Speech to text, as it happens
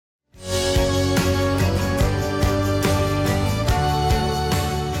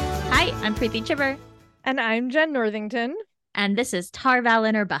Preeti Chibber. And I'm Jen Northington. And this is Tar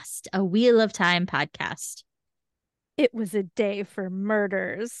Valon or Bust, a Wheel of Time podcast. It was a day for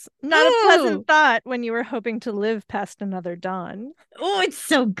murders. Not a pleasant thought when you were hoping to live past another dawn. Oh, it's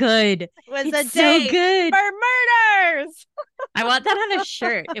so good. It was it's a day so good. for murders. I want that on a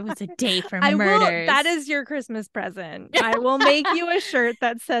shirt. It was a day for murders. That is your Christmas present. I will make you a shirt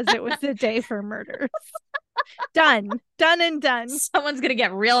that says it was a day for murders. Done and done. Someone's gonna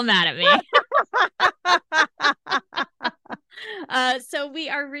get real mad at me. So we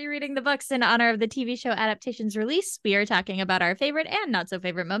are rereading the books in honor of the TV show adaptation's release. We are talking about our favorite and not so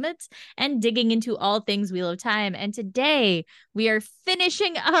favorite moments and digging into all things Wheel of Time. And today we are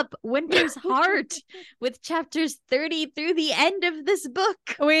finishing up Winter's Heart with chapters 30 through the end of this book.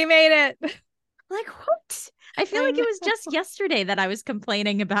 We made it. Like, what? I feel like it was just yesterday that I was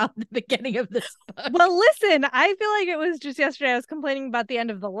complaining about the beginning of this book. Well, listen, I feel like it was just yesterday I was complaining about the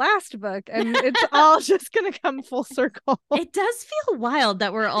end of the last book, and it's all just going to come full circle. It does feel wild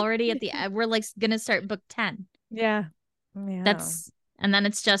that we're already at the end. We're like going to start book 10. Yeah. And then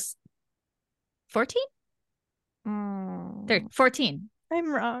it's just 14? 14. I'm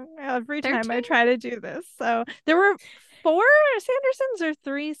wrong every 13? time I try to do this. So there were 4 Sandersons or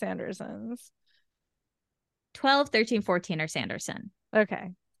 3 Sandersons? 12, 13, 14 are Sanderson. Okay.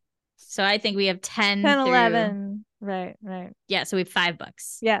 So I think we have 10 through... 11. Right. Yeah, so we have 5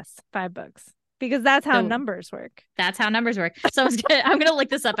 books. Yes, 5 books. Because that's how numbers work. That's how numbers work. So I'm gonna look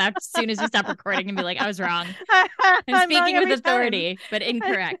this up as soon as we stop recording and be like, I was wrong. I'm speaking with authority, but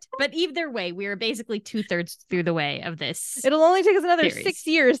incorrect. But either way, we are basically 2/3 through the way of this. It'll only take us another series. 6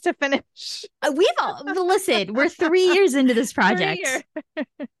 years to finish. Listen, we're 3 years into this project.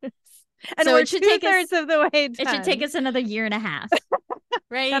 And so we're 2/3 of the way done. It should take us another year and a half.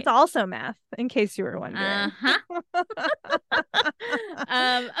 Right? That's also math, in case you were wondering.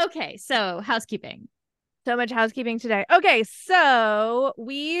 Okay, so housekeeping. So much housekeeping today. Okay, so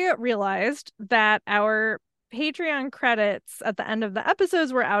we realized that our Patreon credits at the end of the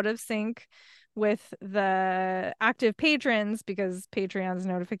episodes were out of sync with the active patrons because Patreon's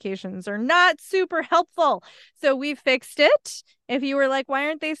notifications are not super helpful. So we fixed it. If you were like, why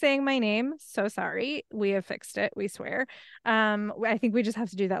aren't they saying my name? So sorry. We have fixed it. We swear. I think we just have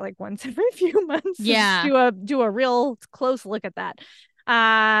to do that like once every few months. Yeah. Do a real close look at that.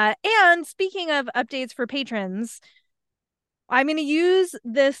 And speaking of updates for patrons, I'm going to use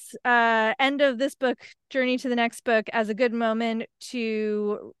this end of this book, Journey to the Next Book, as a good moment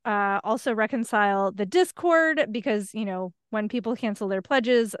to also reconcile the Discord because, you know, when people cancel their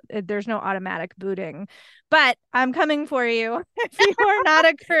pledges, there's no automatic booting. But I'm coming for you if you are not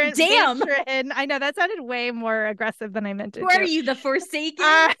a current patron. I know that sounded way more aggressive than I meant it. Who are you, the Forsaken?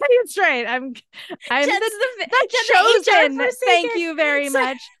 That's right. I'm the chosen. Thank you very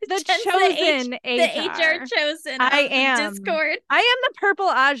much. The chosen the HR chosen. I am. Discord. I am the purple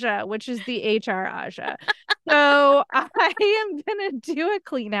Aja, which is the HR Aja. So I am gonna do a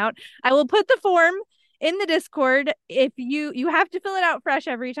clean out. I will put the form in the Discord. If you have to fill it out fresh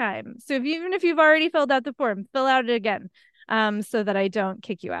every time. So even if you've already filled out the form, fill out it again. So that I don't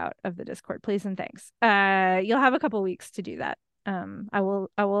kick you out of the Discord, please and thanks. You'll have a couple weeks to do that. I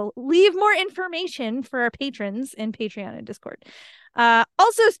will leave more information for our patrons in Patreon and Discord.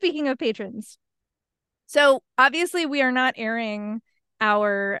 Also, speaking of patrons, so obviously we are not airing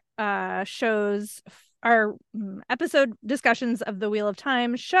our our episode discussions of the Wheel of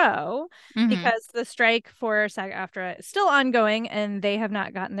Time show because the strike for SAG-AFTRA is still ongoing and they have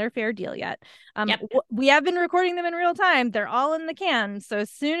not gotten their fair deal yet. We have been recording them in real time. They're all in the can. So as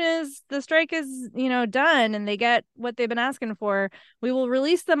soon as the strike is, done and they get what they've been asking for, we will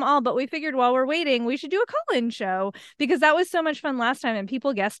release them all. But we figured while we're waiting, we should do a call-in show because that was so much fun last time and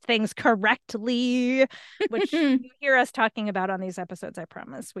people guessed things correctly, which you hear us talking about on these episodes. I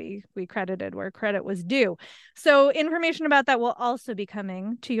promise we credited where credit was due. So information about that will also be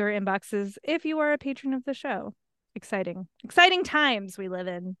coming to your inboxes if you are a patron of the show. Exciting times we live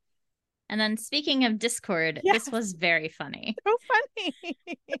in. And then speaking of Discord, This was very funny. So funny.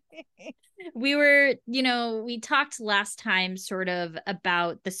 We talked last time sort of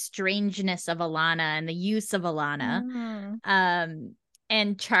about the strangeness of Alana and the use of Alana.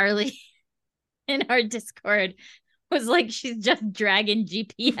 And Charlie in our Discord was like, she's just dragging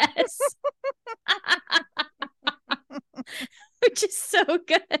GPS. Which is so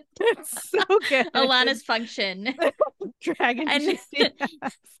good. It's so good. Alana's function. Dragon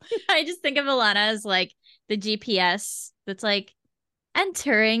GPS. I just think of Alana as like the GPS that's like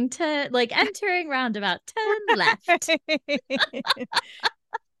entering roundabout 10 left.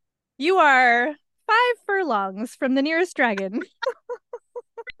 You are 5 furlongs from the nearest dragon.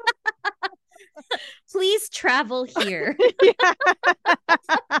 Please travel here.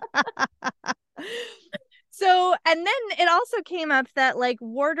 So, and then it also came up that like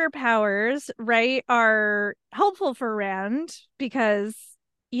warder powers, right, are helpful for Rand because,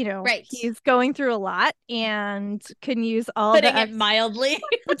 you know, he's going through a lot and can use all putting it mildly.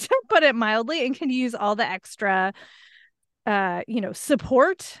 To put it mildly, and can use all the extra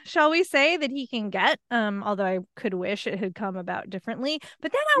support, shall we say, that he can get. Although I could wish it had come about differently.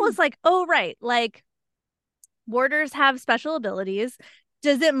 But then I was like, oh right, like warders have special abilities.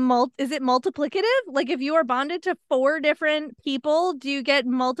 Is it multiplicative? Like if you are bonded to 4 different people, do you get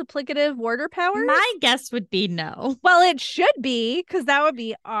multiplicative warder powers? My guess would be no. Well, it should be, because that would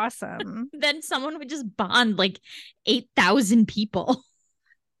be awesome. Then someone would just bond like 8,000 people.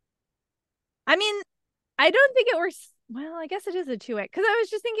 I mean, I don't think it works. Well, I guess it is a 2-way, because I was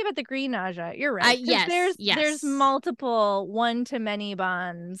just thinking about the Green Naja. You're right. Yes, there's multiple one-to-many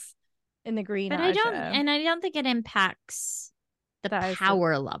bonds in the Green Naja. I don't think it impacts the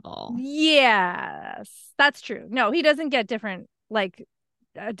power level. Yes, that's true. No, he doesn't get different like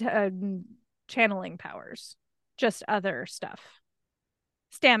channeling powers, just other stuff,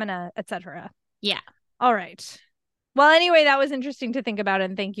 stamina, etc. Yeah. All right. Well, anyway, that was interesting to think about,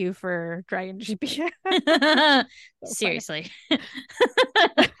 and thank you for Dragon GP. Seriously.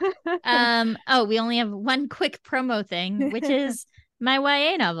 We only have one quick promo thing, which is my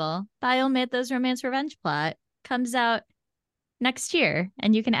YA novel, Biomythos Romance Revenge Plot, comes out next year,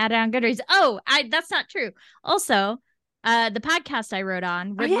 and you can add it on Goodreads. That's not true. Also, the podcast I wrote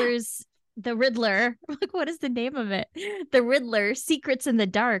on, The Riddler, like what is the name of it? The Riddler Secrets in the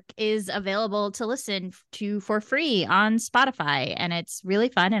Dark is available to listen to for free on Spotify, and it's really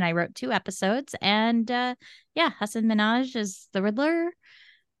fun. And I wrote 2 episodes, and Hasan Minhaj is the Riddler.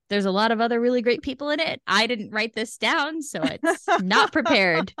 There's a lot of other really great people in it. I didn't write this down, so it's not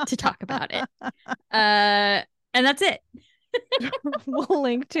prepared to talk about it. And that's it. We'll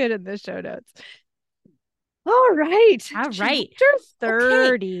link to it in the show notes. All right. Chapter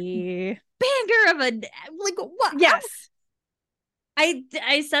 30. Okay. Banger of a what? Yes.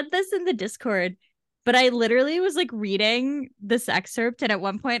 I said this in the Discord, but I literally was like reading this excerpt, and at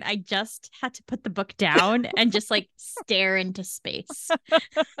one point I just had to put the book down and just like stare into space.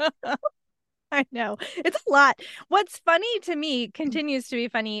 I know. It's a lot. What's funny to me, continues to be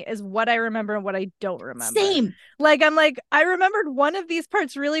funny, is what I remember and what I don't remember. Same. Like, I'm like, I remembered one of these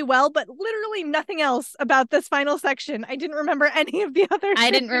parts really well, but literally nothing else about this final section. I didn't remember any of the others.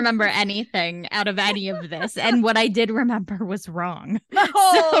 I didn't remember anything out of any of this. And what I did remember was wrong.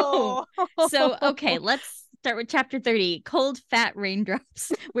 Oh. So okay, let's start with chapter 30, Cold Fat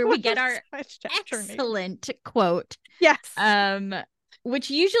Raindrops, where we get our excellent quote. Yes.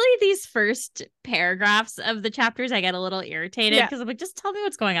 Which usually these first paragraphs of the chapters, I get a little irritated because I'm like, just tell me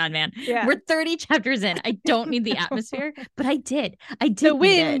what's going on, man. Yeah. We're 30 chapters in. I don't need the atmosphere, but I did. The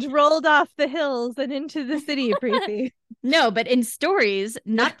wind rolled off the hills and into the city, Preeti. No, but in stories,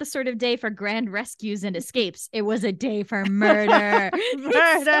 not the sort of day for grand rescues and escapes. It was a day for murder.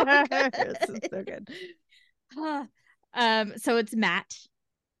 Murder. It's so good. So it's Matt.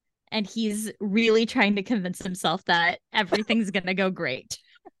 And he's really trying to convince himself that everything's going to go great.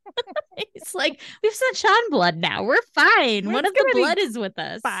 He's like, we've sent Sean blood now. We're fine. One of the blood is with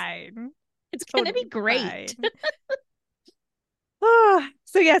us. Fine. It's going to be great.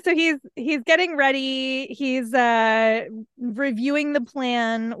 So he's getting ready. He's reviewing the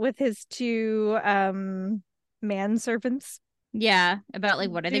plan with his 2 manservants. Yeah, about like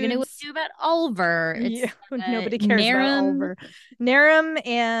what are they going to do about Oliver? Nobody cares about Oliver. Narum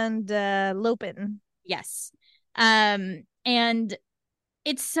and Lopin. Yes. And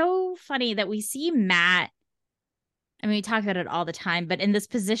it's so funny that we see Matt. I mean, we talk about it all the time, but in this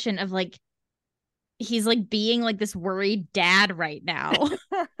position of like, he's like being like this worried dad right now.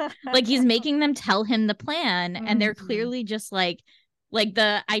 Like he's making them tell him the plan, and they're clearly just like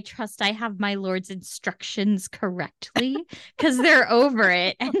I trust I have my lord's instructions correctly, because they're over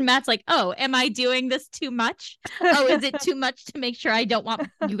it. And Matt's like, oh, am I doing this too much? Oh, is it too much to make sure I don't want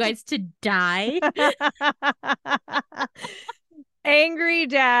you guys to die? Angry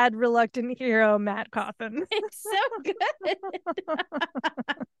dad, reluctant hero, Matt Cawthon. It's so good.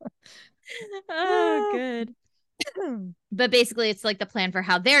 Oh, good. But basically it's like the plan for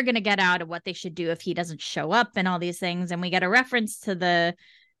how they're going to get out and what they should do if he doesn't show up and all these things. And we get a reference to the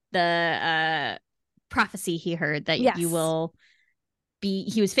prophecy he heard that he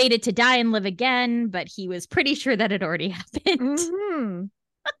was fated to die and live again, but he was pretty sure that it already happened.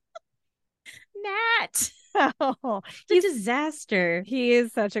 Matt. Oh, he's a disaster. He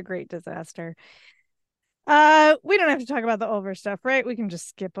is such a great disaster. We don't have to talk about the over stuff, right? We can just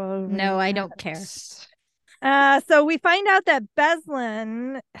skip over. No, I don't care. So we find out that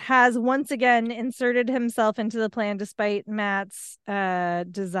Beslin has once again inserted himself into the plan despite Matt's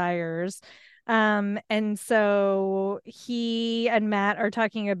desires. And so he and Matt are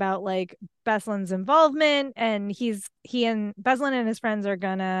talking about like Beslin's involvement, and he and Beslin and his friends are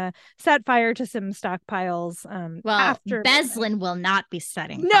gonna set fire to some stockpiles. Well, after Beslin will not be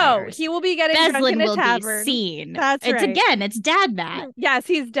setting fires. He will be getting drunk in a tavern. Be seen. That's right. It's Dad Matt. Yes,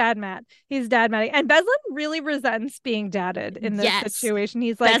 he's Dad Matt. And Beslin really resents being dadded in this situation.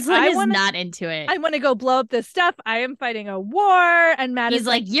 He's like, Beslin is not into it. I want to go blow up this stuff. I am fighting a war. And Matt is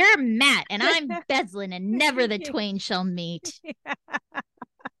like, you're Matt and I'm Beslin, and never the twain shall meet.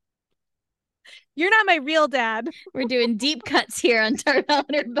 You're not my real dad. We're doing deep cuts here on Tarbell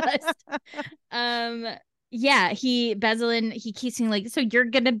and her bust. Beslin, he keeps saying like, so you're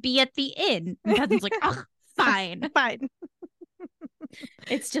gonna be at the inn. And Beslin's like, oh, fine. Fine.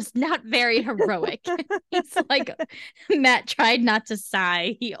 It's just not very heroic. He's like, Matt tried not to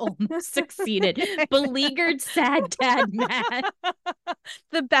sigh. He almost succeeded. Beleaguered, sad dad Matt.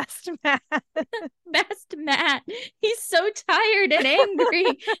 The best Matt. Best Matt. He's so tired and angry,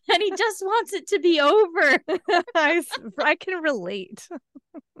 and he just wants it to be over. I can relate.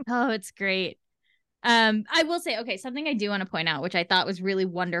 Oh, it's great. I will say, okay, something I do want to point out, which I thought was really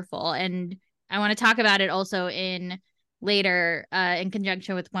wonderful, and I want to talk about it also in later in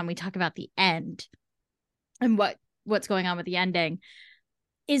conjunction with when we talk about the end and what's going on with the ending,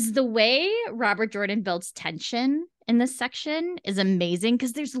 is the way Robert Jordan builds tension in this section is amazing,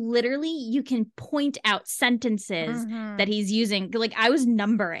 because there's literally, you can point out sentences that he's using. Like, I was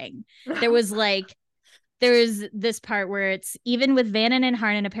numbering. There was this part where it's, even with Vannon and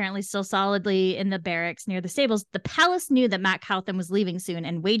Harnan apparently still solidly in the barracks near the stables, the palace knew that Matt Cautham was leaving soon,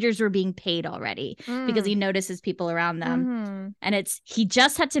 and wagers were being paid already because he notices people around them. And he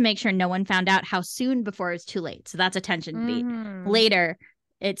just had to make sure no one found out how soon before it was too late. So that's a tension beat. Later,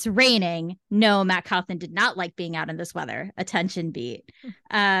 it's raining. No, Matt Cautham did not like being out in this weather. A tension beat.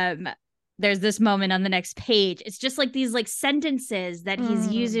 There's this moment on the next page. It's just like these like sentences that he's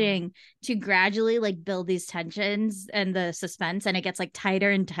using to gradually like build these tensions and the suspense, and it gets like tighter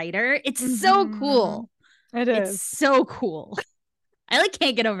and tighter. It's so cool. It's so cool. I like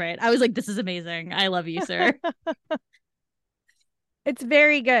can't get over it. I was like, this is amazing. I love you, sir. It's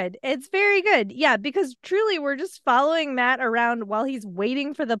very good. It's very good. Yeah, because truly we're just following Matt around while he's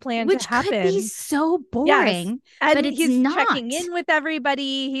waiting for the plan to happen. Which could be so boring. Yes. And he's not checking in with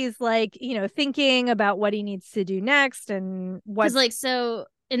everybody. He's like, thinking about what he needs to do next and what. Like, so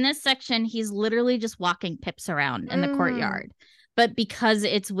in this section, he's literally just walking Pips around in the courtyard. But because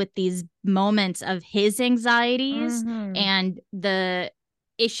it's with these moments of his anxieties and the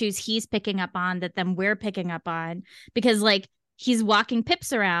issues he's picking up on that then we're picking up on, because like, he's walking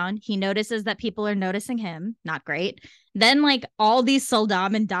Pips around. He notices that people are noticing him. Not great. Then, like, all these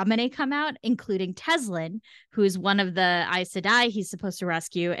Soldam and Domine come out, including Teslin, who's one of the Aes Sedai he's supposed to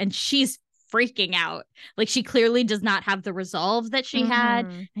rescue. And she's freaking out. Like, she clearly does not have the resolve that she had.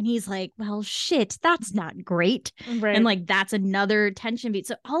 And he's like, well, shit, that's not great. Right. And, like, that's another tension beat.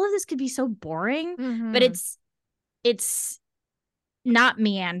 So all of this could be so boring, but it's not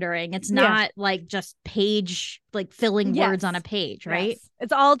meandering. It's not like just page, like filling words on a page, right? Yes.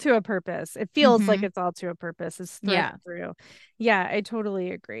 It's all to a purpose. It feels like it's all to a purpose. It's through. Yeah, I totally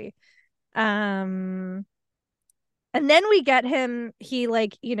agree. And then we get him, he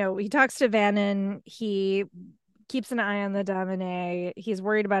he talks to Vannon, he keeps an eye on the Domine, he's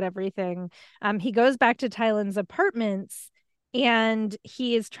worried about everything. He goes back to Tylan's apartments, and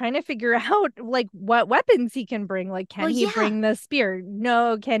he is trying to figure out like what weapons he can bring. Like, can he bring the spear?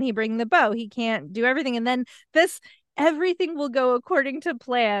 No. Can he bring the bow? He can't do everything. And then everything will go according to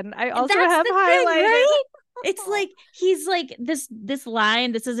plan. I also have highlighted. Right? It's like, he's like this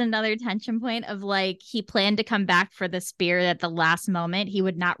line. This is another tension point of like, he planned to come back for the spear at the last moment. He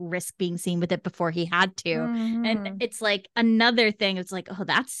would not risk being seen with it before he had to. And it's like another thing. It's like, oh,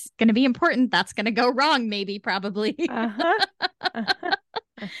 that's going to be important. That's going to go wrong. Maybe, probably.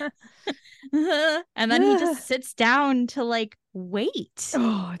 And then he just sits down to like wait.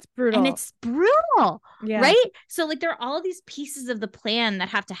 Oh, it's brutal. And it's brutal. Right? So like, there are all these pieces of the plan that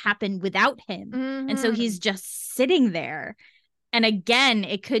have to happen without him. And so he's just sitting there. And again,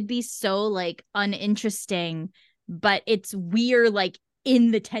 it could be so like uninteresting, but we're like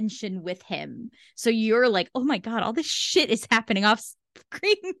in the tension with him. So you're like, oh my God, all this shit is happening off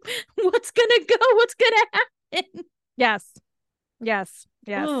screen. What's gonna happen? Yes.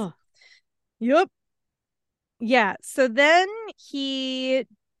 Ugh. Yep. Yeah. So then he,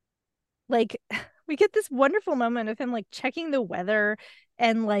 like, we get this wonderful moment of him like checking the weather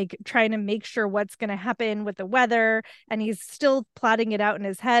and like trying to make sure what's going to happen with the weather. And he's still plotting it out in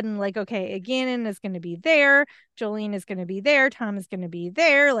his head and like, okay, Gannon is going to be there. Jolene is going to be there. Tom is going to be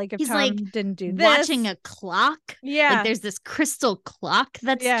there. Like if he's Tom like didn't do this. Watching a clock. Yeah. Like there's this crystal clock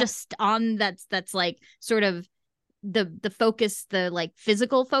that's just on that's like sort of the focus, the like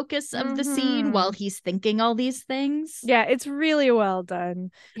physical focus of the scene while he's thinking all these things. Yeah, it's really well done.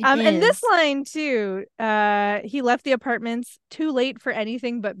 And this line too, he left the apartments too late for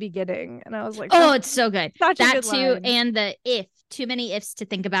anything but beginning. And I was like, oh, it's so good. Such that a good too line. And the too many ifs to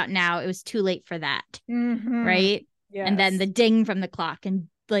think about now, it was too late for that. Right. Yes. And then the ding from the clock, and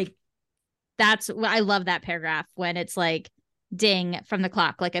like that's what I love, that paragraph when it's like ding from the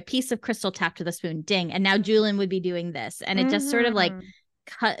clock, like a piece of crystal tapped with a spoon, ding, and now Julian would be doing this, and it just sort of like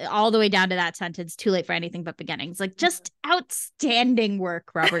cut all the way down to that sentence, too late for anything but beginnings. Like just outstanding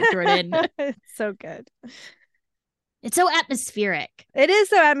work, Robert Jordan. It's so good. It's so atmospheric. It is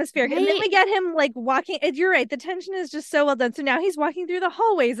so atmospheric. Right? And then we get him like walking. You're right. The tension is just so well done. So now he's walking through the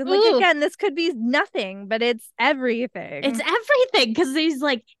hallways. And like, again, this could be nothing, but it's everything. It's everything. Because he's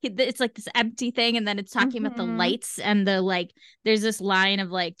like, it's like this empty thing. And then it's talking about the lights and the like, there's this line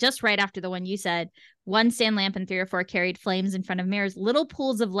of like, just right after the one you said, one stand lamp and 3 or 4 carried flames in front of mirrors, little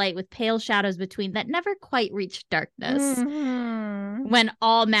pools of light with pale shadows between that never quite reached darkness. When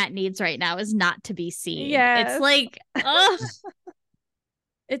all Matt needs right now is not to be seen. Yes. It's like, oh,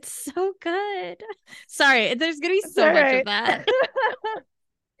 it's so good. Sorry, there's gonna be so much of that.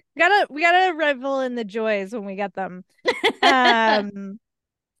 we gotta revel in the joys when we get them.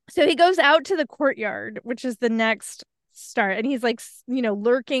 So he goes out to the courtyard, which is the next start, and he's like,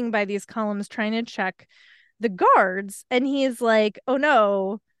 lurking by these columns trying to check the guards, and he's like, oh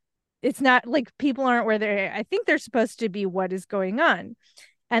no, it's not like people aren't where I think they're supposed to be. What is going on?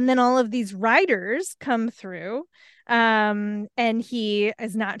 And then all of these riders come through, and he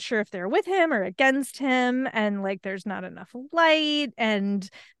is not sure if they're with him or against him, and like there's not enough light. And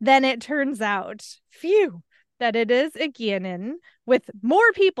then it turns out, that it is a Guianan with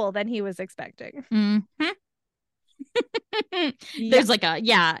more people than he was expecting. There's like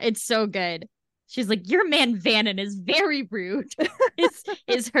it's so good. She's like, your man Vannon is very rude,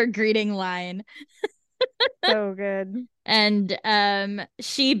 is her greeting line. So good. And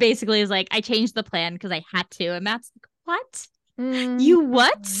she basically is like, I changed the plan because I had to. And Matt's like, what? You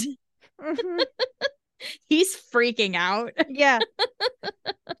what? He's freaking out. Yeah.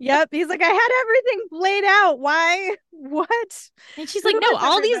 Yep. He's like, I had everything laid out. Why? What? And she's like, no,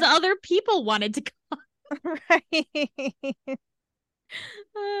 all these other people wanted to come. Right.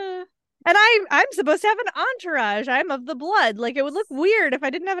 And I'm supposed to have an entourage. I'm of the blood. Like, it would look weird if I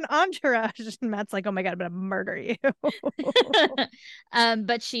didn't have an entourage. And Matt's like, oh my God, I'm going to murder you.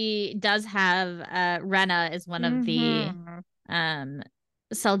 But she does have, Rena is one of the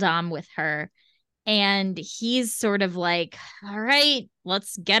Seldom with her. And he's sort of like, all right,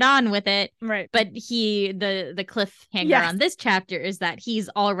 let's get on with it. Right. But the cliffhanger on this chapter is that he's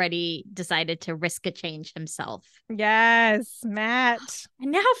already decided to risk a change himself. Yes, Matt.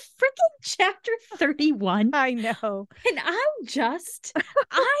 And now freaking chapter 31. I know. And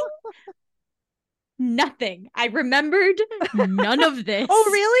nothing. I remembered none of this. Oh,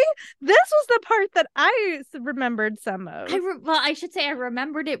 really? This was the part that I remembered some of. I should say I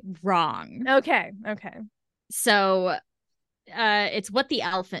remembered it wrong. Okay. So it's what the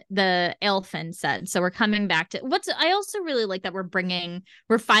elfin said. So we're coming back to I also really like that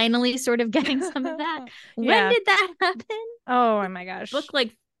we're finally sort of getting some of that. When did that happen? Oh my gosh. Book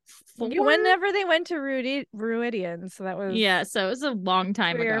like 4? Whenever they went to Ruidian. So that was so it was a long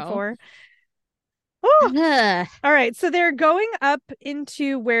time 3 ago. Or 4. All right, so they're going up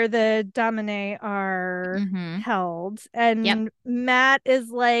into where the Domine are held, and Matt is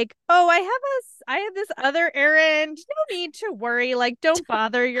like, "Oh, I have this other errand. No need to worry. Like, don't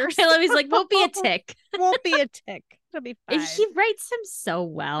bother yourself." He's like, "Won't be a tick. Won't be a tick. It'll be fine." He writes him so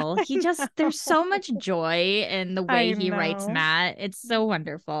well. There's so much joy in the way he writes Matt. It's so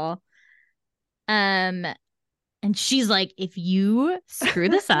wonderful. And she's like, if you screw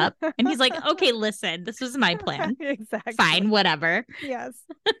this up, and he's like, okay, listen, this was my plan. Exactly. Fine, whatever. Yes.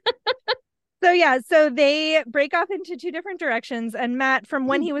 So they break off into 2 different directions. And Matt, from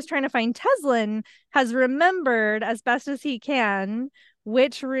when he was trying to find Teslin, has remembered as best as he can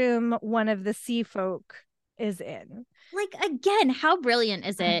which room one of the sea folk is in. Like, again, how brilliant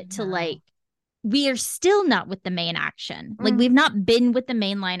is it to like, we are still not with the main action. Like, we've not been with the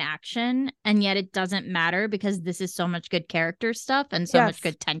mainline action, and yet it doesn't matter because this is so much good character stuff and so much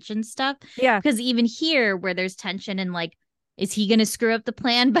good tension stuff. Yeah. Because even here, where there's tension and like Is he going to screw up the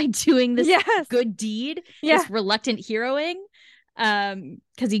plan by doing this good deed? This reluctant heroing?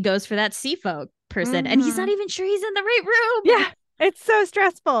 Because he goes for that sea folk person and he's not even sure he's in the right room. Yeah. It's so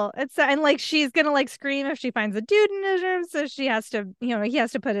stressful. And like she's gonna like scream if she finds a dude in his room, so she has to, he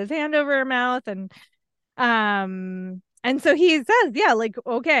has to put his hand over her mouth, and so he says, yeah, like,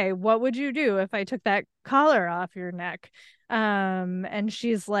 okay, what would you do if I took that collar off your neck? And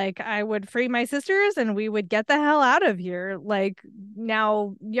she's like, I would free my sisters and we would get the hell out of here. Like,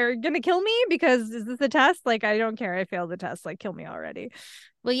 now you're gonna kill me because is this a test? Like, I don't care. I failed the test. Like, kill me already.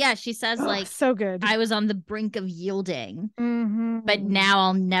 Well, yeah, she says, like, so good. I was on the brink of yielding, but now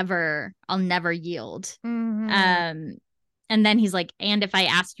I'll never yield. And then he's like, and if I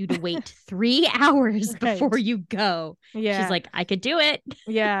asked you to wait 3 hours before you go, she's like, I could do it.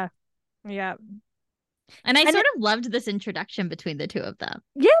 Yeah. And I sort of loved this introduction between the two of them.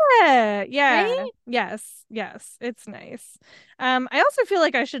 Yeah. Right? Yes. It's nice. I also feel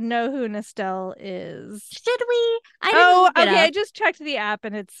like I should know who Nestel is. Should we? I just checked the app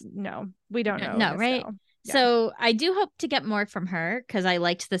and we don't know. No, right? Yeah. So I do hope to get more from her because I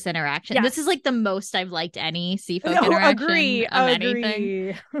liked this interaction. Yes. This is like the most I've liked any Seafolk interaction agree.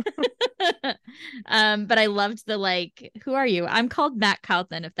 Anything. But I loved the like, who are you? I'm called Matt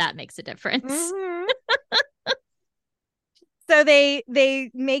Cautlin, if that makes a difference. So they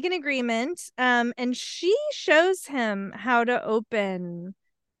make an agreement, and she shows him how to open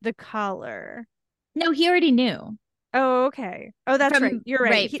the collar. No, he already knew. Oh, okay. Oh, that's right. You're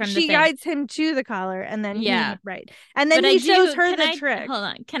right. She guides him to the collar, and then and then he shows her the trick. Hold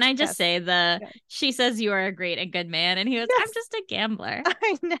on. Can I just say she says you are a great and good man, and he goes, I'm just a gambler.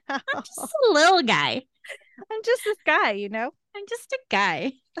 I know. I'm just a little guy. I'm just this guy, I'm just a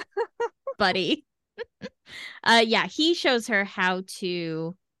guy, buddy. He shows her how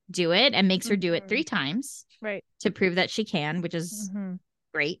to do it and makes her do it 3 times, right, to prove that she can, which is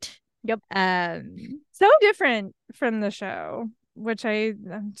great. Yep. So different from the show, which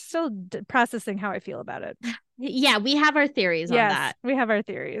I'm still processing how I feel about it. Yeah, we have our theories on that. We have our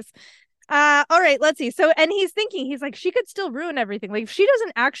theories. All right, let's see. So, and he's like, she could still ruin everything. Like, if she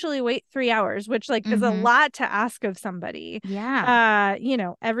doesn't actually wait 3 hours, which like is a lot to ask of somebody. Yeah.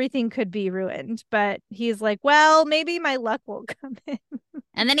 Everything could be ruined. But he's like, well, maybe my luck will come in.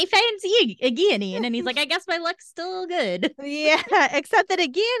 And then he finds Aegeanine, and he's like, I guess my luck's still good. Yeah, except that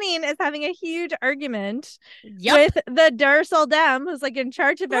Aegeanine is having a huge argument with the Dar Soldam, who's like in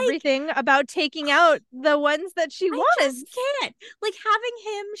charge of everything, about taking out the ones that she wants. I just can't. Like, having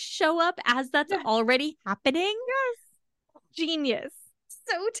him show up as that's already happening. Yes. Genius.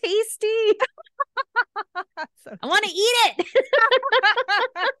 So tasty. I want to eat it.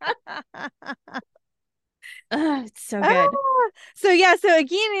 It's so good. So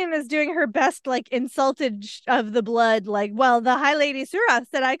Aegeanine is doing her best, like, insulted of the blood, like, well, the High Lady Suroth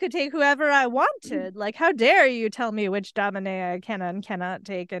said I could take whoever I wanted. Like, how dare you tell me which dominae I can and cannot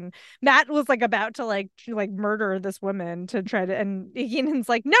take? And Matt was like about to like murder this woman to try to, and Aegeanine's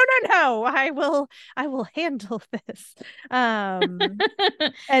like, no, I will handle this. And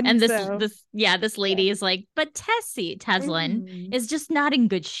this lady is like, but Teslin is just not in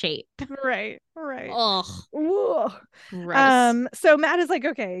good shape. Right. Oh, gross. So Matt is like,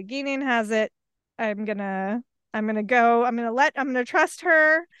 okay, Aegeanine has it. I'm gonna trust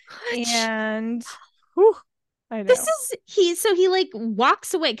her. And I know. He like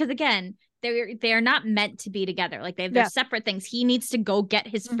walks away because again, they're not meant to be together. Like they're separate things. He needs to go get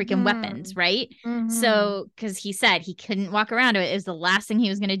his freaking weapons, right? So because he said he couldn't walk around it is the last thing he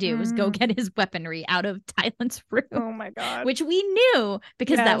was gonna do was go get his weaponry out of Tylan's room. Oh my god. Which we knew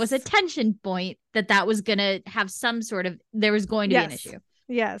because that was a tension point that was gonna have some sort of there was going to be an issue.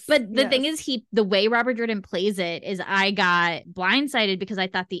 Yes. But the thing is the way Robert Jordan plays it is I got blindsided because I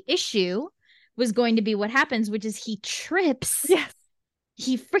thought the issue was going to be what happens, which is he trips. Yes.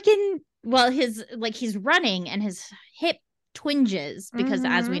 He freaking he's running and his hip twinges because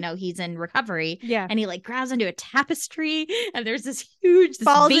as we know he's in recovery. Yeah. And he like grabs onto a tapestry and there's this huge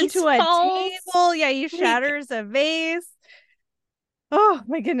falls into a table. Yeah, he shatters a vase. Oh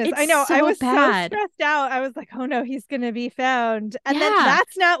my goodness. I know. I was bad. So stressed out. I was like, oh no, he's gonna be found. And then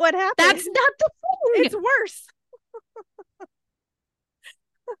that's not what happened. That's not the thing. It's worse.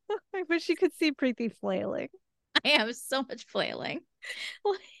 I wish you could see Preeti flailing. I have so much flailing.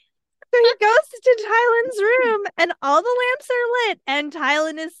 So he goes to Tylan's room and all the lamps are lit and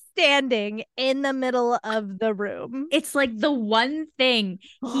Tylan is standing in the middle of the room. It's like the one thing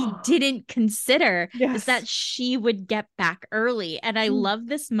he didn't consider is that she would get back early. And I love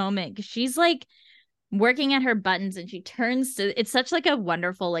this moment because she's like working at her buttons, and she turns to, it's such like a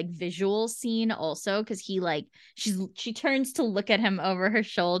wonderful like visual scene also, because he like she turns to look at him over her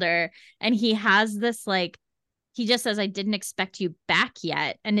shoulder, and he has this like, he just says, I didn't expect you back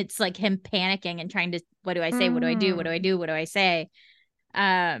yet. And it's like him panicking and trying to, what do I say? What do I do? What do I do? What do I say?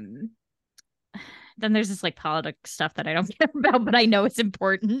 Then there's this like politics stuff that I don't care about, but I know it's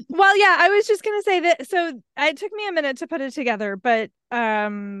important. Well, yeah, I was just gonna say that. So it took me a minute to put it together, but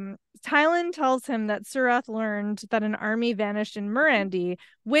Tylan tells him that Suroth learned that an army vanished in Morandi,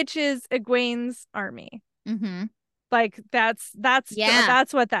 which is Egwene's army. Mm-hmm. Like that's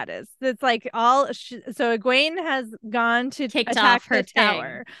what that is. It's like so Egwene has gone to attack her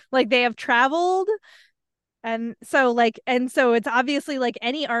tower. Like they have traveled. And so it's obviously like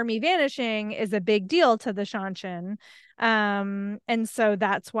any army vanishing is a big deal to the Seanchan. And so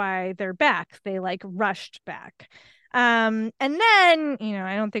that's why they're back. They like rushed back. And then,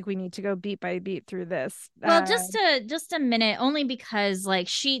 I don't think we need to go beat by beat through this. Well, just a minute, only because like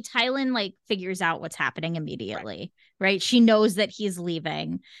Tylan like figures out what's happening immediately, right? She knows that he's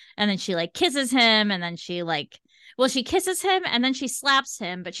leaving, and then she like kisses him, and then she like, well, she kisses him and then she slaps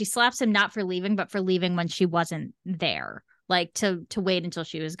him, but she slaps him not for leaving, but for leaving when she wasn't there, like to wait until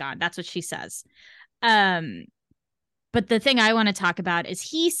she was gone. That's what she says. But the thing I want to talk about is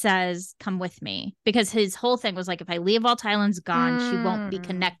he says, come with me, because his whole thing was like, if I leave while Tylan's gone, she won't be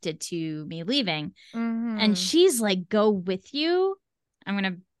connected to me leaving. Mm-hmm. And she's like, go with you. I'm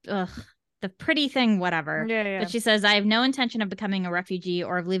going to, the pretty thing, whatever. Yeah. But she says, I have no intention of becoming a refugee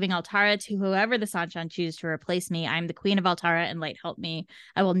or of leaving Altara to whoever the Seanchan choose to replace me. I'm the queen of Altara, and light help me.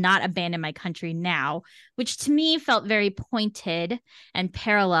 I will not abandon my country now, which to me felt very pointed and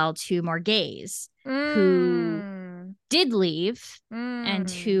parallel to Morghese, who did leave and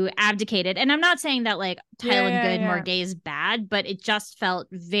who abdicated. And I'm not saying that like Tylan good, Morghese bad, but it just felt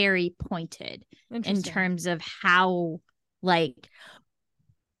very pointed in terms of how like...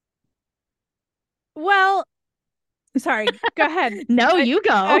 Well, sorry, go ahead. No, you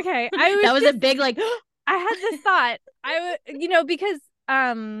go. Okay. That was a big like I had this thought. Because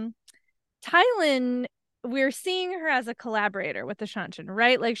Tylan, we're seeing her as a collaborator with the Seanchan,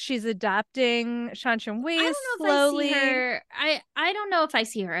 right? Like she's adopting Seanchan ways slowly. I don't know if I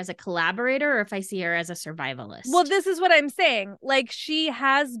see her as a collaborator or if I see her as a survivalist. Well, this is what I'm saying. Like she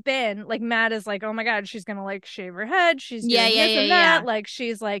has been, like Matt is like, oh my God, she's gonna like shave her head. She's doing this and that. Like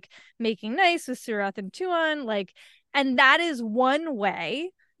she's like making nice with Suroth and Tuon. Like, and that is one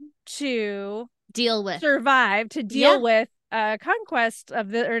way to deal with with a conquest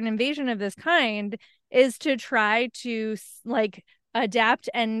of or an invasion of this kind, is to try to like adapt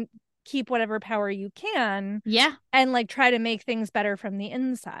and keep whatever power you can. Yeah. And like try to make things better from the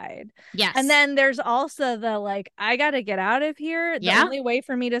inside. Yes. And then there's also the like, I got to get out of here. The only way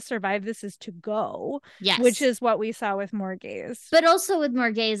for me to survive this is to go. Yes. Which is what we saw with Morghese. But also with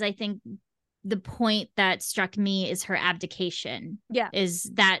Morghese, I think the point that struck me is her abdication. Yeah. Is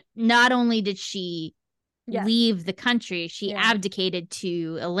that not only did she leave the country, she abdicated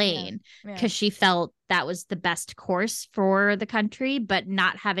to Elaine because she felt that was the best course for the country, but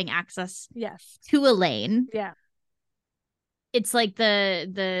not having access to Elaine. Yeah. It's like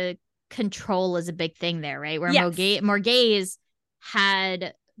the control is a big thing there, right? Where Morghese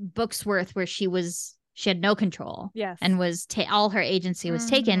had Booksworth where she had no control. Yes. And was all her agency was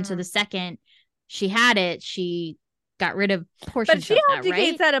taken. So the second she had it, she got rid of portions but she of that,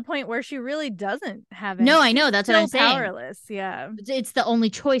 abdicates right? at a point where she really doesn't have it. No, I know. That's what I'm saying. Powerless. Yeah. It's the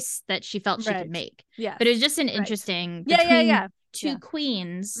only choice that she felt she could make. Yeah. But it was just an interesting two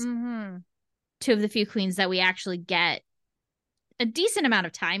queens, two of the few queens that we actually get a decent amount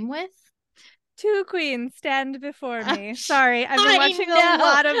of time with. Two queens stand before me. Sorry, I've been watching a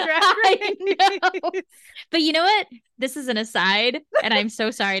lot of Drag Race. But you know what? This is an aside, and I'm so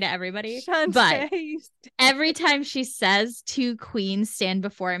sorry to everybody. But every time she says two queens stand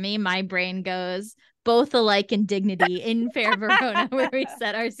before me, my brain goes both alike in dignity in Fair Verona, where we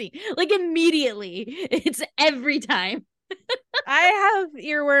set our scene. Like immediately. It's every time. I have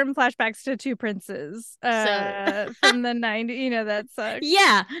earworm flashbacks to Two Princes from the 90s. You know that song?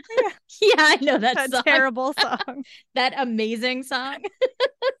 Yeah, I know that song. Terrible song. That amazing song.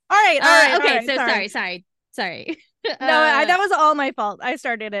 All right. Okay, so sorry. No, that was all my fault. I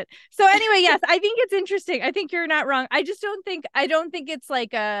started it. So anyway, yes, I think it's interesting. I think you're not wrong. I don't think it's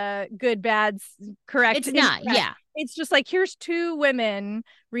like a good, bad, correct. It's not. Incorrect. Yeah. It's just like, here's two women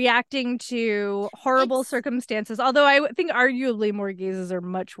reacting to horrible circumstances. Although I think arguably Morghese's are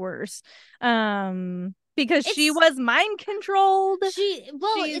much worse. Because she was mind controlled.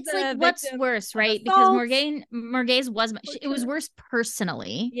 It's like, what's worse, right? Because Morghese was, it was worse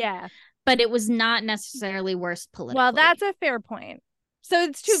personally. Yeah. but it was not necessarily worse politically. Well, that's a fair point. So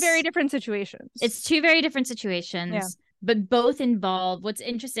it's two very different situations. It's two very different situations, but both involve, what's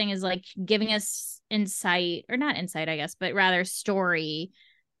interesting is like giving us insight, or not insight, I guess, but rather story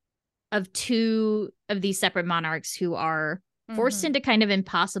of two of these separate monarchs who are forced into kind of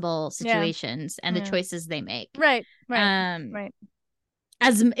impossible situations and the choices they make. Right.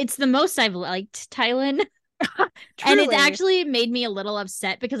 As it's the most I've liked Tylan. And it actually made me a little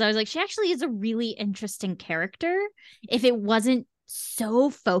upset because I was like, she actually is a really interesting character. If it wasn't so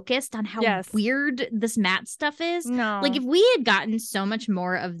focused on how weird this Matt stuff is. No. Like if we had gotten so much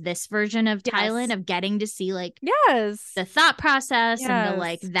more of this version of Tylan, of getting to see like the thought process and the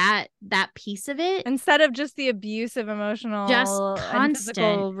like that piece of it, instead of just the abusive emotional just and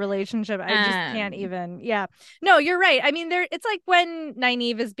physical relationship. I just can't even. No, you're right. I mean, it's like when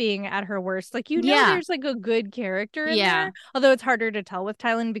Nynaeve is being at her worst, like there's like a good character in there, although it's harder to tell with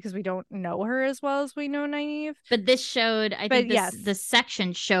Tylan because we don't know her as well as we know Nynaeve. But this showed, I think this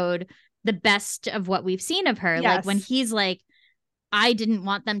section showed the best of what we've seen of her. Like when he's like, I didn't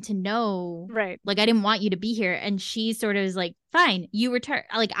want them to know, like I didn't want you to be here, and she sort of is like, fine, you return,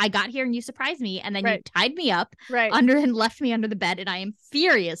 like I got here and you surprised me, and then you tied me up under and left me under the bed, and I am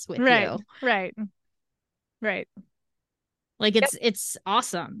furious with you. Right. Like it's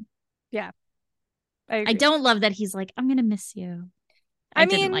awesome. I don't love that he's like, I'm gonna miss you. I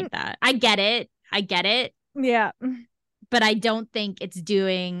didn't like that. I get it. Yeah. But I don't think it's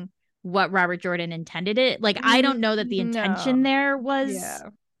doing what Robert Jordan intended it. Like, I don't know that the intention there was,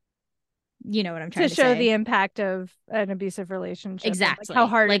 you know what I'm trying to say. To show the impact of an abusive relationship. Exactly. Like how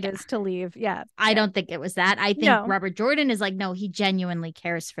hard it is to leave. Yeah. I don't think it was that. I think Robert Jordan is like, no, he genuinely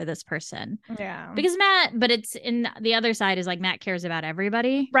cares for this person. Yeah. Because but it's in the other side is like Matt cares about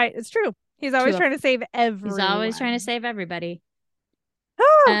everybody. Right. It's true. He's always trying to save everyone. He's always trying to save everybody.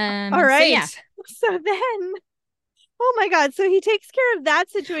 All right. So then... Oh my God. So he takes care of that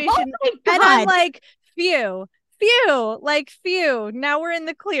situation. Oh my God. And I'm like, phew. Now we're in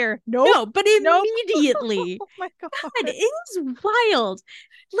the clear. No, but immediately. Oh my God. It is wild.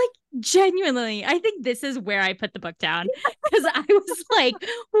 Like, genuinely, I think this is where I put the book down. Because I was like,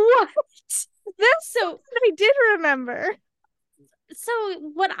 what? I did remember. So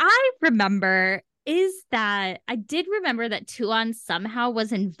what I remember is that I did remember that Tuon somehow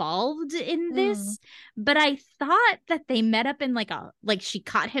was involved in this, but I thought that they met up in like she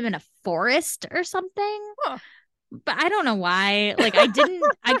caught him in a forest or something. Huh. But I don't know why. Like I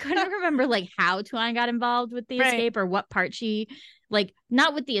couldn't remember like how Tuon got involved with the escape or what part she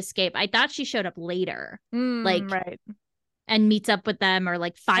not with the escape. I thought she showed up later. And meets up with them or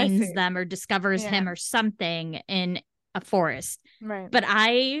like finds them or discovers him or something in a forest. But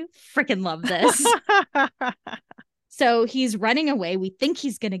I freaking love this. So he's running away. We think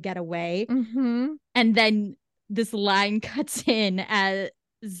he's gonna get away. And then this line cuts in as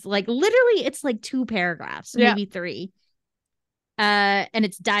like literally it's like 2 paragraphs, maybe 3. And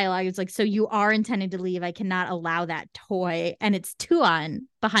it's dialogue. It's like, so you are intending to leave. I cannot allow that toy. And it's Tuon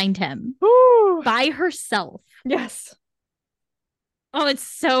behind him. Ooh. By herself. Yes. Oh, it's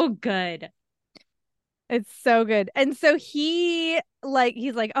so good. It's so good. And so he's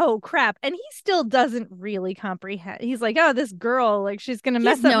like, oh crap. And he still doesn't really comprehend. He's like, oh, this girl, like she's gonna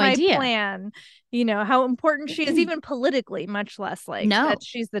mess up my plan. You know, how important she is even politically, much less like that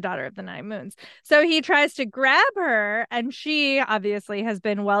she's the daughter of the Nine Moons. So he tries to grab her, and she obviously has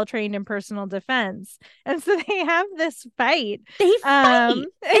been well trained in personal defense. And so they have this fight. They fight.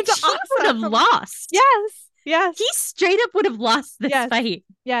 And she would have lost. Yes. He straight up would have lost this fight.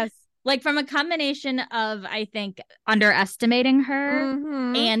 Yes. Like from a combination of, I think, underestimating her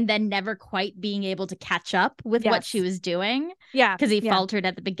and then never quite being able to catch up with what she was doing. Yeah. Because he faltered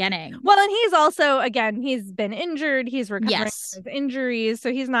at the beginning. Well, and he's also, again, he's been injured. He's recovering from his injuries.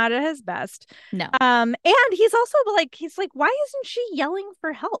 So he's not at his best. No. And he's also like, why isn't she yelling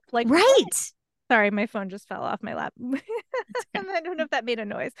for help? Like, right. Sorry, my phone just fell off my lap. And I don't know if that made a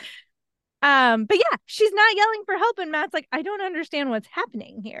noise. But yeah, she's not yelling for help. And Matt's like, I don't understand what's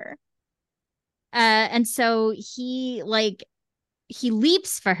happening here. And so he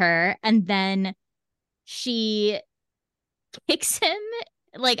leaps for her, and then she kicks him.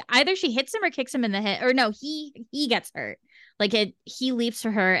 Like either she hits him or kicks him in the hip, or no, he gets hurt. Like he leaps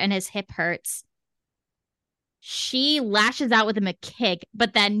for her and his hip hurts. She lashes out with him a kick,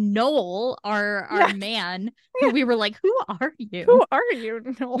 but then Noel, our man, who we were like, who are you? Who are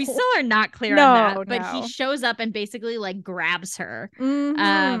you, Noel? We still are not clear on that, but he shows up and basically like grabs her,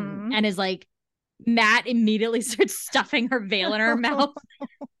 and is like, Matt immediately starts stuffing her veil in her mouth.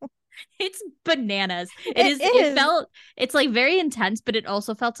 It's bananas. It's like very intense, but it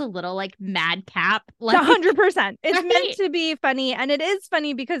also felt a little like madcap. Like 100%. It's meant to be funny, and it is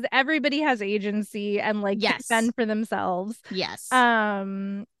funny because everybody has agency and like can fend for themselves. Yes.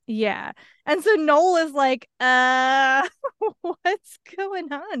 Yeah. And so Noel is like, what's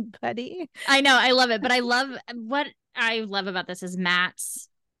going on, buddy? I know, I love it, but what I love about this is Matt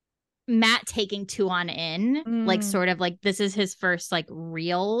taking Tuon in, like sort of like this is his first like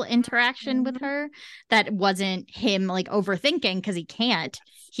real interaction with her that wasn't him like overthinking, because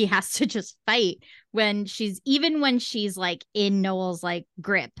he has to just fight when she's like in Noel's like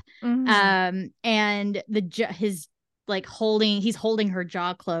grip. And he's holding her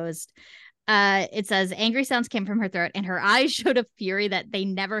jaw closed. It says angry sounds came from her throat and her eyes showed a fury that they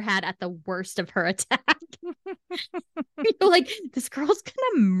never had at the worst of her attack. You're like, this girl's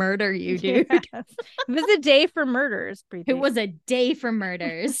gonna murder you, dude. Yes. It was a day for murders. It was a day for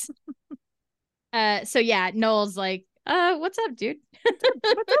murders. So yeah, Noel's like, what's up, dude?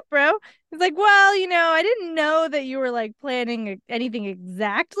 What's up, bro? He's like, well, I didn't know that you were like planning anything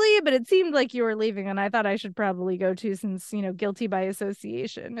exactly, but it seemed like you were leaving, and I thought I should probably go too, since guilty by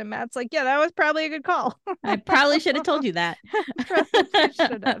association. And Matt's like, yeah, that was probably a good call. I probably should have told you that.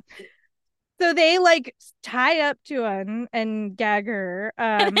 Should have. So they like tie up Tuon and gag her.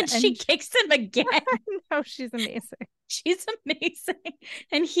 And she kicks him again. No, she's amazing. She's amazing.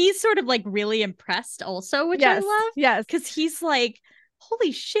 And he's sort of like really impressed also, which I love. Yes. Because he's like,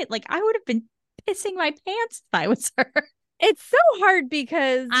 holy shit, like I would have been pissing my pants if I was her. It's so hard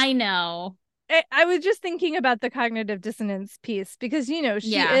because I know. I was just thinking about the cognitive dissonance piece, because, she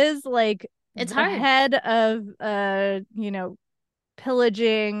is like it's the head of,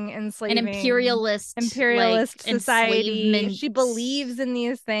 pillaging, enslaving, an imperialist like, society. She believes in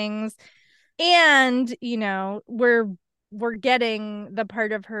these things, and we're getting the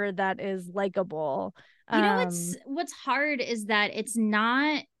part of her that is likable. What's hard is that it's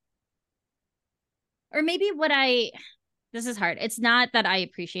not, or maybe this is hard. It's not that I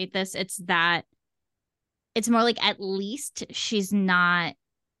appreciate this. It's that it's more like at least she's not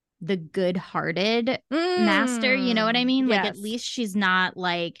the good-hearted master, you know what I mean? Like, at least she's not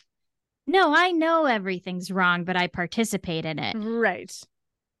like, no, I know everything's wrong, but I participate in it. Right.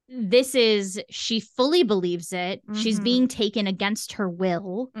 This is, she fully believes it. She's being taken against her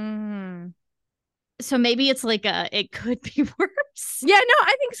will. So maybe it's like it could be worse. Yeah, no,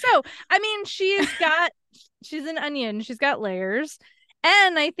 I think so. I mean, she's an onion. She's got layers.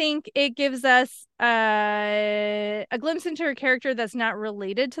 And I think it gives us a glimpse into her character that's not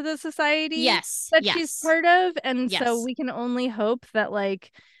related to the society that she's part of. And so we can only hope that,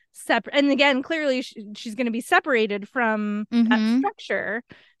 like, and again, clearly she's going to be separated from that structure.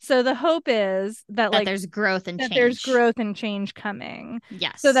 So the hope is that like there's growth and change. There's growth and change coming.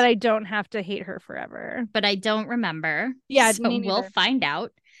 Yes. So that I don't have to hate her forever. But I don't remember. Yeah. So we'll find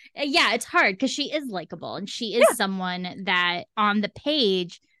out. Yeah, it's hard because she is likable and she is someone that on the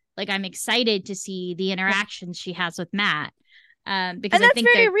page, like, I'm excited to see the interactions she has with Matt. Because and that's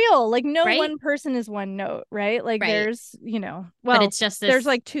very real. Like, no one person is one note, right? Like, there's, well, but it's just there's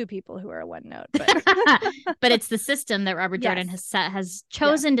like two people who are one note, but but it's the system that Robert Jordan has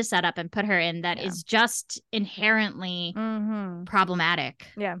chosen to set up and put her in that is just inherently problematic.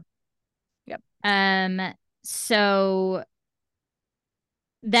 Yeah. Yep. So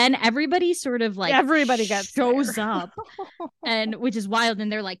then everybody sort of like shows up, and which is wild,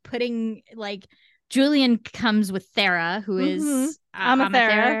 and they're like putting like Julian comes with Thera, who is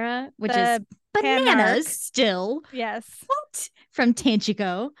Amathera, which is bananas still. Yes. What? From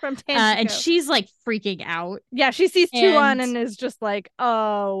Tanchico. And she's like freaking out. Yeah, she sees Tuon and is just like,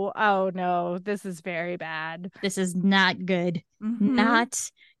 oh no, this is very bad. This is not good. Not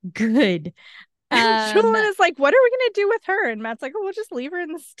good. And Julian is like, what are we gonna do with her? And Matt's like, oh, we'll just leave her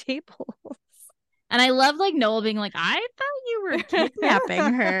in the stables. And I love like Noel being like, I thought you were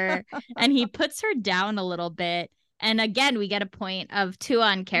kidnapping her. And he puts her down a little bit. And again, we get a point of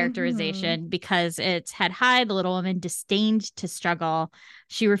Tuon characterization because it's head high. The little woman disdained to struggle.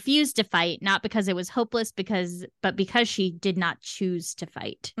 She refused to fight, not because it was hopeless, but because she did not choose to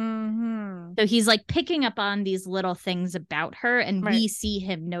fight. So he's like picking up on these little things about her, and we see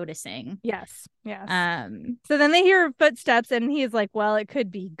him noticing. Yes. So then they hear footsteps, and he's like, well, it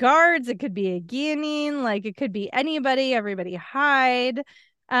could be guards, it could be a Guillotine, like it could be anybody. Everybody hide.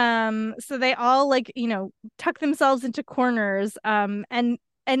 So they all like, tuck themselves into corners. And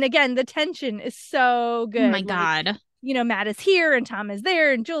again, the tension is so good. Oh my God. Matt is here and Tom is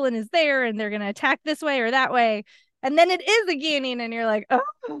there and Julian is there, and they're going to attack this way or that way. And then it is a Guillotine, and you're like,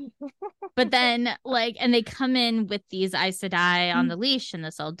 oh. But then, like, and they come in with these Aes Sedai on the leash and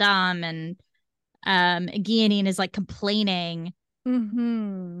this Eldam, and Guillotine is like complaining.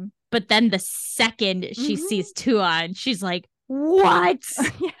 Mm-hmm. But then the second she sees Tuon, she's like, what?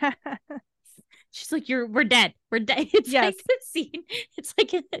 Yeah. She's like, we're dead. We're dead. It's yes. like the scene. It's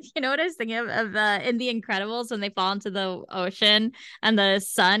like, you know what I was thinking of in The Incredibles when they fall into the ocean and the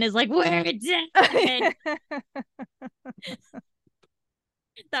son is like, we're dead.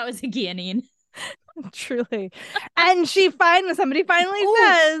 That was a Guillotine. Truly. And somebody finally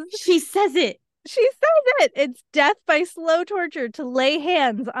says. She says it. She says it. It's death by slow torture to lay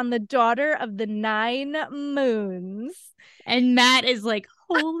hands on the daughter of the 9 moons. And Matt is like,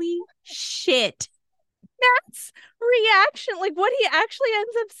 holy shit. Matt's reaction, like what he actually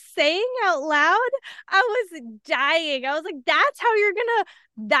ends up saying out loud, I was dying. I was like, that's what you're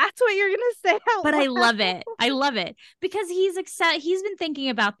gonna say out but loud. I love it. I love it because he's been thinking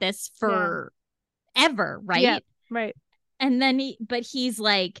about this for ever, right? Yeah, right. And then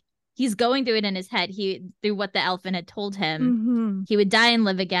he's going through it in his head. Through what the Elfin had told him, he would die and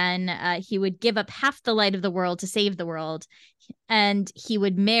live again. He would give up half the light of the world to save the world, and he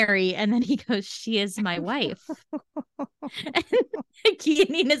would marry. And then he goes, "She is my wife." And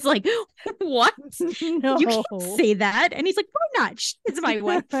Guillotine is like, "What? No. You can't say that." And he's like, "Why not? She is my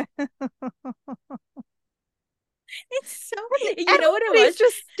wife." It's so, you know what it was?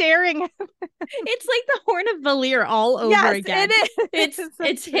 Just staring. It's like the Horn of Valir all over again. It is.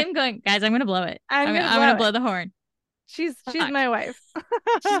 It's him going, guys, I'm gonna blow it. I'm gonna blow the horn. She's my wife.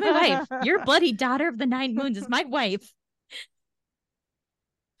 She's my wife. Your bloody daughter of the 9 moons is my wife.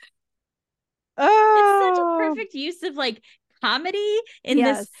 Oh, it's such a perfect use of like comedy in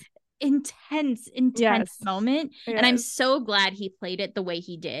this intense moment. And I'm so glad he played it the way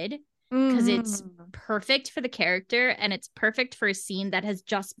he did. Because it's perfect for the character and it's perfect for a scene that has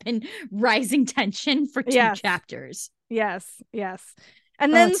just been rising tension for 2 chapters. Yes.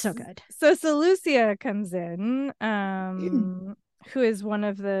 And then it's so good. So Seleucia comes in, who is one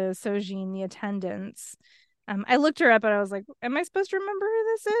of the Sojin, the attendants. I looked her up and I was like, am I supposed to remember who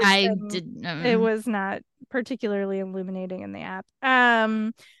this is? I didn't. It was not particularly illuminating in the app.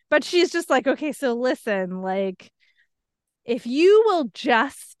 But she's just like, okay, so listen, like, if you will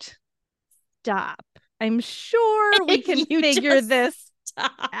just stop, I'm sure we can figure this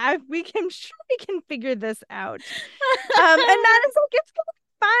out. We can figure this out. And that is like, it's gonna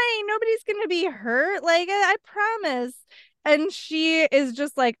be fine. Nobody's gonna be hurt. Like, I promise. And she is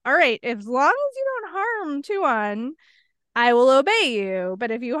just like, all right, as long as you don't harm Tuon, I will obey you.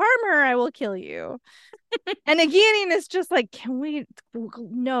 But if you harm her, I will kill you. And Guillotine is just like, can we?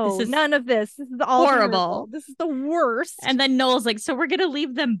 No, none of this. This is all horrible. This is the worst. And then Noel's like, so we're gonna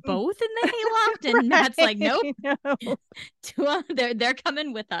leave them both in the hayloft, and Matt's like, nope. No. They're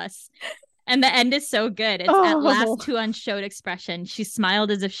coming with us. And the end is so good. It's at last Tuon showed expression. She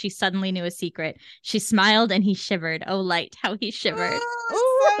smiled as if she suddenly knew a secret. She smiled and he shivered. Oh, light, how he shivered.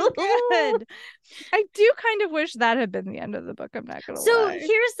 Oh, so good. I do kind of wish that had been the end of the book. I'm not gonna lie. So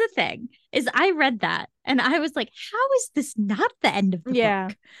here's the thing: is I read that and I was like, "How is this not the end of the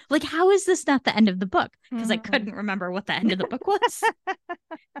book? Like, how is this not the end of the book?" Because I couldn't remember what the end of the book was.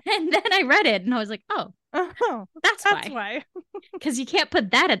 And then I read it and I was like, "Oh, that's why." Because you can't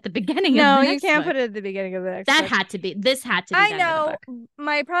put that at the beginning. No, of the you can't book. put it at the beginning of the next. That book. had to be. This had to be. I know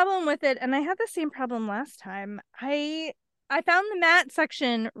my problem with it, and I had the same problem last time. I found the Matt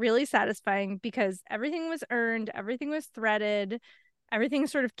section really satisfying because everything was earned, everything was threaded, everything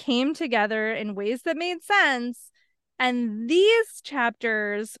sort of came together in ways that made sense. And these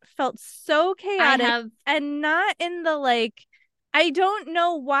chapters felt so chaotic and not in the like, I don't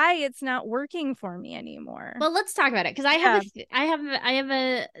know why it's not working for me anymore. Well, let's talk about it because I have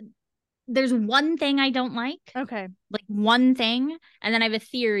a there's one thing I don't like. Okay. Like one thing, and then I have a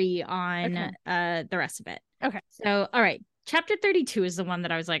theory on the rest of it. Okay. So, all right. Chapter 32 is the one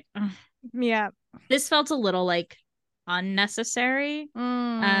that I was like, ugh. Yeah. This felt a little like unnecessary.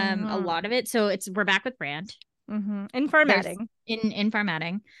 A lot of it. So we're back with Brand. In Farmatting. In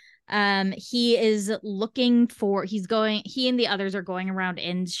Farmatting. He is looking for he and the others are going around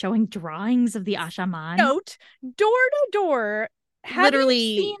inns showing drawings of the Ashaman. Note, door to door.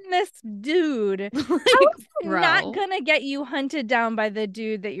 Literally seen this dude. Like, how is not gonna get you hunted down by the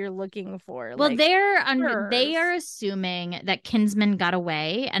dude that you're looking for? Well, like, they are assuming that Kinsman got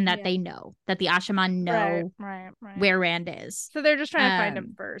away and that they know that the Ashaman know where Rand is. So they're just trying to find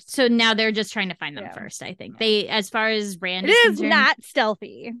him first. So now they're just trying to find them first. I think they, as far as Rand is concerned, not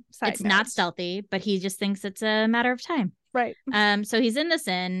stealthy. It's not stealthy, but he just thinks it's a matter of time. Right. So he's in this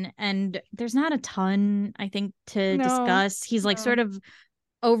inn, and there's not a ton, I think, to discuss. He's like sort of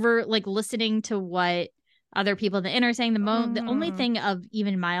over, like, listening to what other people in the inn are saying. The only thing of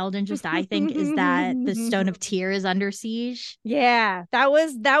even mild interest, I think, is that the Stone of Tyr is under siege. Yeah, that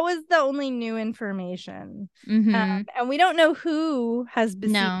was the only new information. And we don't know who has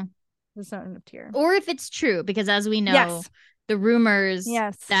besieged the Stone of Tyr, or if it's true, because as we know, the rumors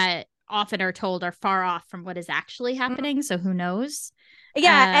that often are told are far off from what is actually happening. So who knows?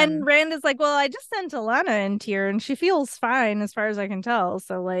 Yeah, and Rand is like, well, I just sent Alanna in Tyr and she feels fine as far as I can tell.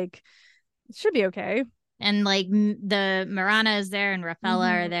 So, like, it should be okay. And, like, the Marana is there and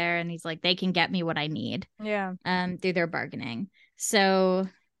Rafella are there, and he's like, they can get me what I need. Yeah. Through their bargaining. So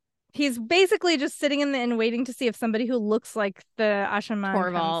he's basically just sitting in the inn waiting to see if somebody who looks like the Ashaman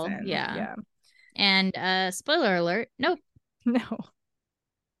Torval, comes in. yeah. And spoiler alert, nope. No.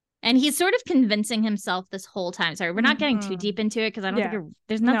 And he's sort of convincing himself this whole time. Sorry, we're not getting too deep into it because I don't think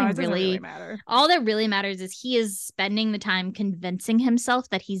there's nothing really matter. All that really matters is he is spending the time convincing himself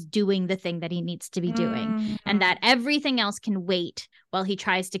that he's doing the thing that he needs to be doing, and that everything else can wait while he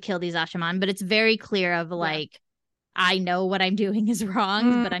tries to kill these Ashaman. But it's very clear of, like, I know what I'm doing is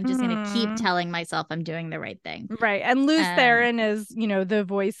wrong, but I'm just going to keep telling myself I'm doing the right thing. Right. And Lews Therin is, you know, the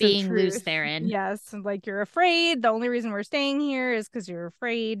voice being of truth. Lews Therin. Yes. Like, you're afraid. The only reason we're staying here is because you're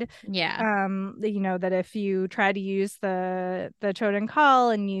afraid. Yeah. You know, that if you try to use the Choden Call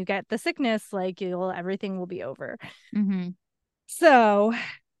and you get the sickness, like, everything will be over. So,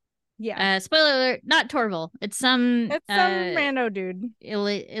 yeah. Spoiler alert, not Torval. It's some rando dude.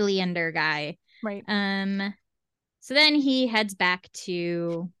 Illiander guy. Right. So then he heads back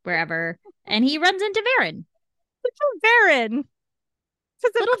to wherever, and he runs into Verin. Little Verin.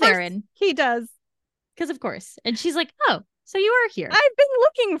 Little Verin. He does. Because of course. And she's like, oh, so you are here. I've been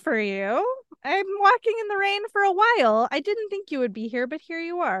looking for you. I'm walking in the rain for a while. I didn't think you would be here, but here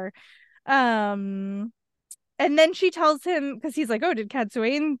you are. And then she tells him, because he's like, oh, did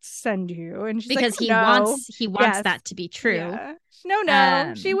Cadsuane send you? And she's because like, oh, he wants that to be true. Yeah.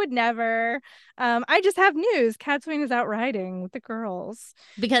 No, she would never. I just have news. Cadsuane is out riding with the girls.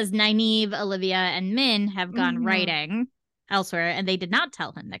 Because Nynaeve, Olivia, and Min have gone riding elsewhere, and they did not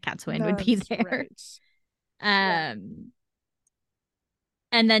tell him that Cadsuane would be there. Right.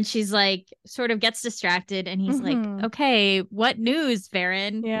 And then she's like, sort of gets distracted, and he's like, okay, what news,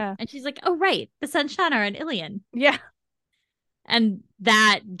 Verin? Yeah. And she's like, oh, right, the Seanchan are in Illian. Yeah. And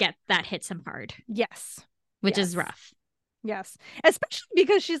that hits him hard. Yes. Which is rough. Yes. Especially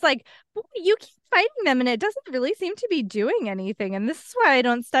because she's like, you keep fighting them and it doesn't really seem to be doing anything. And this is why I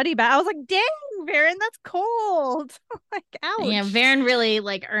don't study. But I was like, dang, Verin, that's cold. Like, ouch. Yeah, Verin really,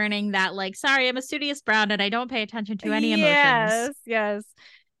 like, earning that, like, sorry, I'm a studious brown and I don't pay attention to any emotions. Yes.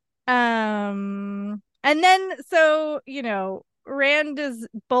 And then, so, you know, Rand is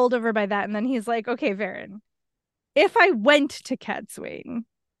bowled over by that. And then he's like, okay, Verin, if I went to Cadsuane,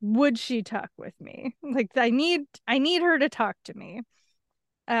 would she talk with me? Like, I need her to talk to me.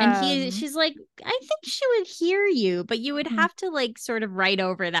 And she's like, I think she would hear you, but you would have to, like, sort of write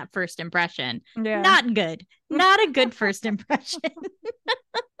over that first impression. Yeah. Not good. Not a good first impression.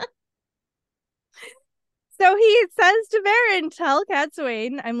 So he says to Verin, tell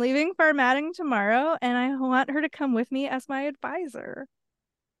Cadsuane I'm leaving for Madding tomorrow, and I want her to come with me as my advisor.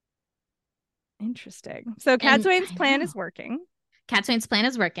 Interesting. So Cadsuane's plan is working. Cadsuane's plan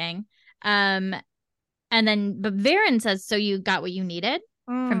is working. And then, but Verin says, so you got what you needed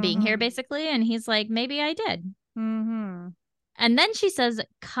from being here, basically? And he's like, maybe I did. And then she says,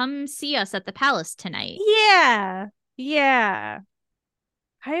 come see us at the palace tonight. Yeah.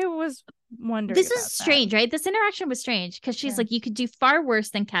 I was wondering. This is strange, right? This interaction was strange because she's like, you could do far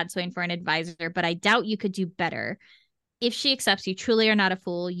worse than Cadsuane for an advisor, but I doubt you could do better. If she accepts you truly are not a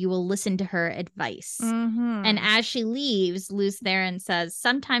fool, you will listen to her advice. And as she leaves, Lews Therin says,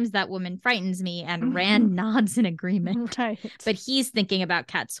 sometimes that woman frightens me, and Rand nods in agreement. Right. But he's thinking about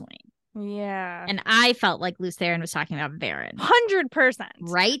Cadsuane. Yeah. And I felt like Lews Therin was talking about Verin. 100%.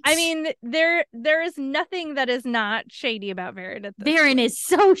 Right? I mean, there is nothing that is not shady about Verin at this Verin point. is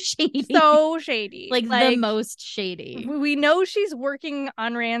so shady. So shady. Like the most shady. We know she's working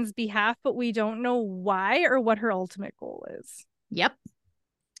on Rand's behalf, but we don't know why or what her ultimate goal is. Yep.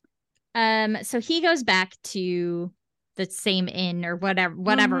 So he goes back to the same inn or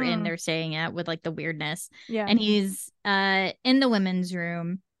whatever inn they're staying at with, like, the weirdness. Yeah. And he's in the women's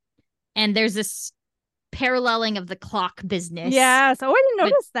room. And there's this paralleling of the clock business. Yeah, so I didn't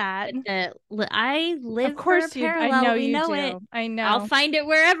notice that. I live of course for a parallel. I know we you know do. it. I know. I'll find it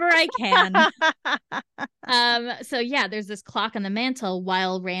wherever I can. So yeah, there's this clock on the mantle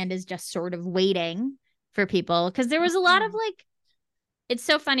while Rand is just sort of waiting for people, because there was a lot of like, it's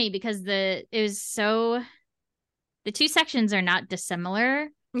so funny because the two sections are not dissimilar.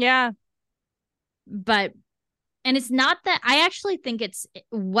 Yeah. But, and it's not that, I actually think it's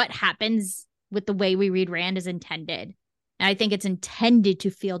what happens with the way we read Rand is intended. And I think it's intended to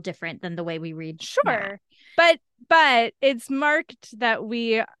feel different than the way we read. Sure. But it's marked that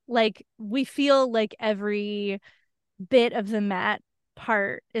we feel like every bit of the Matt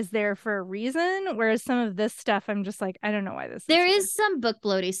part is there for a reason, whereas some of this stuff I'm just like, I don't know why this there is some book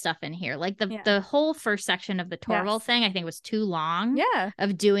bloaty stuff in here, like the whole first section of the Torval thing I think was too long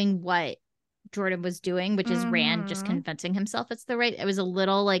of doing what Jordan was doing, which is Rand just convincing himself it's the right. It was a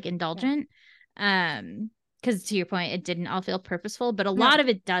little like indulgent, because to your point, it didn't all feel purposeful, but a lot of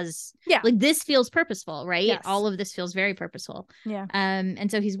it does. Like this feels purposeful, right? Yes. All of this feels very purposeful. And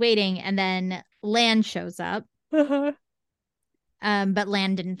so he's waiting, and then Lan shows up. But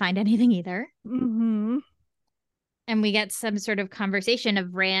Lan didn't find anything either. And we get some sort of conversation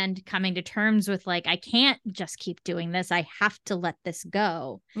of Rand coming to terms with like, I can't just keep doing this. I have to let this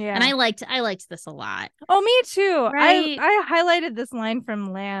go. Yeah. And I liked this a lot. Oh, me too. Right? I highlighted this line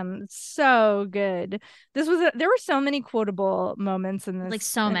from Lan. So good. There were so many quotable moments in this. Like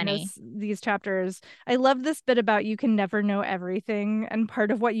so many. These chapters. I love this bit about you can never know everything. And part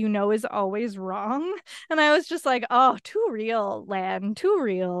of what you know is always wrong. And I was just like, oh, too real, Lan. Too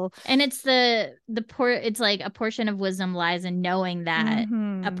real. And it's it's like a portion of wisdom lies in knowing that,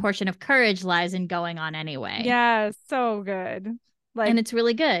 a portion of courage lies in going on anyway. Yeah, so good. Like, and it's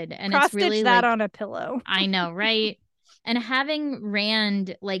really good. And it's really that like, on a pillow. I know, right? And having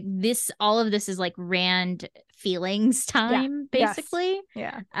Rand, like this, all of this is like Rand feelings time, basically.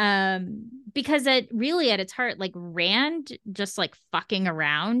 Yes. Yeah. Because at its heart, like Rand just like fucking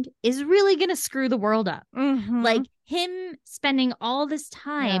around is really gonna screw the world up. Like him spending all this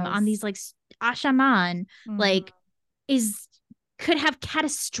time on these like Ashaman, like could have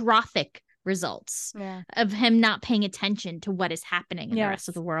catastrophic results of him not paying attention to what is happening in the rest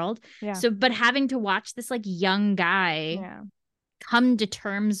of the world. So, but having to watch this like young guy come to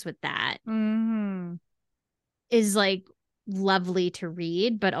terms with that is like lovely to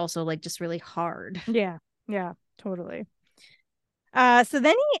read, but also like just really hard. Yeah, totally. So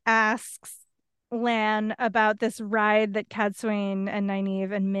then he asks Lan about this ride that Cadsuane and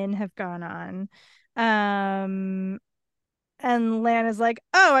Nynaeve and Min have gone on. And Lan is like,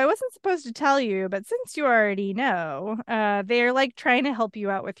 oh, I wasn't supposed to tell you, but since you already know, they're like trying to help you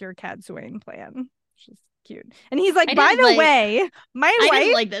out with your Cadsuane plan, which is cute. And he's like, by the way, my wife, I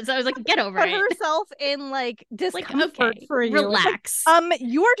didn't like this. I was like, get over put it. herself in like discomfort like, okay, for you. Relax. Like,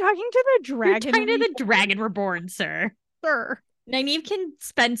 you are talking to the dragon. You're talking to the dragon reborn, sir. Nynaeve can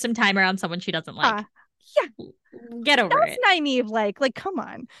spend some time around someone she doesn't like. Get over it. That's Nynaeve like come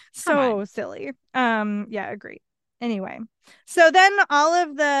on. So silly. Yeah, agree. Anyway, so then all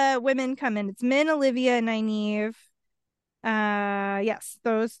of the women come in. It's Min, Olivia, and Nynaeve. Yes,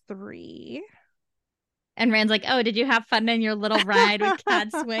 those three. And Rand's like, oh, did you have fun in your little ride with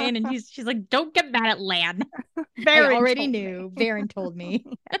Cadsuane? And she's like, don't get mad at Lan. I already knew. Verin told me.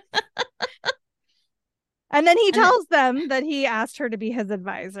 And then he tells them that he asked her to be his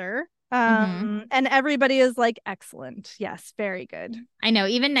advisor. And everybody is like, excellent. Yes, very good. I know.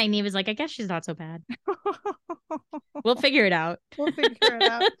 Even Nynaeve is like, I guess she's not so bad. We'll figure it out. And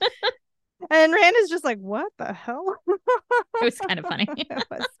Rand is just like, what the hell? It was kind of funny. It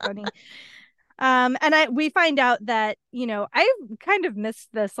was funny. And we find out that, I kind of missed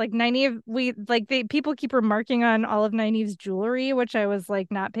this. Like Nynaeve, people keep remarking on all of Nynaeve's jewelry, which I was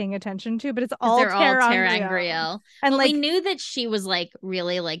like not paying attention to, but it's all ter'angreal. And we knew that she was like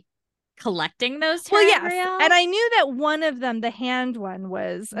really like collecting those ter'angreal. Well, yes. And I knew that one of them, the hand one,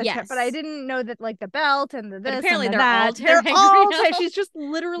 was but I didn't know that like the belt and the this. But apparently and they're all ter'angreal. She's just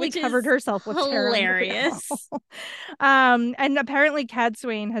literally covered herself with hilarious. And apparently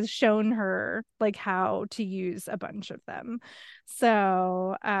Cadsuane has shown her like how to use a bunch of them.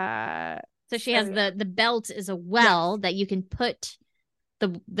 So she has the belt is a well that you can put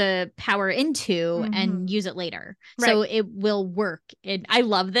the power into and use it later. So it will work. And I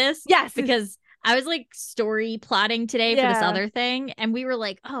love this. Yes. Because I was like story plotting today for this other thing. And we were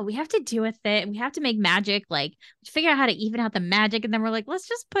like, oh, we have to do a thing. We have to make magic, like figure out how to even out the magic. And then we're like, let's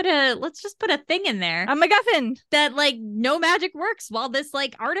just put a thing in there. A MacGuffin. That like no magic works while this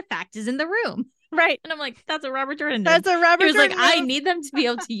like artifact is in the room. Right. And I'm like, that's a Robert Jordan. That's a Robert Jordan. He was like, I need them to be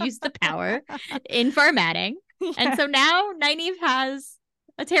able to use the power in formatting. Yeah. And so now Nynaeve has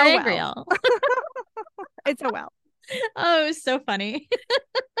a ter'angreal. It's a well. Oh, it was so funny.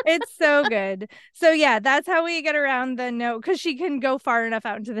 It's so good. So yeah, that's how we get around the note, because she can go far enough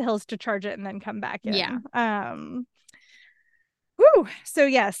out into the hills to charge it and then come back in. Yeah. Whew. So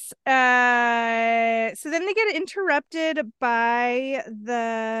yes. So then they get interrupted by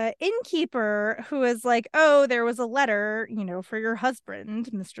the innkeeper, who is like, "Oh, there was a letter, for your husband,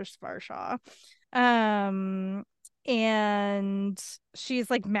 Mr. Sparshaw." And she's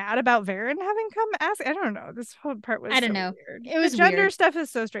like mad about Varen having come ask. I don't know. This whole part was I don't so know. weird. It was the gender weird. stuff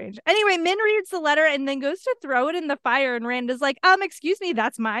is so strange. Anyway, Min reads the letter and then goes to throw it in the fire, and Rand is like, excuse me,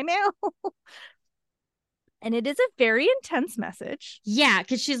 that's my mail." And it is a very intense message. Yeah,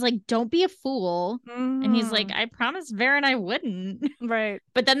 because she's like, don't be a fool. Mm-hmm. And he's like, I promised Varen I wouldn't. Right.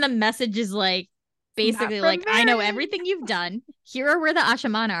 But then the message is like, basically like, I know everything you've done. Here are where the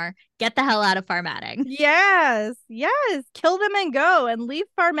Ashaman are. Get the hell out of Farmatting. Yes. Kill them and go and leave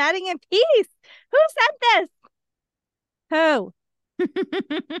Farmatting in peace. Who sent this? Who?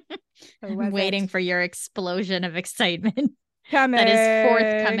 I'm waiting for your explosion of excitement. Coming. That is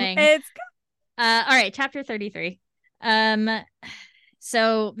forthcoming. It's all right, chapter 33.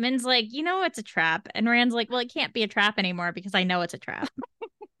 So Min's like, it's a trap. And Rand's like, well, it can't be a trap anymore because I know it's a trap.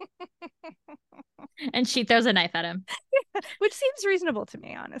 And she throws a knife at him. Which seems reasonable to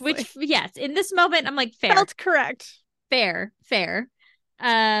me, honestly. Which, yes, in this moment, I'm like, fair. Felt correct. Fair.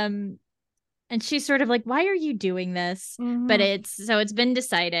 And she's sort of like, why are you doing this? Mm-hmm. But it's been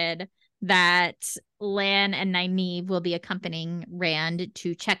decided that Lan and Nynaeve will be accompanying Rand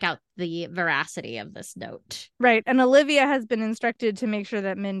to check out the veracity of this note. Right. And Olivia has been instructed to make sure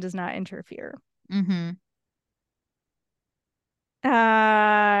that Min does not interfere. Mm-hmm.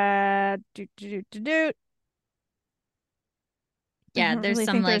 Yeah, there's really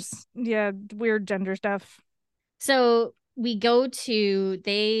some like weird gender stuff. So we go to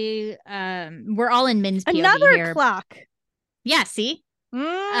we're all in Min's POV another here. Clock. Yeah, see?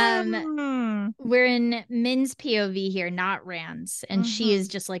 We're in Min's POV here, not Rand's, and she is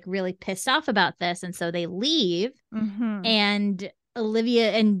just like really pissed off about this, and so they leave, and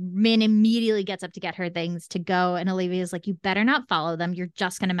Olivia and Min immediately gets up to get her things to go, and Olivia is like, you better not follow them, you're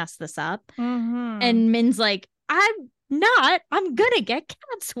just gonna mess this up. And Min's like, I'm gonna get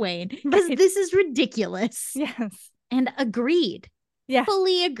Catswain because this is ridiculous. Yes. And agreed. Yeah.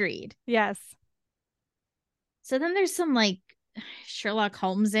 Fully agreed. Yes. So then there's some like Sherlock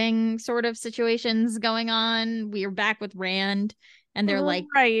Holmesing sort of situations going on. We are back with Rand, and they're like,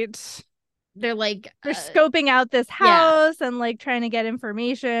 they're scoping out this house and like trying to get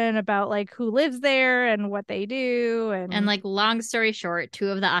information about like who lives there and what they do, and like, long story short, two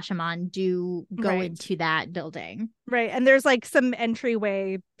of the Ashaman do go into that building, and there's like some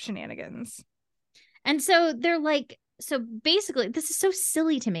entryway shenanigans, and so they're like, so basically, this is so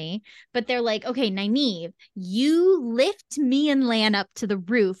silly to me, but they're like, okay, Nynaeve, you lift me and Lan up to the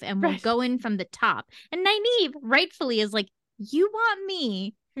roof and we'll go in from the top. And Nynaeve rightfully is like, you want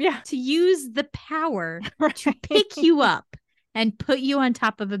me to use the power to pick you up and put you on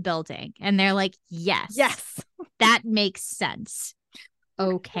top of a building. And they're like, yes, that makes sense.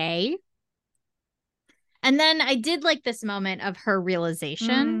 Okay. And then I did like this moment of her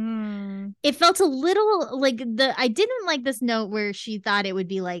realization. It felt a little like I didn't like this note where she thought it would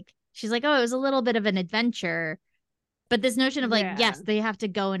be like, she's like, oh, it was a little bit of an adventure. But this notion of like, yes, they have to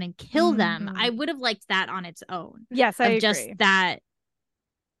go in and kill them. I would have liked that on its own. Yes, I agree. Just that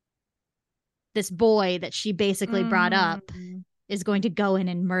this boy that she basically brought up is going to go in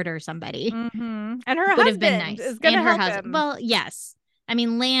and murder somebody. And her husband have been nice. Is going to help him. Well, yes. I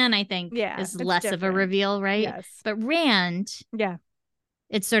mean, Lan, I think, is less of a reveal, right? Yes. But Rand,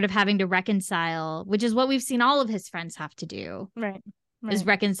 it's sort of having to reconcile, which is what we've seen all of his friends have to do. Right. Is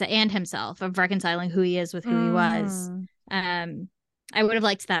reconcile, and himself, of reconciling who he is with who he was. I would have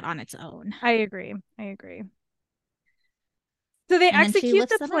liked that on its own. I agree. So they execute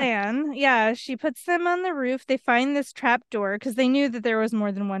the plan. Yeah, she puts them on the roof. They find this trap door because they knew that there was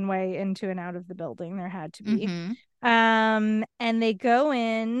more than one way into and out of the building. There had to be. And they go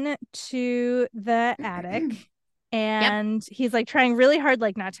in to the attic, and he's like trying really hard,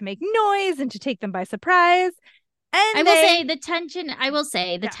 like not to make noise and to take them by surprise. And I will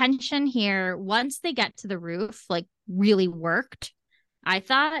say the tension here, once they get to the roof, like really worked. I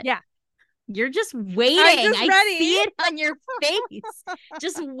thought, you're just waiting. I see it on your face.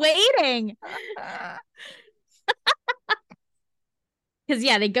 Just waiting. Because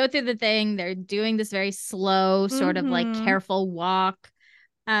they go through the thing. They're doing this very slow, sort of like careful walk.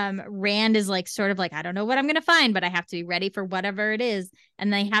 Rand is like sort of like, I don't know what I'm gonna find, but I have to be ready for whatever it is.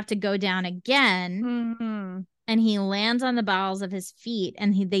 And they have to go down again. And he lands on the balls of his feet,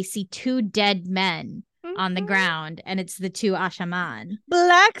 and they see two dead men on the ground, and it's the two Ashaman.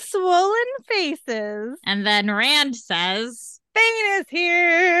 Black swollen faces. And then Rand says, Fane is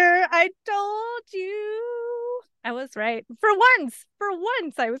here. I told you. I was right. For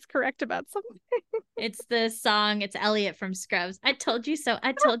once, I was correct about something. It's the song. It's Elliot from Scrubs. I told you so.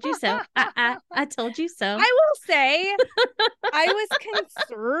 I told you so. I told you so. I will say, I was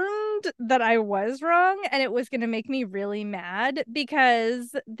concerned that I was wrong, and it was going to make me really mad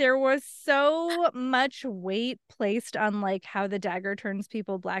because there was so much weight placed on like how the dagger turns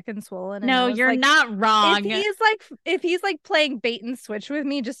people black and swollen. And no, you're not wrong. If he's like playing bait and switch with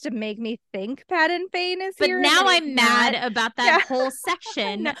me just to make me think Padan Fane is here. But now I'm mad about that whole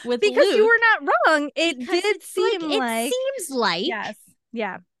section with because Luke. You were not wrong. It did seem like it seems like yes,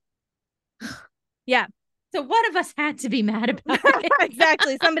 yeah. So one of us had to be mad about it.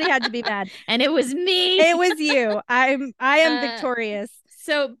 Exactly. Somebody had to be mad. And it was me. It was you. I am victorious.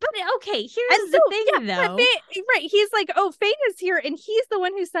 So, but okay, here's the thing though. Right. He's like, oh, Fane is here, and he's the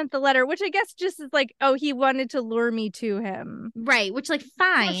one who sent the letter, which I guess just is like, oh, he wanted to lure me to him. Right, which like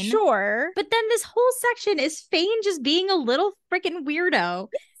fine. Sure. But then this whole section is Fane just being a little freaking weirdo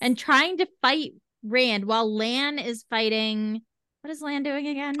and trying to fight Rand while Lan is fighting. What is Lan doing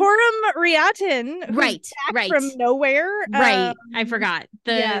again? Torum Riatin. Right. From nowhere. Right. I forgot.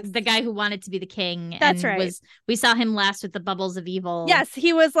 The guy who wanted to be the king. That's right. We saw him last with the Bubbles of Evil. Yes,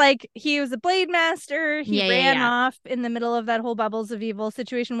 he was a blade master. He ran off in the middle of that whole Bubbles of Evil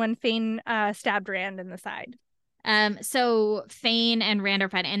situation when Fane stabbed Rand in the side. So Fane and Rand are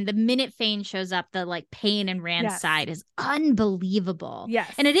fighting, and the minute Fane shows up, the like pain in Rand's side is unbelievable.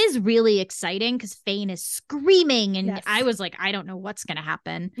 Yes. And it is really exciting because Fane is screaming, and I was like, I don't know what's gonna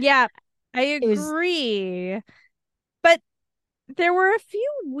happen. Yeah, I agree. But there were a few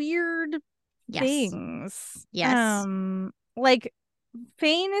weird things. Yes. Like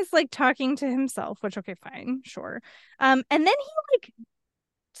Fane is like talking to himself, which okay, fine, sure. And then he like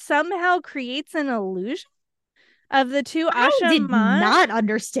somehow creates an illusion of the two Ashaman. I did not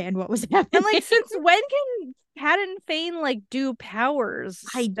understand what was happening. And like, since when can Padan Fane like do powers?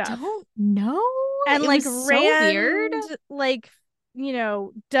 I don't know. And it like was Rand, so weird. Like, you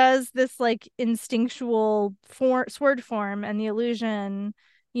know, does this like instinctual sword form, and the illusion,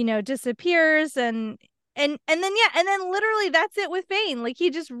 you know, disappears, and then literally that's it with Fane. Like he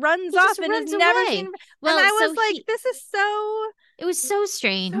just runs off and is never seen. Well, and I was like, this is so. It was so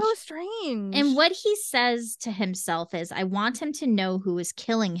strange. So strange. And what he says to himself is, I want him to know who is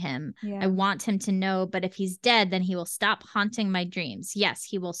killing him. Yeah. I want him to know, but if he's dead, then he will stop haunting my dreams. Yes,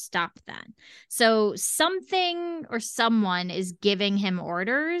 he will stop then. So something or someone is giving him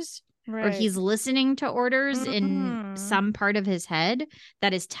orders, or he's listening to orders in some part of his head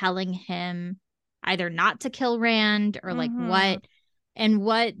that is telling him either not to kill Rand or like what. And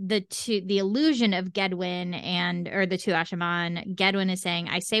what the illusion of Gedwyn or the two Ashaman, Gedwyn is saying,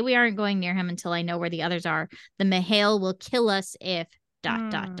 I say we aren't going near him until I know where the others are. The Mahale will kill us if ...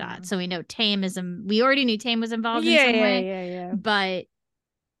 So we know Tame is we already knew Tame was involved in some way. Yeah. But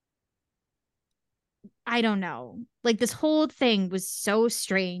I don't know. Like this whole thing was so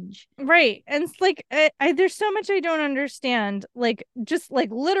strange. Right. And it's like there's so much I don't understand. Like just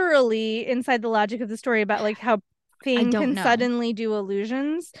like literally inside the logic of the story about like how Fane can suddenly do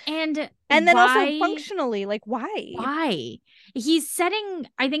illusions, and then also functionally, like why I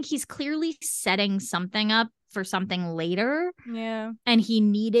think he's clearly setting something up for something later, and he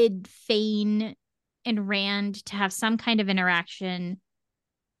needed Fane and Rand to have some kind of interaction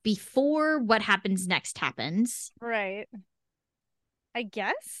before what happens next happens, right? I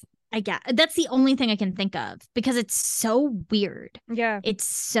guess that's the only thing I can think of, because it's so weird. It's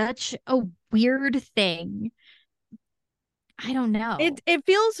such a weird thing. I don't know. It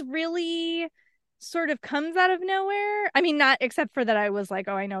feels really sort of comes out of nowhere. I mean, not except for that I was like,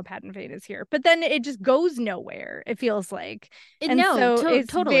 oh, I know Padan Fane is here. But then it just goes nowhere, it feels like.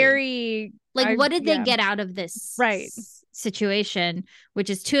 It's totally very like, what did they get out of this situation? Which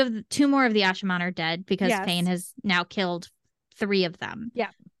is two more of the Ashaman are dead because Fane has now killed 3 of them.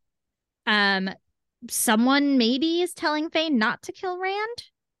 Someone maybe is telling Fane not to kill Rand.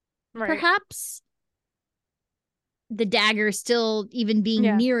 Perhaps. The dagger still even being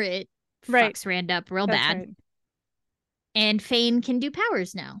near it fucks Rand up real bad. And Fane can do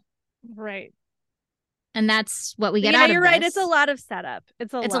powers now. And that's what we get out of this. You're right. It's a lot of setup.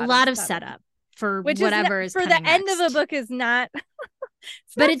 It's a lot of setup for whatever is for coming the end of a book is not.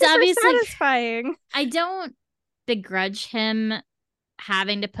 It's obviously satisfying. I don't begrudge him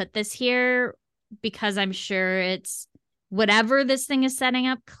having to put this here, because I'm sure it's whatever this thing is setting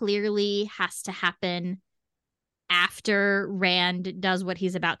up clearly has to happen after Rand does what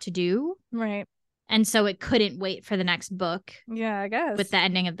he's about to do. And so it couldn't wait for the next book. Yeah, I guess. With the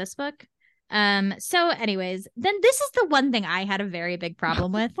ending of this book. So anyways, then this is the one thing I had a very big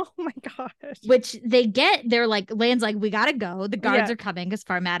problem with. Oh my gosh. Which they're like, Lan's like, we gotta go. The guards are coming because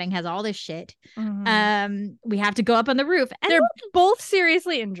Farmading has all this shit. Mm-hmm. We have to go up on the roof. And they're both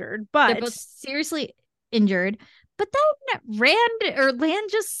seriously injured, but they're both seriously injured. But then Lan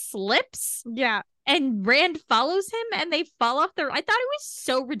just slips. Yeah. And Rand follows him and they fall off I thought it was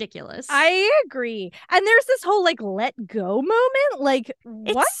so ridiculous. I agree. And there's this whole like let go moment. Like,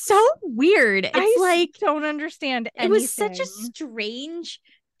 what? It's so weird. I don't understand anything. It was such a strange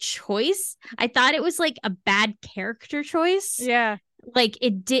choice. I thought it was like a bad character choice. Yeah. Like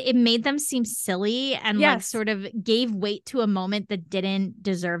it made them seem silly and like sort of gave weight to a moment that didn't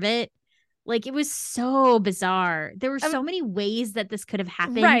deserve it. Like, it was so bizarre. There were so many ways that this could have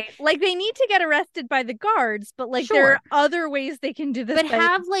happened. Right. Like, they need to get arrested by the guards, but like there are other ways they can do this. But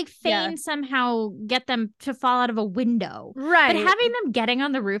have like Fane somehow get them to fall out of a window. Right. But having them getting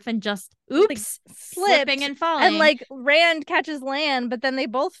on the roof and just like, slipping and falling. And like Rand catches Lan, but then they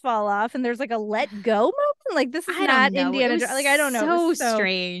both fall off and there's like a let go moment. Like, this is not Indiana Jones. Like, I don't know. So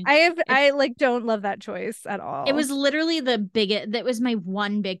strange. I like don't love that choice at all. It was literally that was my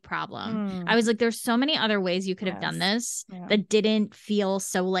one big problem. I was like, there's so many other ways you could have done this that didn't feel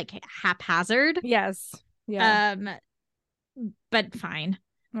so like haphazard. Yes. Yeah. But fine.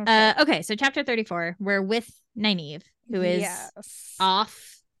 Okay, so chapter 34, we're with Nynaeve, who is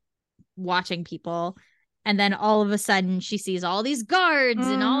off watching people, and then all of a sudden she sees all these guards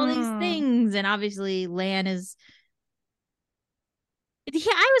and all these things, and obviously Lan is I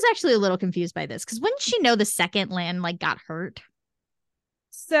was actually a little confused by this because wouldn't she know the second Lan like got hurt?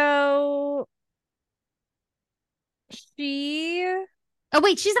 So she's not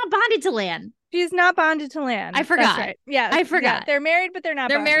bonded to Lan. She's not bonded to Lan. I forgot. Right. Yeah, I forgot. Yeah, they're married, but they're not.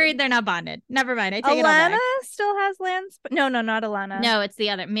 They're married. They're not bonded. Never mind. I take it all back. Alanna still has Lan's. No, not Alanna. No, it's the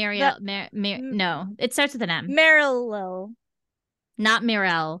other Mariel. No, it starts with an M. Merilil. Not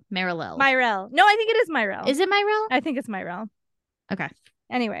Mirel. Merilil. Myrel. No, I think it is Myrel. Is it Myrel? I think it's Myrel. Okay.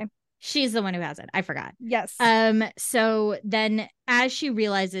 Anyway. She's the one who has it. I forgot. Yes. So then as she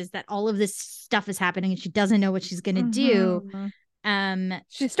realizes that all of this stuff is happening and she doesn't know what she's gonna do,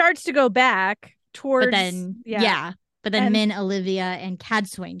 she starts to go back towards but then Min, Olivia, and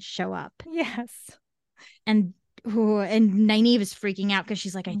Cadsuane show up. Yes. And Nynaeve is freaking out because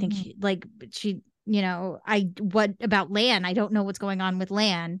she's like, I think what about Lan? I don't know what's going on with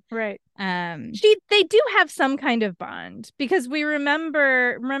Lan. Right. They do have some kind of bond because we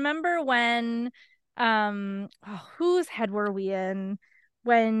remember when whose head were we in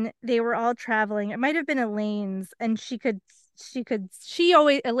when they were all traveling? It might have been Elaine's, and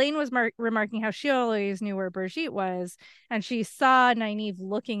Elaine was remarking how she always knew where Brigitte was, and she saw Nynaeve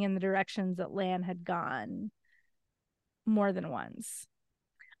looking in the directions that Lan had gone more than once.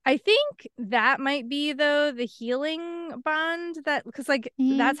 I think that might be the healing bond because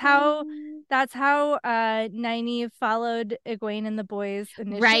that's how Nynaeve followed Egwene and the boys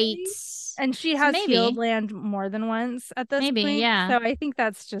initially. Right. And she has healed Lan more than once at this point. Yeah. So I think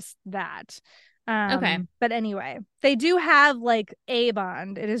that's just that. Okay. But anyway, they do have like a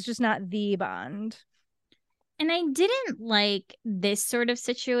bond. It is just not the bond. And I didn't like this sort of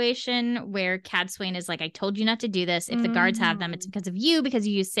situation where Cadsuane is like, I told you not to do this. If the guards have them, it's because of you, because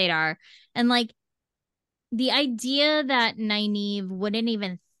you use Saidar. And like the idea that Nynaeve wouldn't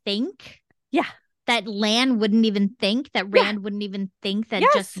even think. Yeah. That Lan wouldn't even think, that Rand wouldn't even think that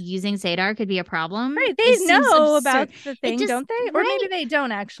just using Saidar could be a problem. Right. They know about the thing, don't they? Or maybe they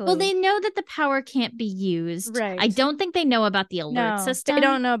don't actually. Well, they know that the power can't be used. Right. I don't think they know about the alert system. They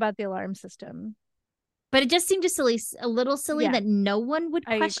don't know about the alarm system. But it just seemed a little silly that no one would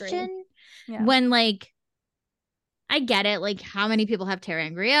question when, like, I get it. Like, how many people have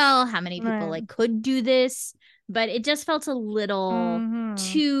ter'angreal? How many people like could do this? But it just felt a little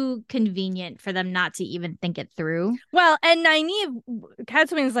too convenient for them not to even think it through. Well, and Nynaeve,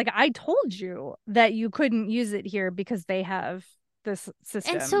 Cadsuane's like, I told you that you couldn't use it here because they have this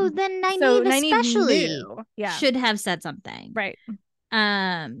system. And so then Nynaeve especially should have said something. Right.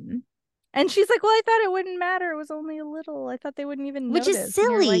 And she's like, well, I thought it wouldn't matter. It was only a little. I thought they wouldn't even notice. Which is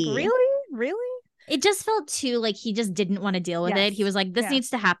silly. Like, really? It just felt too like he just didn't want to deal with it. He was like, this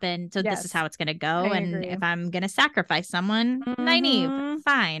needs to happen. So this is how it's going to go. And if I'm going to sacrifice someone, Nynaeve,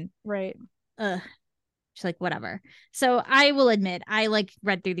 fine. Right. Ugh. She's like, whatever. So I will admit, I like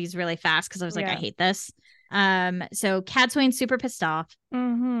read through these really fast because I was like, I hate this. So Cadsuane's super pissed off.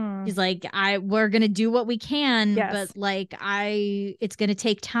 He's like, we're gonna do what we can, but like it's gonna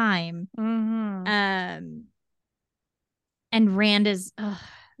take time. And Rand is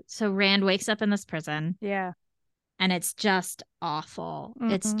So Rand wakes up in this prison. Yeah. And it's just awful.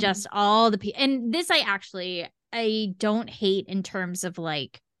 It's just all the people. And this I don't hate in terms of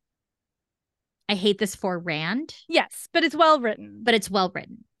like, I hate this for Rand. Yes, but it's well written. But it's well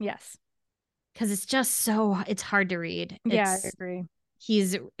written. Yes. Because it's just it's hard to read. Yeah, I agree.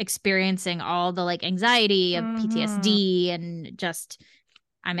 He's experiencing all the like anxiety of PTSD and just,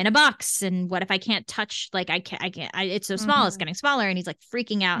 I'm in a box. And what if I can't touch, like it's so small, it's getting smaller. And he's like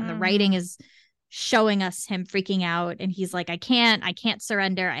freaking out. And the writing is showing us him freaking out, and he's like, I can't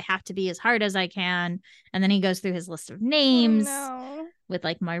surrender, I have to be as hard as I can. And then he goes through his list of names with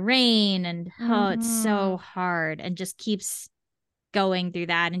like Moiraine, and it's so hard, and just keeps going through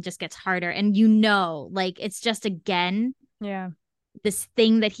that and just gets harder. And like it's just again this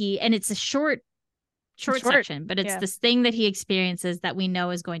thing that and it's a short section, but it's this thing that he experiences that we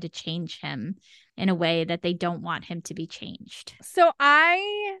know is going to change him in a way that they don't want him to be changed. So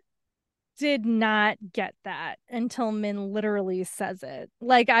I did not get that until Min literally says it.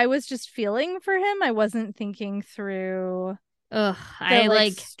 Like, I was just feeling for him. I wasn't thinking through the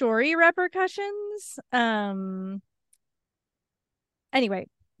story repercussions. Anyway,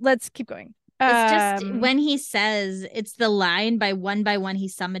 let's keep going. It's just when he says, it's the line, by one he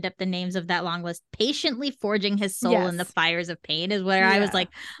summoned up the names of that long list, patiently forging his soul in the fires of pain, is where I was like,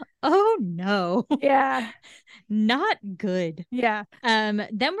 oh no. Yeah. Not good. Yeah. Then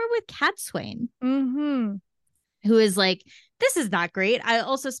we're with Cadsuane, who is like, this is not great. I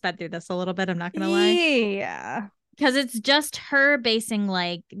also sped through this a little bit, I'm not gonna lie. Yeah. Because it's just her basically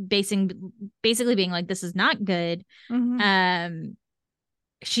being like, this is not good.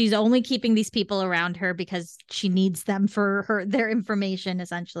 She's only keeping these people around her because she needs them for their information,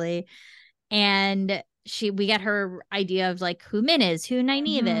 essentially. And we get her idea of like who Min is, who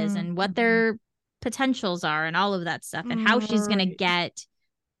Nynaeve is, and what their potentials are, and all of that stuff, and how she's gonna get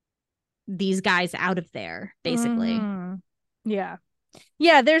these guys out of there, basically. Yeah.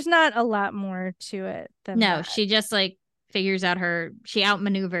 There's not a lot more to it than that. She just like figures out she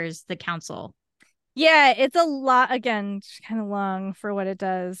outmaneuvers the council. Yeah, it's a lot, again, kind of long for what it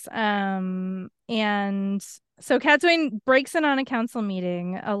does. And so Cadsuane breaks in on a council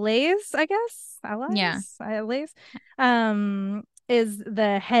meeting. Alaise, I guess. Alaise is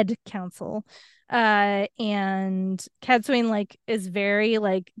the head council. And Cadsuane like is very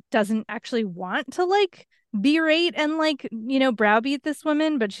like doesn't actually want to like berate and like, browbeat this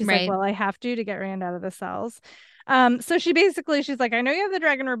woman, but she's like, well, I have to get Rand out of the cells. So she's like, I know you have the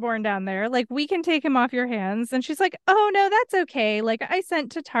Dragon Reborn down there, like we can take him off your hands. And she's like, oh no, that's okay, like I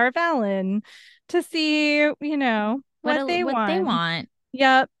sent to Tar Valon to see what they want.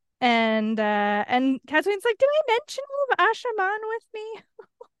 Yep. And Cadsuane's like, did I mention all of Asha'man with me?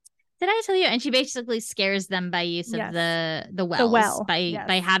 Did I tell you? And she basically scares them by use of the wells,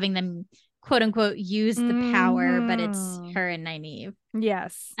 by having them quote unquote use the power, but it's her and Nynaeve.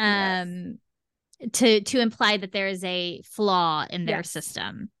 Yes. To imply that there is a flaw in their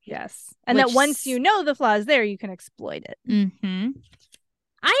system. Yes. And that once you know the flaw is there, you can exploit it.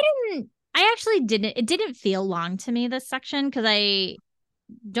 It didn't feel long to me, this section, because I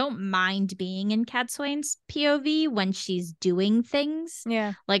don't mind being in Cadsuane's POV when she's doing things.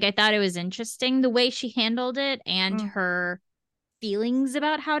 Yeah. Like, I thought it was interesting the way she handled it, and her feelings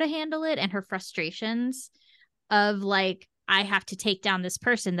about how to handle it, and her frustrations of like, I have to take down this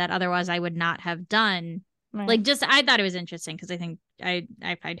person that otherwise I would not have done. Like, just, I thought it was interesting because I think I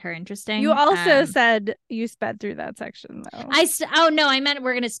find her interesting. You also said you sped through that section though. I meant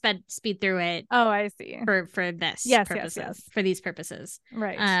we're gonna speed through it. Oh, I see. For this purposes. Yes. For these purposes.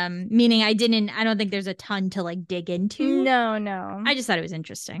 Right. Meaning I don't think there's a ton to like dig into. No. I just thought it was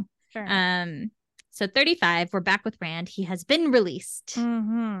interesting. Sure. So 35, we're back with Rand. He has been released.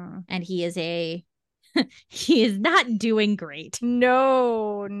 And he is he is not doing great.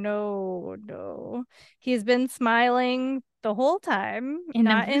 No. He's been smiling the whole time.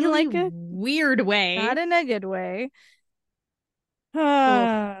 Not in like a weird way. Not in a good way.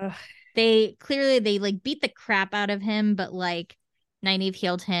 They like beat the crap out of him, but like Nynaeve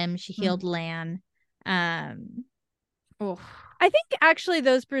healed him. She healed Lan. I think actually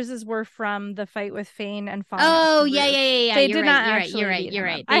those bruises were from the fight with Fane and Fawn. Oh, yeah. They did not actually. You're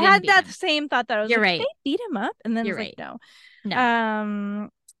right. I had that same thought that I was you're like, right. They beat him up, and then you're right. Like, no.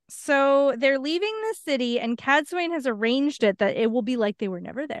 So they're leaving the city, and Cadsuane has arranged it that it will be like they were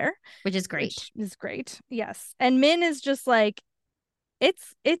never there, which is great. Yes, and Min is just like,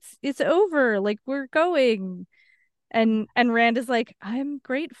 it's over. Like, we're going. And Rand is like, I'm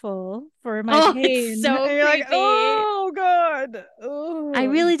grateful for my pain. It's so creepy. Like, oh god. I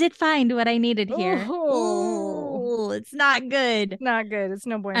really did find what I needed here. awful. It's not good. Not good. It's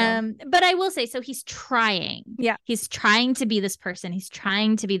no bueno. But I will say, so he's trying. Yeah. He's trying to be this person. He's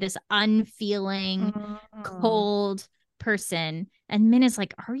trying to be this unfeeling, cold person. And Min is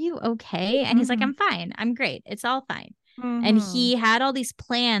like, are you okay? And he's like, I'm fine. I'm great. It's all fine. And he had all these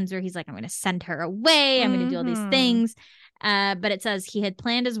plans where he's like, I'm going to send her away. I'm going to do all these things. But it says he had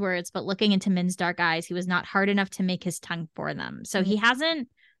planned his words, but looking into Min's dark eyes, he was not hard enough to make his tongue for them. So he hasn't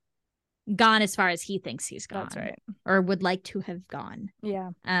gone as far as he thinks he's gone. That's right. Or would like to have gone. Yeah.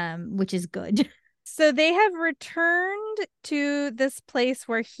 Which is good. So they have returned to this place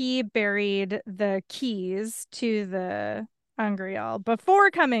where he buried the keys to the Angreal before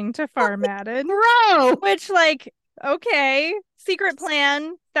coming to Farm Added. Bro! Which, like, okay, secret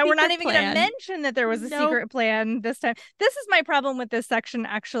plan that we're not even going to mention that there was a secret plan this time. This is my problem with this section,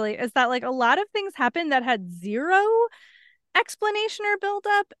 actually, is that, like, a lot of things happened that had zero explanation or build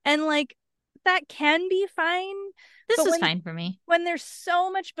up, and, like, that can be fine. This was fine for me. When there's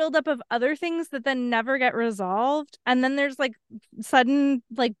so much buildup of other things that then never get resolved, and then there's like sudden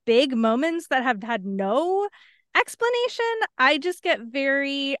like big moments that have had no explanation, I just get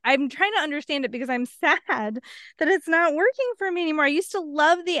I'm trying to understand it because I'm sad that it's not working for me anymore. I used to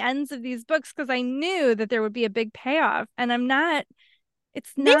love the ends of these books because I knew that there would be a big payoff, and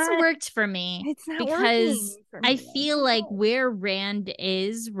this worked for me. It's not because for me. I feel like where Rand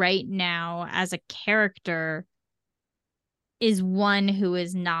is right now as a character is one who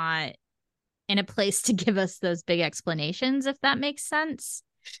is not in a place to give us those big explanations, if that makes sense.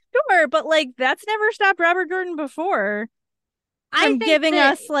 Sure, but like that's never stopped Robert Jordan before. I'm giving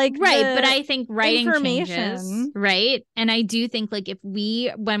us like right, but I think writing changes, right? And I do think like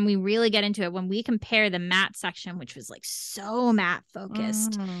when we really get into it, when we compare the Matt section, which was like so Matt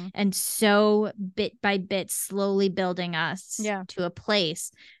focused and so bit by bit slowly building us to a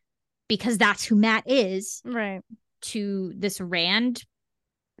place, because that's who Matt is, right? To this Rand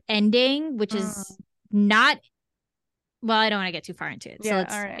ending, which is not. Well, I don't want to get too far into it, so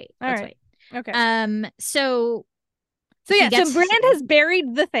let's wait. Let's wait. Okay. So Rand has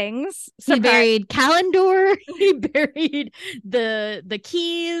buried the things. He buried Callandor. He buried the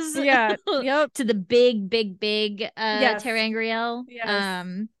keys. Yeah. Yep. To the big ter'angreal. Yes.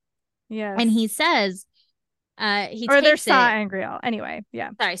 Yes. And he says, there's sa'angreal. Anyway, yeah.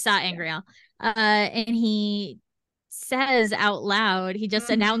 Sorry, sa'angreal. And he says out loud, he just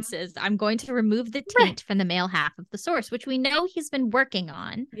announces, I'm going to remove the taint from the male half of the source, which we know he's been working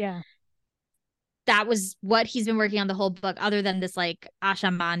on. Yeah. That was what he's been working on the whole book, other than this like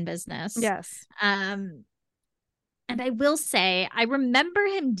Ashaman business. Yes. And I will say, I remember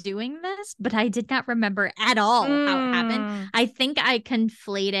him doing this, but I did not remember at all how it happened. I think I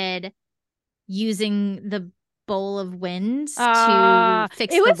conflated using the bowl of winds to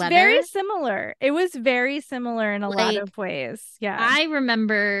fix the weather. It was very similar. It was very similar in a lot of ways. Yeah. I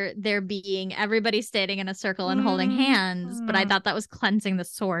remember there being everybody standing in a circle and holding hands, but I thought that was cleansing the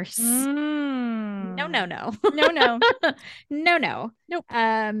source. No. No. Nope.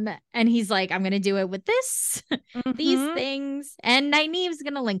 And he's like, I'm gonna do it with this, these things, and Nynaeve's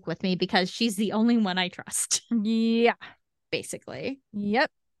gonna link with me because she's the only one I trust. Yeah. Basically.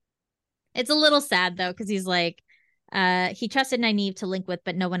 Yep. It's a little sad though, because he's like, he trusted Nynaeve to link with,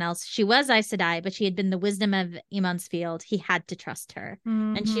 but no one else. She was Aes Sedai, but she had been the wisdom of Emon's Field. He had to trust her.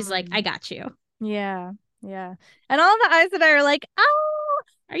 And she's like, I got you. Yeah. Yeah. And all the Aes Sedai are like, oh,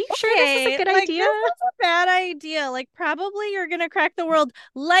 are you sure this is a good idea? This is a bad idea. Like, probably you're gonna crack the world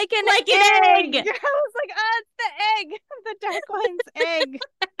like an egg. I was like, it's the egg. The Dark One's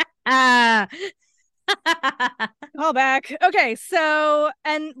egg. Call back. Okay, so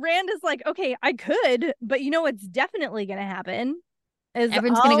and Rand is like, okay, I could, but you know what's definitely gonna happen is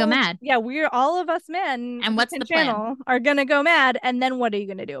everyone's gonna go mad. Yeah, we're all of us men and what's the channel are gonna go mad, and then what are you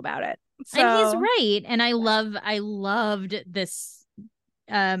gonna do about it? So, and he's right. And I loved this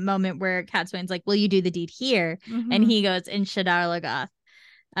moment where Cadsuane's like, will you do the deed here? And he goes, in Shadar Logoth.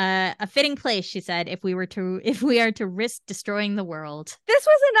 A fitting place, she said, if we are to risk destroying the world. This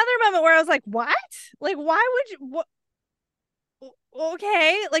was another moment where I was like, what? Like, why would you? What?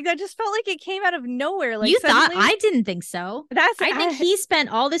 Okay, like that just felt like it came out of nowhere. Like, you thought? I didn't think so. I think he spent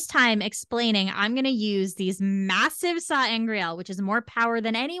all this time explaining, I'm going to use these massive sa'angreal, which is more power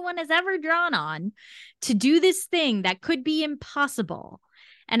than anyone has ever drawn on, to do this thing that could be impossible.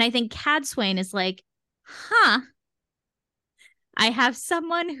 And I think Cadsuane is like, I have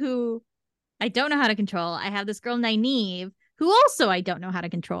someone who I don't know how to control. I have this girl Nynaeve, who also I don't know how to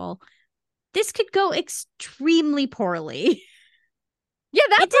control. This could go extremely poorly. Yeah,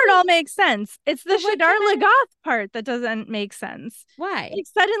 that part all makes sense. It's the Shadar Logoth part that doesn't make sense. Why? Like,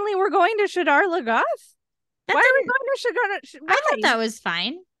 suddenly we're going to Shadar Logoth? Why are we going to Shadar? I thought that was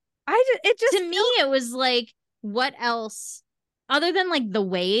fine. To me, it was like, what else? Other than like the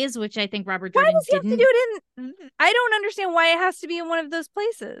ways, which I think Robert Jordan didn't. Why does he have to do it in? I don't understand why it has to be in one of those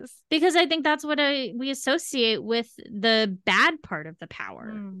places. Because I think that's what we associate with the bad part of the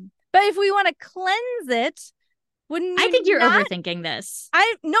power. But if we want to cleanse it, wouldn't you? I think you're overthinking this.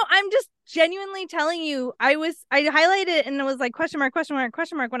 I'm just genuinely telling you. I highlighted it and it was like question mark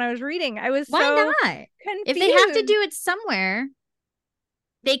when I was reading. I was why not? Confused. If they have to do it somewhere.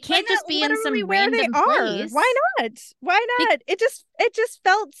 They can't just be in some random place. Why not? It just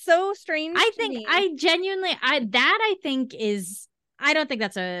felt so strange. I think I genuinely I think is I don't think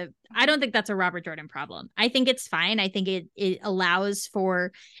that's a Robert Jordan problem. I think it's fine. I think it allows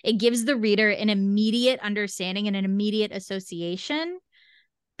for it gives the reader an immediate understanding and an immediate association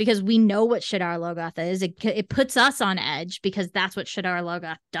because we know what Shadar Logoth is. It puts us on edge because that's what Shadar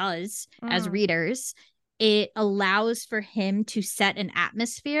Logoth does as readers. It allows for him to set an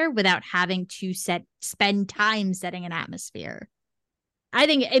atmosphere without having to spend time setting an atmosphere. I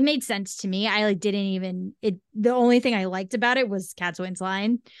think it made sense to me. I the only thing I liked about it was Cadsuane's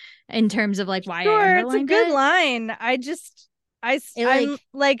line in terms of like why I underlined it's a good line.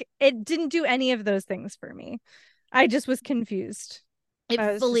 It didn't do any of those things for me. I just was confused.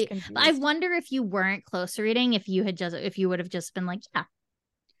 I wonder if you weren't close reading, if you would have just been like, yeah.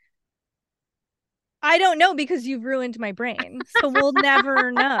 I don't know because you've ruined my brain. So we'll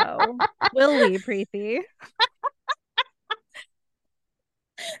never know. Will we, Preeti?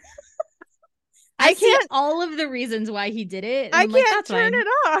 I can't all of the reasons why he did it. I can't turn it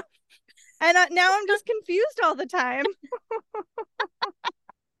off. And now I'm just confused all the time.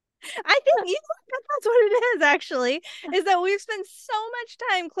 I think that's what it is, actually, is that we've spent so much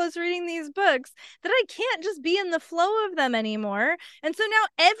time close reading these books that I can't just be in the flow of them anymore. And so now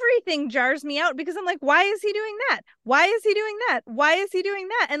everything jars me out because I'm like, why is he doing that? Why is he doing that? Why is he doing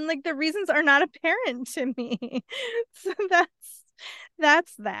that? And like the reasons are not apparent to me. So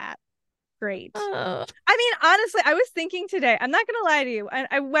that's that. Great. I mean, honestly, I was thinking today, I'm not gonna lie to you.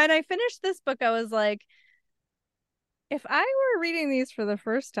 When I finished this book, I was like, if I were reading these for the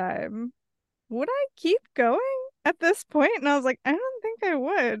first time, would I keep going at this point? And I was like, I don't think I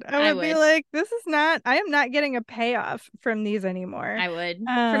would. I would be like, I am not getting a payoff from these anymore. I would. For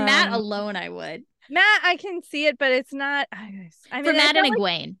Matt alone, I would. Matt, I can see it, but it's not. For Matt and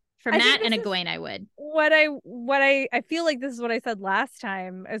Egwene. For Matt and Egwene, I would. What I feel like this is what I said last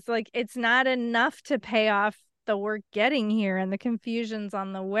time. It's like it's not enough to pay off the work getting here and the confusions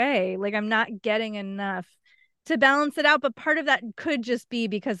on the way. Like I'm not getting enough to balance it out, but part of that could just be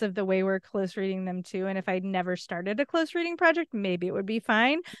because of the way we're close reading them too. And if I'd never started a close reading project, maybe it would be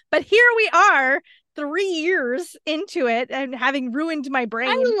fine. But here we are 3 years into it and having ruined my brain.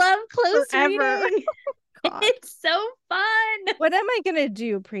 I love close reading. It's so fun. What am I gonna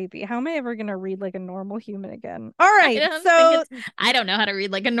do, Preeti? How am I ever gonna read like a normal human again? All right, so I don't know how to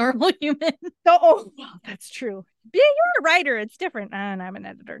read like a normal human. Oh, that's true. Yeah, you're a writer. It's different, and I'm an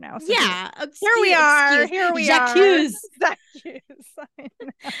editor now. So yeah, here we are. J'accuse.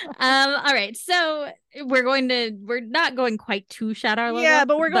 All right, so we're not going quite to Shadar Logoth. Yeah,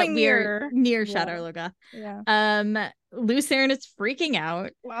 but we're going near Shadar Logoth. Yeah. Lucerne is freaking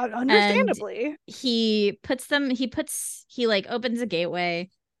out. Well, understandably. He opens a gateway.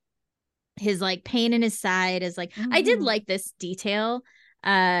 His like pain in his side is like, I did like this detail.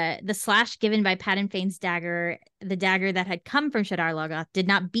 The slash given by Padan Fain's dagger, the dagger that had come from Shadar Logoth, did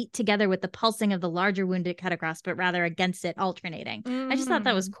not beat together with the pulsing of the larger wound it cut across, but rather against it, alternating. I just thought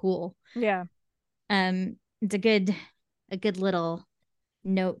that was cool. Yeah. It's a good little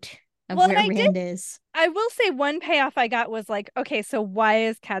note of where Rand is. I will say one payoff I got was like, okay, so why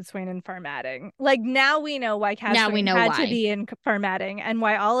is Cadsuane in Farmatting? Like now we know why Cadsuane had to be in Farmatting and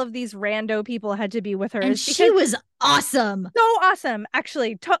why all of these rando people had to be with her. And she was awesome. So awesome.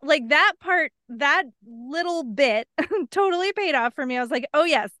 Actually, like that part, that little bit totally paid off for me. I was like, oh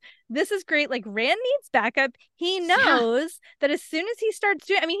yes, this is great. Like Rand needs backup. He knows that as soon as he starts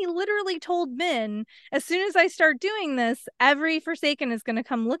doing, I mean, he literally told Min, as soon as I start doing this, every Forsaken is going to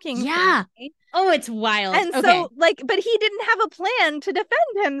come looking for me. Oh, it's wild. And so, like, but he didn't have a plan to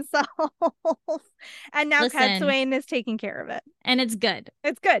defend himself. And now Cadsuane is taking care of it. And it's good.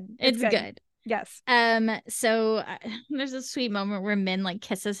 It's good. It's good. Yes. So there's a sweet moment where Min like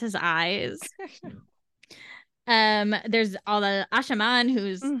kisses his eyes. There's all the Ashaman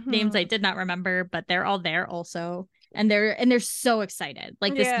whose names I did not remember, but they're all there also. And they're so excited.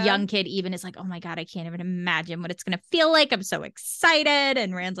 Like this young kid even is like, oh my God, I can't even imagine what it's gonna feel like. I'm so excited.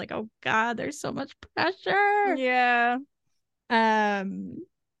 And Rand's like, oh God, there's so much pressure. Yeah. Cadsuane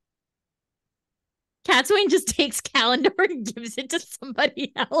Cadsuane just takes Callandor and gives it to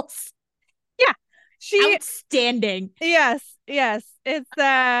somebody else. Yeah. Outstanding. Yes. It's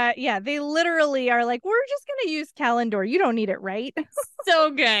yeah, they literally are like, we're just gonna use Callandor. You don't need it, right? So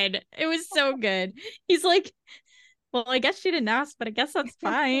good. It was so good. He's like, well, I guess she didn't ask, but I guess that's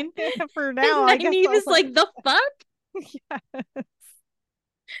fine. For now, and Nynaeve is like, the fuck? Yes.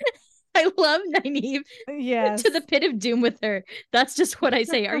 I love Nynaeve. Yes. To the pit of doom with her. That's just what I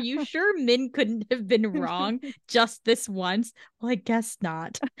say. Are you sure Min couldn't have been wrong just this once? Well, I guess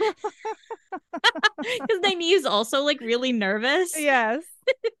not. Because Nynaeve's also like really nervous. Yes.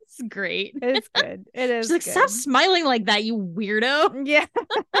 It's great. It's good. It is. She's like, good. Stop smiling like that, you weirdo. Yeah.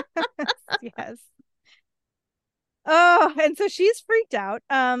 Yes. Oh, and so she's freaked out.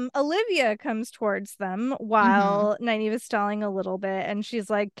 Olivia comes towards them while Nynaeve is stalling a little bit, and she's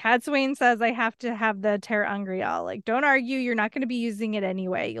like, Cadsuane says I have to have the ter'angreal. Like, don't argue, you're not going to be using it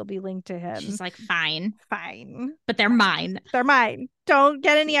anyway. You'll be linked to him. She's like, fine. But they're mine. They're mine. Don't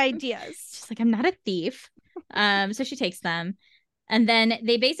get any ideas. She's like, I'm not a thief. So she takes them. And then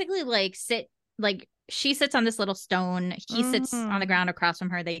they basically like sit, like she sits on this little stone. He sits on the ground across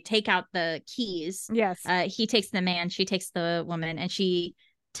from her. They take out the keys. Yes. He takes the man, she takes the woman, and she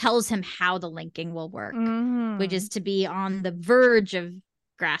tells him how the linking will work, which is to be on the verge of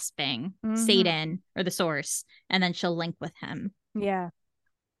grasping Satan or the source, and then she'll link with him. Yeah.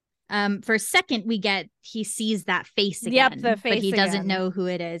 For a second, he sees that face again. Yep, the face, but he doesn't know who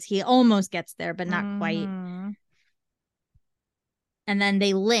it is. He almost gets there, but not quite. And then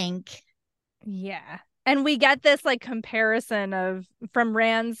they link. Yeah. And we get this like comparison from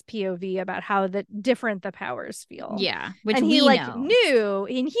Rand's POV about how different the powers feel. Yeah. Which and he knew,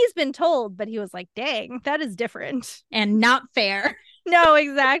 and he's been told, but he was like, dang, that is different. And not fair. No,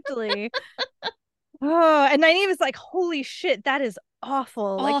 exactly. Oh, and Nynaeve is like, holy shit, that is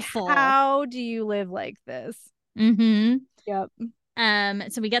awful. Awful. Like, how do you live like this? Yep.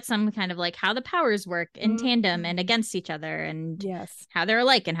 So we get some kind of like how the powers work in tandem and against each other, and how they're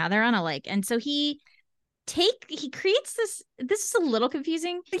alike and how they're unalike. And so he creates this is a little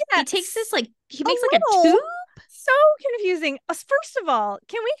confusing. Yes. He takes this he makes like a tube. So confusing. First of all,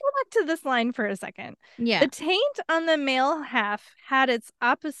 can we go back to this line for a second? Yeah. The taint on the male half had its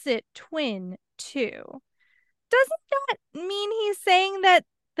opposite twin too. Doesn't that mean he's saying that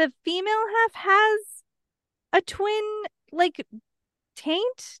the female half has a twin like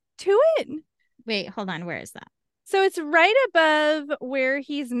taint to it? Wait, hold on. Where is that? So it's right above where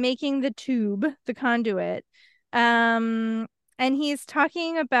he's making the tube, the conduit. And he's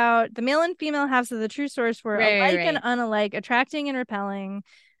talking about the male and female halves of the true source were alike and unalike, attracting and repelling,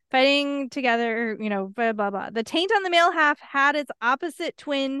 fighting together, blah, blah, blah. The taint on the male half had its opposite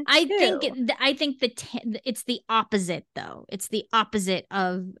twin. I think it's the opposite, though. It's the opposite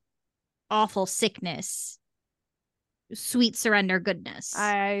of awful sickness. Sweet surrender goodness.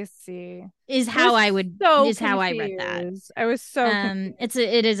 I see. Is how I read that. I was so confused.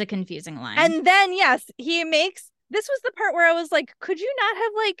 It is a confusing line. And then this was the part where I was like, could you not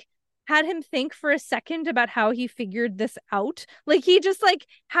have had him think for a second about how he figured this out? Like he just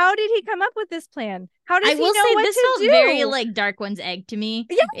how did he come up with this plan? How does he know what to do? This felt very like Dark One's Egg to me.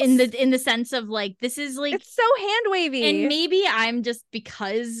 Yes. In the sense of this is it's so hand wavy. And maybe I'm just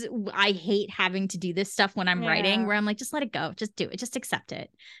because I hate having to do this stuff when I'm writing, where I'm like, just let it go, just do it, just accept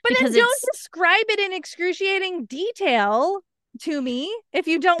it. But then don't describe it in excruciating detail to me if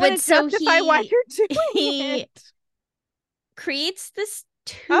you don't want to justify why you're doing it. Creates this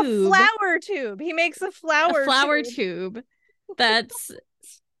tube, a flower tube. He makes a flower tube. That's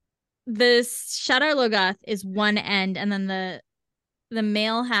this Shadar Logoth is one end, and then the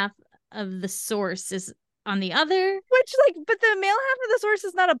male half of the source is on the other. Which but the male half of the source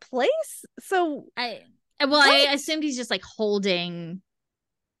is not a place. So I assumed he's just holding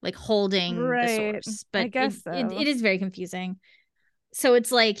the source, but I guess it is very confusing. So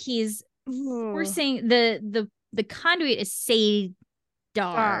it's he's forcing the conduit is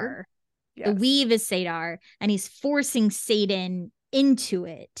Sadar. Yes. The weave is Sadar, and he's forcing Satan into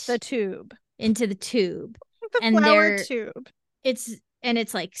it. Into the tube. The flower tube. It's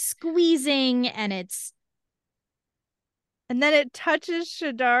squeezing, and then it touches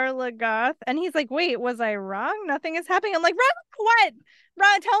Shadar Logoth, and he's like, wait, was I wrong? Nothing is happening. I'm like, what?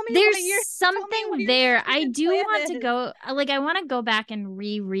 Ron, tell me. There's something there. I do want to go, I want to go back and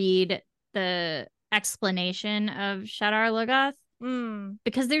reread the explanation of Shadar Logoth.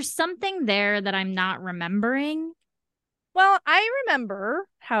 Because there's something there that I'm not remembering. Well, I remember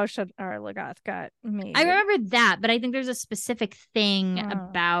how Shadar Logoth got made. I remember that, but I think there's a specific thing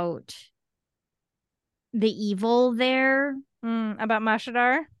about the evil there. About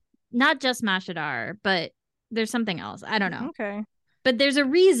Mashadar? not just Mashadar, but there's something else. I don't know. Okay. But there's a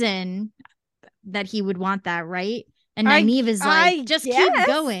reason that he would want that, right? And Nynaeve is like, just keep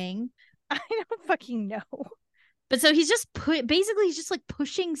going. I don't fucking know. But so he's just basically he's just like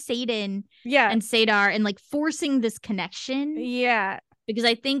pushing Saden and Sadar and like forcing this connection. Yeah. Because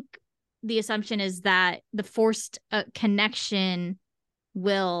I think the assumption is that the forced connection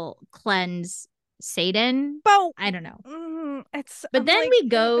will cleanse Saden. But I don't know. But then we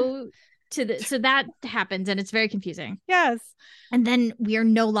go to so that happens and it's very confusing. Yes. And then we are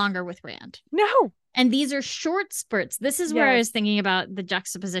no longer with Rand. No. And these are short spurts. This is where I was thinking about the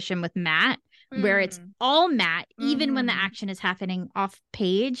juxtaposition with Mat, where it's all Mat, even when the action is happening off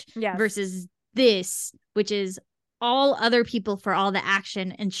page, versus this, which is all other people for all the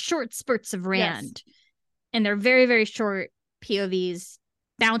action and short spurts of Rand. Yes. And they're very, very short POVs,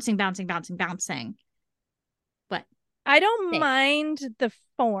 bouncing. But I don't mind the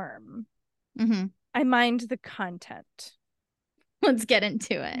form. I mind the content. Let's get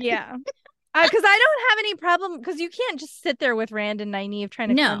into it. Yeah. Because I don't have any problem, because you can't just sit there with Rand and Nynaeve trying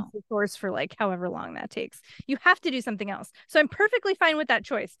to cleanse the source for like however long that takes. You have to do something else. So I'm perfectly fine with that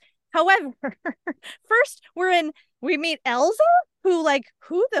choice. However, first we meet Elza, who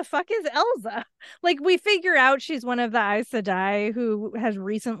the fuck is Elza? Like, we figure out she's one of the Aes Sedai who has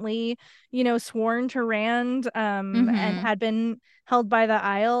recently, sworn to Rand and had been held by the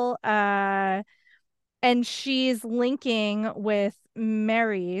Isle. And she's linking with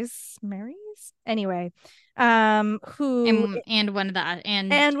Mary's anyway, who and one of the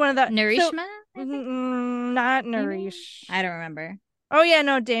Narishma, not Narish. I don't remember. Oh yeah,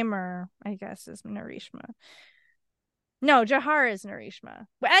 no, Damer, I guess, is Narishma. No, Jahar is Narishma.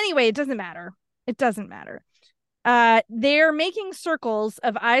 But anyway, it doesn't matter. They're making circles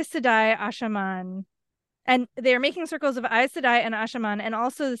of Aes Sedai, Ashaman, and they're making circles of Aes Sedai and Ashaman, and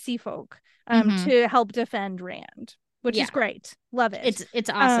also the Sea Folk, to help defend Rand, which is great. Love it. It's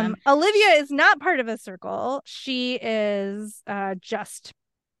awesome. Olivia is not part of a circle. She is just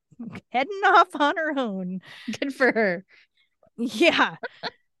heading off on her own. Good for her. Yeah.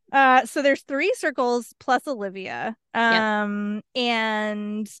 So there's 3 circles plus Olivia. And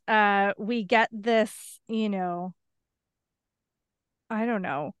we get this, I don't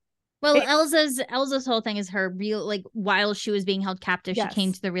know. Well, Elza's whole thing is her real, like, while she was being held captive, she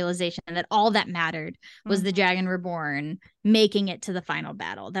came to the realization that all that mattered was the Dragon Reborn making it to the final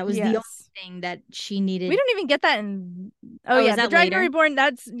battle. That was the only thing that she needed. We don't even get that in. The Dragon Reborn.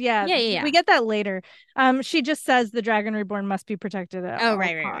 That's yeah. We get that later. She just says the Dragon Reborn must be protected at all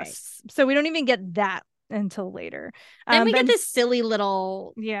costs. Right. So we don't even get that until later. Then we get this silly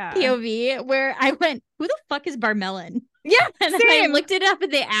little POV where I went, "Who the fuck is Barmelin?" Yeah, and then I looked it up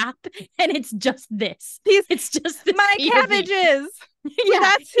in the app, and it's just this. It's just this my POV. Cabbages. Yeah,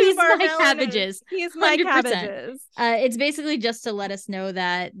 that's who my cabbages. Is. He's my 100%. Cabbages. It's basically just to let us know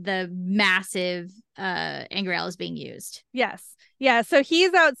that the massive Angreal is being used. Yes, yeah. So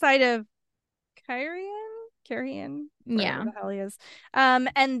he's outside of Carrion. Yeah, the hell he is.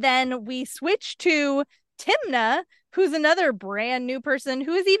 And then we switch to Timna, who's another brand new person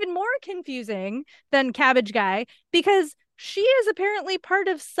who is even more confusing than Cabbage Guy, because she is apparently part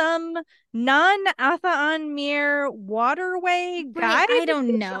of some non-Atha'an Mir waterway guide. I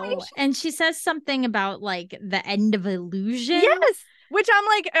don't know. And she says something about like the end of illusion. Yes. Which I'm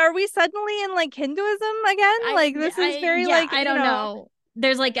like, are we suddenly in like Hinduism again? This is very I don't know.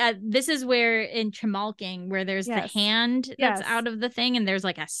 There's like this is where in Tremalking where there's the hand that's out of the thing, and there's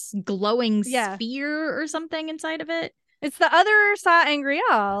like a glowing sphere or something inside of it. It's the other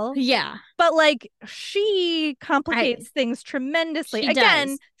Sa'angreal. Yeah. But like she complicates things tremendously.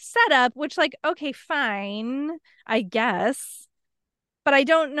 Again, setup, which like, okay, fine, I guess. But I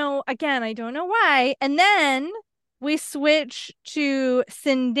don't know, again, I don't know why. And then we switch to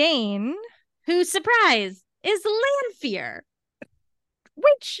Sindane, who, surprise, is Lanfear.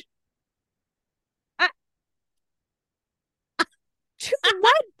 Which to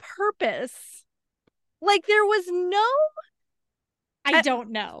what purpose? Like, there was no I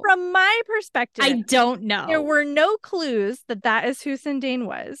don't know. From my perspective, I don't know. There were no clues that is who Sindane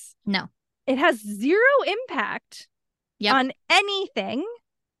was. No. It has zero impact on anything.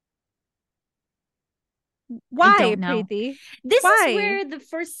 Why, Preeti? This is where the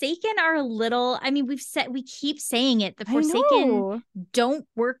Forsaken are a little. I mean, we keep saying it. The Forsaken don't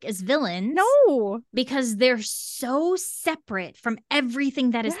work as villains. No, because they're so separate from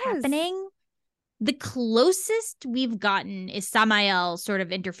everything that is happening. The closest we've gotten is Samael sort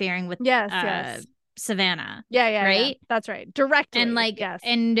of interfering with Savannah. Yeah, right. Yeah. That's right, directly, and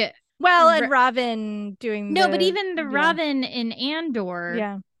and Ravin doing but even the Ravin in Andor.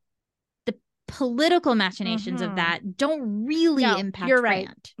 Yeah. political machinations of that don't really impact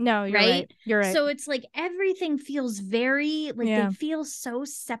Rand. No, you're right. You're right. So it's like everything feels very like they feel so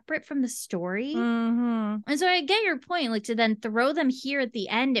separate from the story. And so I get your point, like to then throw them here at the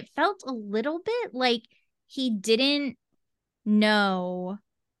end, it felt a little bit like he didn't know,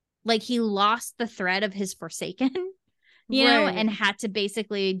 like he lost the thread of his Forsaken, you know, and had to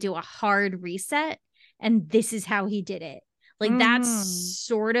basically do a hard reset. And this is how he did it. Like that's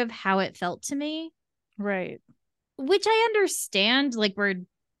sort of how it felt to me. Right. Which I understand. Like we're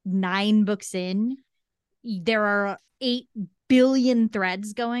 9 books in. There are 8 billion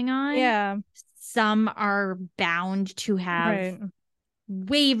threads going on. Yeah. Some are bound to have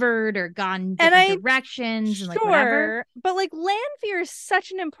wavered or gone different directions. Sure, and like whatever. But like Lanfear is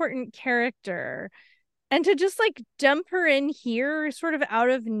such an important character. And to just like dump her in here sort of out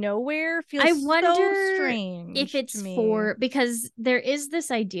of nowhere feels so strange. If it's for, because there is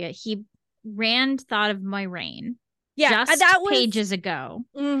this idea, Rand thought of Moiraine just pages ago.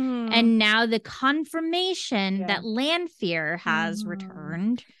 And now the confirmation that Lanfear has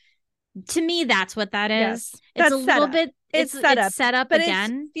returned. To me, that's what that is. It's a little bit, it's set up but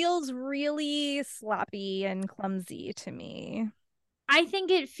again. It feels really sloppy and clumsy to me. I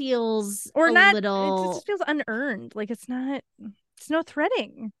think it feels it just feels unearned. Like it's no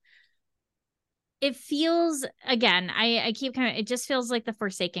threading. It feels, again, I keep it just feels like the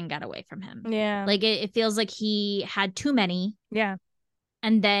Forsaken got away from him. Yeah. Like it feels like he had too many. Yeah.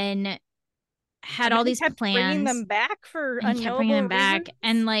 And then had all these plans. Bringing them back for unknowable reasons.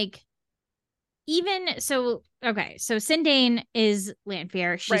 And like, even so, okay, so Sindain is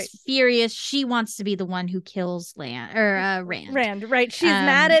Lanfear. She's furious. She wants to be the one who kills Rand. Right. She's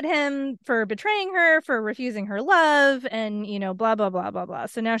mad at him for betraying her, for refusing her love, and you know, blah blah blah blah blah.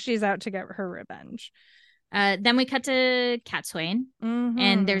 So now she's out to get her revenge. Then we cut to Catswain,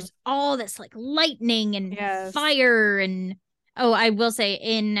 and there's all this like lightning and fire, and I will say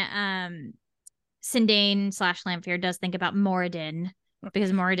in Sindain / Lanfear does think about Moradin.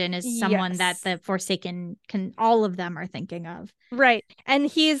 Because Moradin is someone that the Forsaken all of them are thinking of. Right. And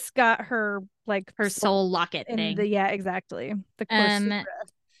he's got her like her soul locket thing. Exactly. The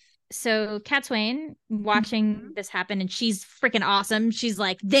so Catswain watching this happen, and she's freaking awesome. She's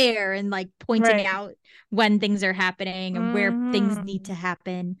like there and like pointing out when things are happening and where things need to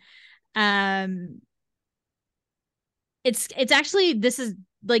happen. It's actually, this is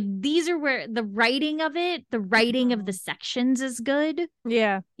like, these are where the writing of the sections is good.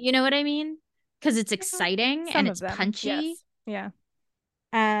 Yeah. You know what I mean? Because it's exciting and it's punchy. Yes.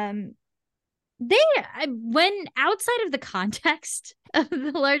 Yeah. When outside of the context of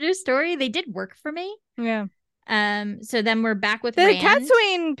the larger story, they did work for me. Yeah. So then we're back with the Rand.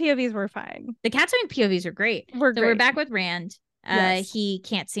 Catswain POVs were fine. The Catswain POVs are great. We're back with Rand. He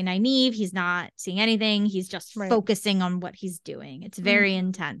can't see Nynaeve. He's not seeing anything. He's just focusing on what he's doing. It's very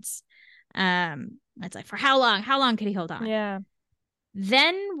intense. It's like, for how long? How long could he hold on? Yeah.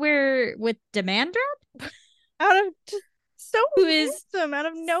 Then we're with Demandred, out of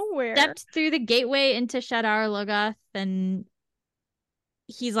nowhere, stepped through the gateway into Shadar Logoth, and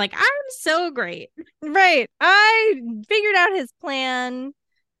he's like, I'm so great. Right. I figured out his plan.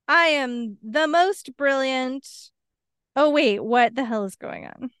 I am the most brilliant. Oh, wait, what the hell is going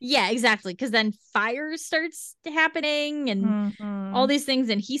on? Yeah, exactly. Because then fire starts happening and all these things,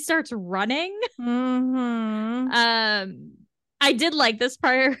 and he starts running. I did like this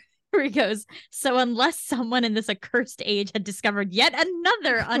part where he goes, so unless someone in this accursed age had discovered yet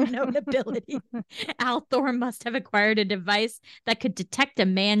another unknown ability, Althor must have acquired a device that could detect a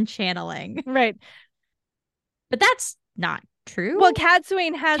man channeling. Right. But that's not true. Well,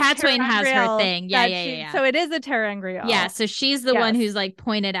 Catswain has her thing. Yeah. So it is a ter'angreal. Yeah, so she's the one who's like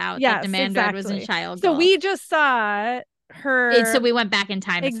pointed out that Demandred was in Child. So we just saw her. So we went back in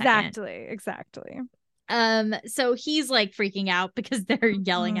time. Exactly. So he's like freaking out because they're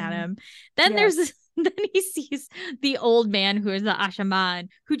yelling at him. Then then he sees the old man who is the Ashaman,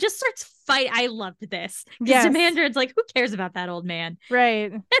 who just starts fight. I loved this because Demandred's like, who cares about that old man,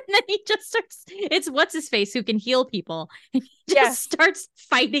 right? And then he just starts. It's what's his face who can heal people. And he just starts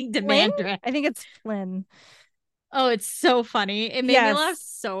fighting Demandred. I think it's Flynn. Oh, it's so funny. It made me laugh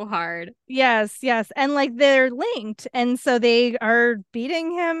so hard. Yes. And like they're linked, and so they are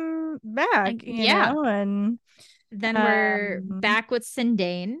beating him back. You know? And then we're back with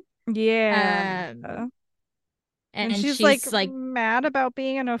Sindain. Yeah. And she's like mad about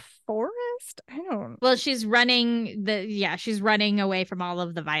being in a forest. I don't. Well, she's running she's running away from all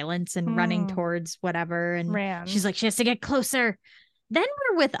of the violence and running towards whatever. And Rand. She's like, she has to get closer. Then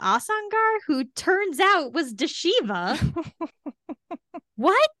we're with Asangar, who turns out was Dashiva.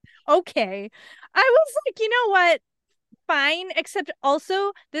 What? okay. I was like, you know what? Fine, except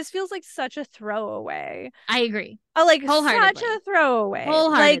also this feels like such a throwaway. I agree. Like such a throwaway.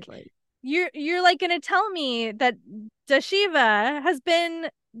 Wholeheartedly. Like you're like gonna tell me that Dashiva has been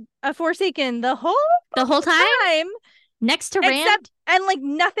a Forsaken the whole time next to Rand, and like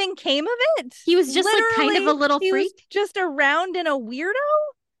nothing came of it. He was just like kind of a little freak. He was just around and a weirdo.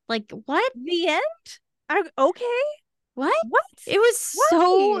 Like what? The end? Okay. What? It was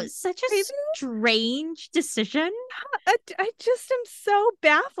such a strange decision. I just am so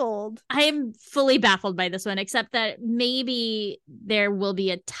baffled. I am fully baffled by this one, except that maybe there will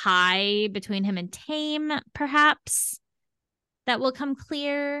be a tie between him and Tame, perhaps. That will come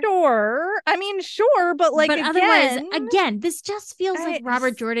clear. Sure. I mean, sure, but like again, this just feels like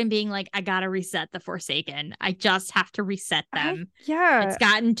Robert Jordan being like, I gotta reset the Forsaken. I just have to reset them. It's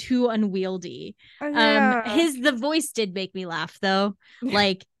gotten too unwieldy. The voice did make me laugh though.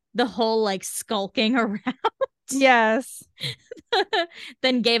 Like the whole like skulking around. Yes.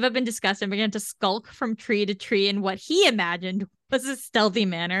 Then gave up in disgust and began to skulk from tree to tree in what he imagined was a stealthy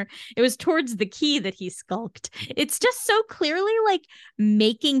manner. It was towards the key that he skulked. It's just so clearly like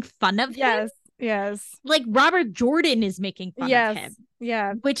making fun of him. Yes. Like Robert Jordan is making fun of him.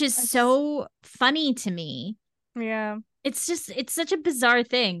 Yeah. Which is so funny to me. Yeah. It's such a bizarre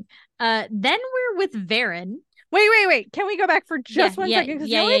thing. Then we're with Verin. Wait. Can we go back for just 1 second? Because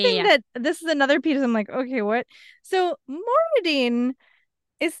the only thing that this is another piece, I'm like, okay, what? So Moradin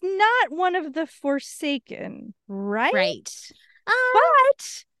is not one of the Forsaken, right? Right.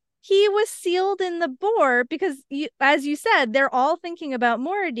 But he was sealed in the Boar because, as you said, they're all thinking about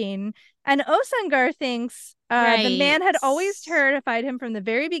Moradin. And Osangar thinks the man had always terrified him from the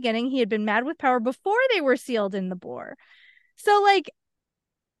very beginning. He had been mad with power before they were sealed in the Boar. So, like,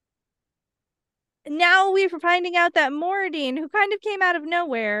 now we're finding out that Moradin, who kind of came out of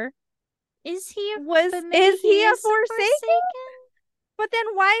nowhere, is he a Forsaken? But then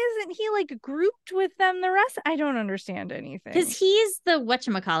why isn't he like grouped with them the rest? I don't understand anything. Because he's the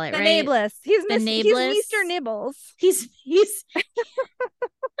whatchamacallit, right? Nameless. He's Mr. Nibbles. He's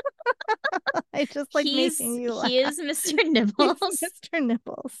I just like making you laugh. He is Mr. Nibbles. Mr.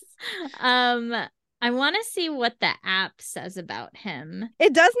 Nibbles. I want to see what the app says about him.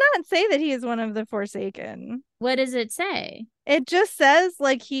 It does not say that he is one of the Forsaken. What does it say? It just says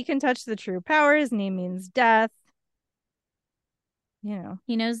like he can touch the true power. His name means death. You know,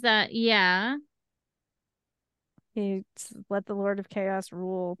 he knows that. Yeah, he let the Lord of Chaos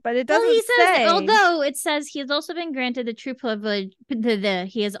rule, but it doesn't say. Although it says he has also been granted the true privilege.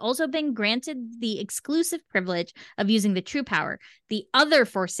 He has also been granted the exclusive privilege of using the true power. The other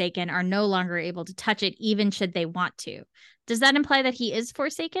Forsaken are no longer able to touch it, even should they want to. Does that imply that he is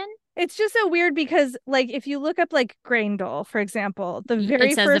Forsaken? It's just so weird because, like, if you look up like Graendal, for example, the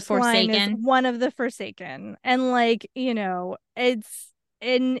very first line is one of the Forsaken, and like, you know,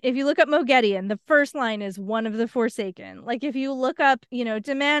 and if you look up Moghedien, the first line is one of the Forsaken. Like if you look up, you know,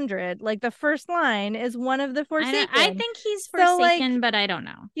 Demandred, like the first line is one of the Forsaken. I think he's Forsaken, but I don't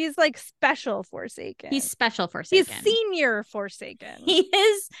know. He's like special Forsaken. He's special Forsaken. He's senior Forsaken. He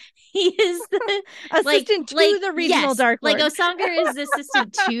is the assistant to the regional Dark Lord. Like Osangar is the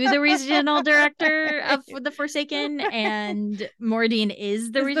assistant to the regional director of the Forsaken, and Moradin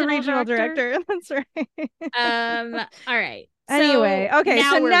is the regional director. That's right. All right. Anyway, okay,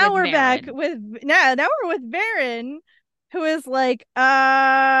 so now we're back with now we're with Verin, who is like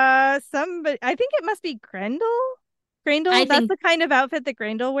somebody. I think it must be Graendal. That's the kind of outfit that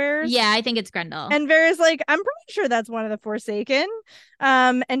Graendal wears. Yeah, I think it's Graendal. And Vera's like, I'm pretty sure that's one of the Forsaken.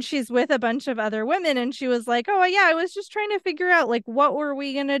 And she's with a bunch of other women, and she was like, oh yeah, I was just trying to figure out like what were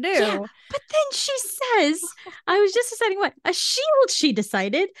we gonna do. Yeah, but then she says, I was just deciding what a shield. She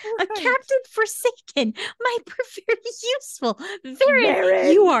decided a Captain Forsaken might prove very useful.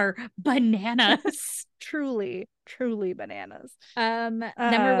 Verin, you are bananas. Truly bananas. Then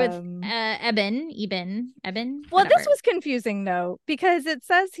we're with Eben. Well, this was confusing though, because it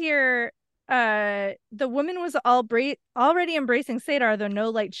says here the woman was already embracing Saidar, though no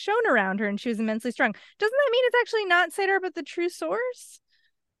light shone around her, and she was immensely strong. Doesn't that mean it's actually not Saidar but the true source?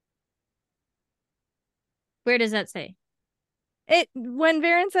 Where does that say? When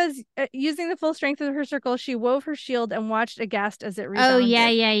Verin says using the full strength of her circle, she wove her shield and watched aghast as it rebounded. Oh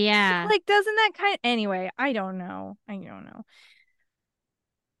yeah. So, like, doesn't that anyway? I don't know.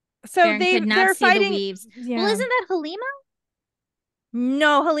 So they're fighting. The yeah. Well, isn't that Halima?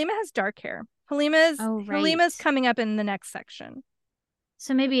 No, Halima has dark hair. Halima's coming up in the next section.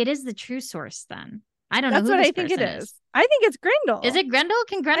 So maybe it is the true source then. I don't know That's who what this I think it person is. I think it's Grendel. Is it Grendel?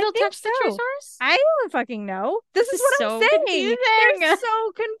 Can Grendel touch the Trisaurus? I don't fucking know. This is what so I'm saying. confusing. They're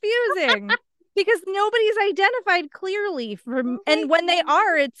so confusing because nobody's identified clearly and when they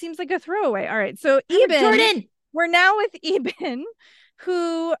are, it seems like a throwaway. All right, so Eben, Jordan. We're now with Eben,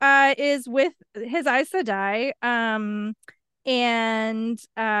 who is with his Aes Sedai. And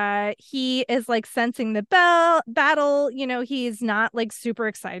he is like sensing the battle. You know, he's not like super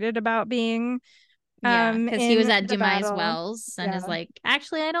excited about being because he was at Dumais battle. Wells and is like,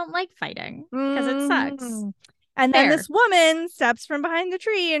 actually, I don't like fighting because it sucks. And then this woman steps from behind the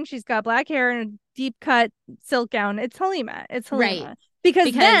tree and she's got black hair and a deep cut silk gown. It's Halima. Right.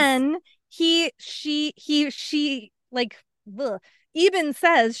 Because then she like Eben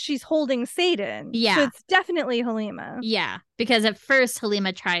says she's holding Satan. Yeah. So it's definitely Halima. Yeah. Because at first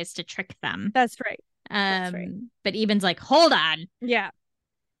Halima tries to trick them. That's right. But Eben's like, hold on. Yeah.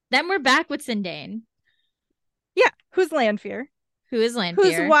 Then we're back with Sindain. Yeah. Who's Lanfear? Who is Lanfear?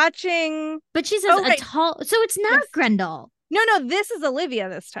 Who's watching? But she says a tall. So it's not Grendel. No, this is Olivia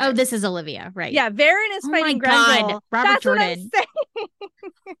this time. Oh, this is Olivia, right? Yeah, Varen is fighting Grendel. God, Robert Jordan. What I'm saying.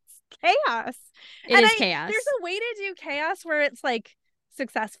 It's chaos. It is chaos. There's a way to do chaos where it's like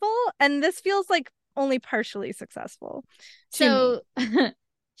successful, and this feels like only partially successful. So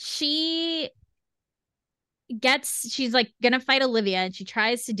she's like gonna fight Olivia and she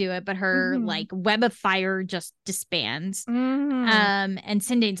tries to do it, but her like web of fire just disbands. And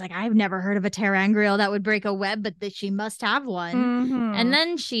Sindain's like, I've never heard of a ter'angreal that would break a web, but that she must have one. And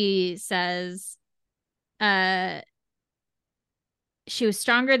then she says she was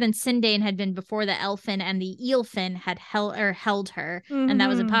stronger than Sindain had been before the elfin and the eelfin had held her, and that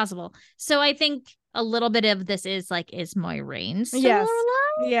was impossible. So I think a little bit of this is like, is Moiraine still alive?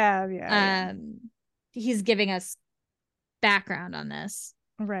 Yeah. He's giving us background on this,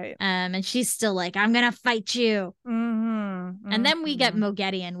 right? And she's still like, I'm gonna fight you. And then we get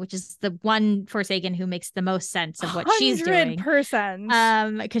Moghedien, which is the one Forsaken who makes the most sense of what she's doing.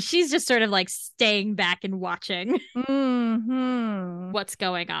 100%. Because she's just sort of like staying back and watching what's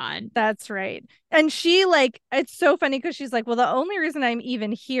going on. That's right. And she like, it's so funny because she's like, well, the only reason I'm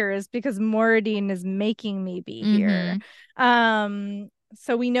even here is because Moradin is making me be here.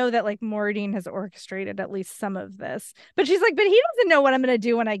 So we know that like Moradin has orchestrated at least some of this, but she's like, but he doesn't know what I'm gonna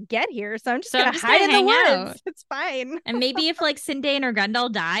do when I get here, so I'm just gonna hide in the woods. It's fine. And maybe if like Sindain or Grendel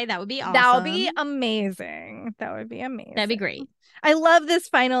die, that would be awesome. That would be amazing. That'd be great. I love this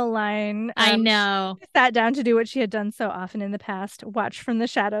final line. I know. She sat down to do what she had done so often in the past: watch from the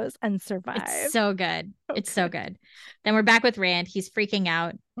shadows and survive. It's so good. So good. Then we're back with Rand. He's freaking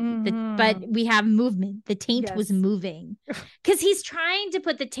out. But we have movement. The taint was moving because he's trying to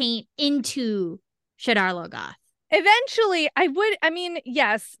put the taint into Shadar Logoth. Eventually,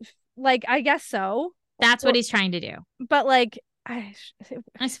 yes, like I guess so. That's what he's trying to do. But like,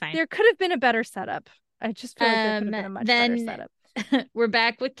 that's fine. There could have been a better setup. I just feel like there could have been a much better setup. We're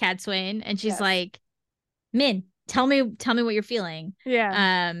back with Cadsuane, and she's like, Min, tell me what you're feeling.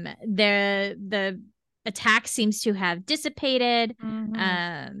 Yeah. The attack seems to have dissipated.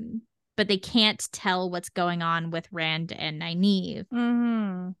 But they can't tell what's going on with Rand and Nynaeve.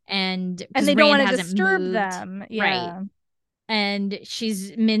 And they don't want to disturb them. Yeah. Right. And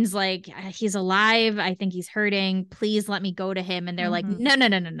Min's like, he's alive. I think he's hurting. Please let me go to him. And they're like,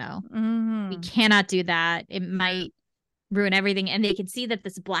 no. We cannot do that. It might ruin everything. And they can see that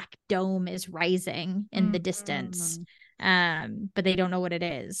this black dome is rising in the distance. But they don't know what it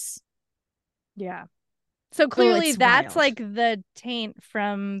is. Yeah. So clearly that's wild. Like the taint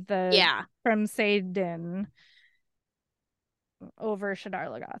from from Sandin over Shadar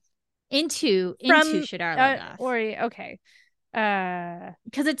Logoth. Into Shadar Logoth. Okay.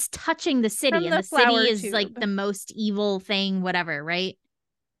 Because it's touching the city, and the city is like the most evil thing, whatever, right?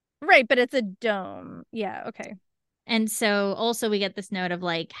 Right, but it's a dome. Yeah, okay. And so also we get this note of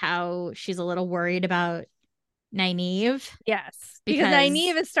like how she's a little worried about Nynaeve. Yes, because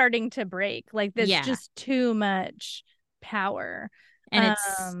Nynaeve is starting to break. Like there's just too much power. And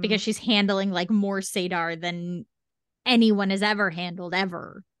it's because she's handling like more Sadar than anyone has ever handled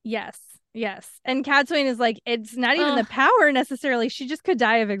ever. Yes. And Cadsuane is like, it's not even the power necessarily. She just could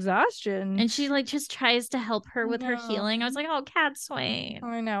die of exhaustion. And she like just tries to help her with her healing. I was like, oh, Cadsuane.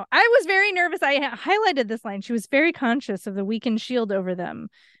 I know. I was very nervous. I highlighted this line. She was very conscious of the weakened shield over them.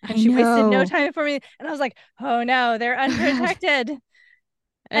 And she wasted no time for me. And I was like, oh no, they're unprotected.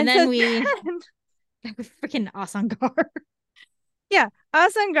 and then we freaking Asangar. Yeah.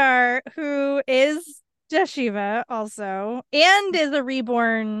 Asangar, who is Jashiva also, and is a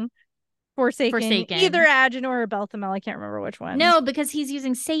reborn Forsaken. Either Agenor or Belthamel. I can't remember which one. No, because he's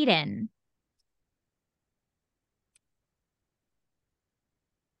using Satan.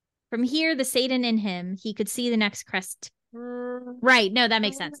 From here, the Satan in him, he could see the next crest. Right. No, that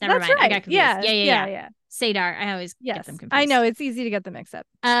makes sense. Never That's mind. right. I got confused. Yeah. Sadar. I always get them confused. I know. It's easy to get them mixed up.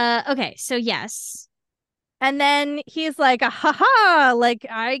 Okay. So yes. And then he's like, ha, like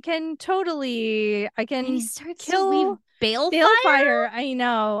I can and he starts kill Balefire. I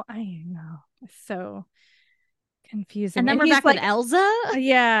know. It's so confusing. And then we're back with Elza.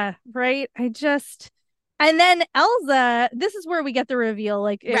 Yeah, right. And then Elza, this is where we get the reveal.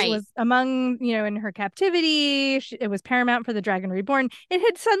 Like it was among, in her captivity. It was paramount for the Dragon Reborn. It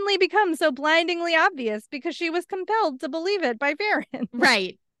had suddenly become so blindingly obvious because she was compelled to believe it by Varen.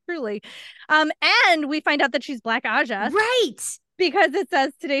 Right. Truly. And we find out that she's Black Aja. Right. Because it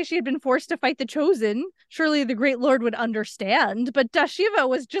says today she had been forced to fight the Chosen. Surely the Great Lord would understand. But Dashiva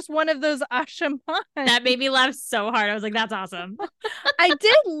was just one of those Ashaman. That made me laugh so hard. I was like, that's awesome. I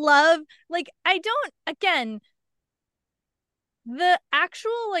did love, the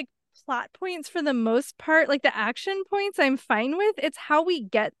actual, plot points for the most part, the action points I'm fine with. It's how we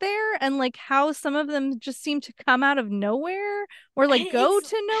get there and, how some of them just seem to come out of nowhere or, go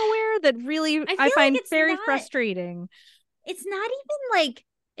to nowhere that really I find very frustrating. It's not even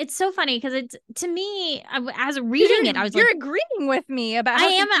it's so funny because it's, to me, as reading it, I was you're agreeing with me about how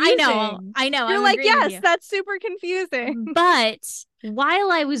I know. You're like, yes, that's super confusing. But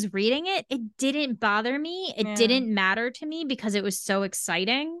while I was reading it, it didn't bother me. It didn't matter to me because it was so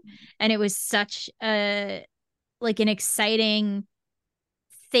exciting. And it was such an exciting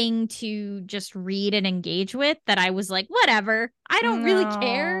thing to just read and engage with that I was like, whatever. I don't really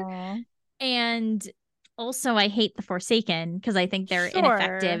care. And also, I hate the Forsaken because I think they're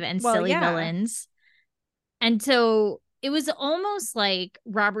ineffective and silly villains. And so it was almost like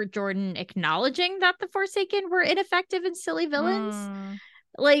Robert Jordan acknowledging that the Forsaken were ineffective and silly villains,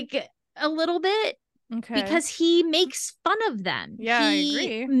 a little bit. Okay. Because he makes fun of them. Yeah, I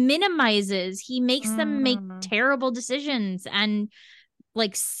agree. Minimizes. He makes them make terrible decisions and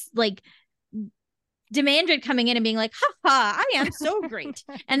Demandred coming in and being like, ha ha, I am so great.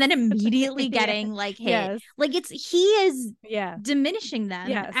 And then immediately getting hit. Yes. He is diminishing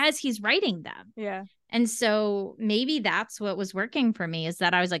them as he's writing them. Yeah. And so maybe that's what was working for me, is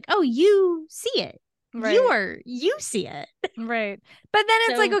that I was like, oh, you see it. Right. You see it. Right. But then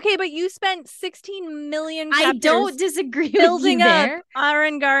it's okay, but you spent 16 million I don't disagree building with you there. up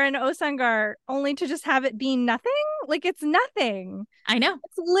Arengar and Osangar only to just have it be nothing. It's nothing. I know.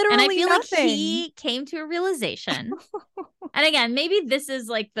 It's literally and I feel nothing. like he came to a realization. And again, maybe this is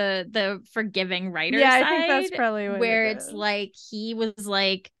the forgiving writer side. I think that's probably what where it it's is. He was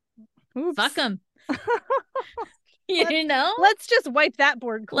like, oops, fuck him. Let's just wipe that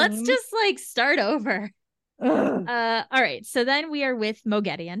board clean. Let's just start over. All right, so then we are with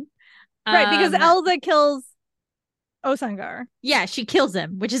Moghedien, right? Because Elza kills Osangar. Yeah, she kills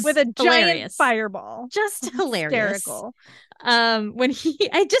him, which is with a hilarious. Giant fireball. Just hilarious. Hysterical. When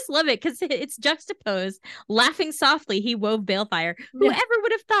I just love it because it's juxtaposed. Laughing softly, he wove Balefire. Whoever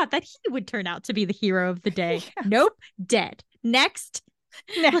would have thought that he would turn out to be the hero of the day? Nope, dead. Next.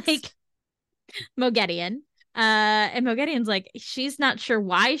 Moghedien. And Moghedien's she's not sure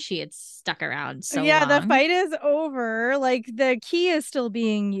why she had stuck around so long. The fight is over. The key is still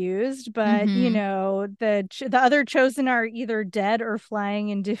being used, but the other Chosen are either dead or flying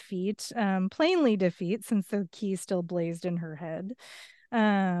in defeat, plainly defeat, since the key still blazed in her head.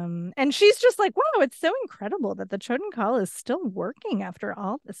 And she's just like, wow, it's so incredible that the Chosen Call is still working after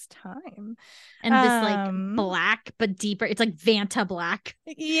all this time. And this black but deeper, it's like Vanta black.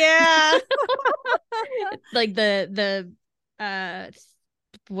 Yeah. the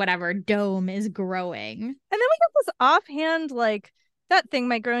whatever dome is growing. And then we get this offhand that thing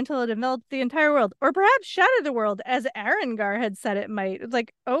might grow until it envelops the entire world, or perhaps shatter the world, as Arengar had said it might. It's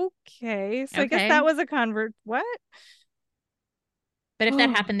okay, so I guess that was a convert. What? But if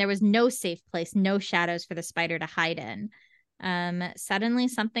that happened, there was no safe place, no shadows for the spider to hide in. Suddenly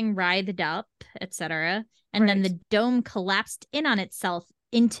something writhed up, etc. And then the dome collapsed in on itself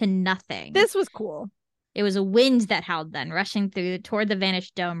into nothing. This was cool. It was a wind that howled then, rushing toward the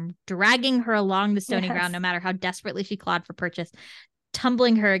vanished dome, dragging her along the stony ground, no matter how desperately she clawed for purchase,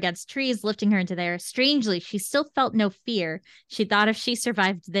 tumbling her against trees, lifting her into the air. Strangely, she still felt no fear. She thought if she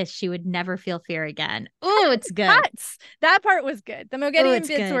survived this, she would never feel fear again. Oh, it's good. That part was good. The Moghedien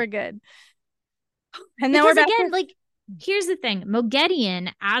bits were good. And then we're back here's the thing.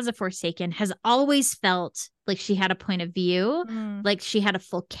 Moghedien, as a Forsaken, has always felt like she had a point of view, like she had a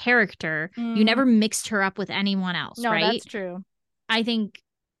full character. You never mixed her up with anyone else, right? No, that's true. I think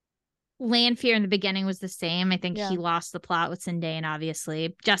Lanfear in the beginning was the same. I think he lost the plot with Sindain,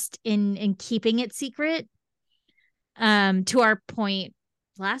 obviously, just in keeping it secret. To our point,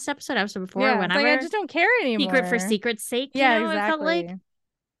 last episode before, yeah, whenever. I just don't care anymore. Secret for secret's sake. Yeah, exactly. It felt like.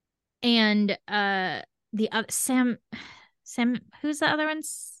 And the other Sam, who's the other one?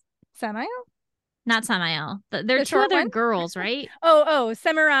 Samael? Not Samael. There are two other girls, right?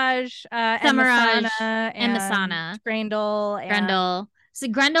 Semiraj, Semiraj and Masana. Grendel. So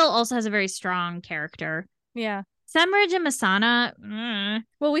Grendel also has a very strong character. Yeah. Semiraj and Masana.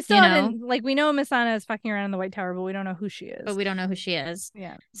 Well, we still haven't, like, we know Masana is fucking around in the White Tower, but we don't know who she is.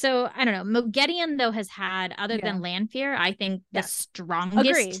 Yeah. So I don't know. Moghedien, though, has had, other than Lanfear, I think the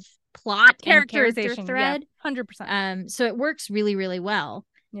strongest plot characterization thread. 100%. So it works really, really well.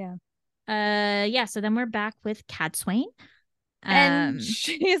 Yeah. So then we're back with Cadsuane. And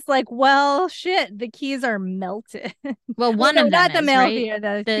she's like, well, shit, the keys are melted. Well, one of them not is, the male right? figure,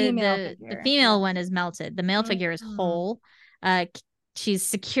 the female figure. The female one is melted. The male figure is whole. She's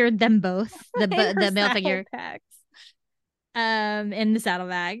secured them both. The male figure in the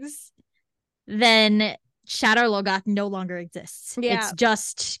saddlebags. Then Shadar Logoth no longer exists. Yeah. It's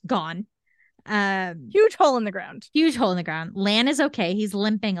just gone. Huge hole in the ground. Lan is okay. He's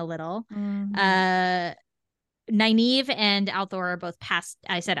limping a little. Nynaeve and Althor are both passed.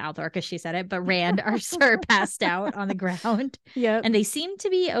 I said Althor because she said it, but Rand are passed out on the ground. Yeah, and they seem to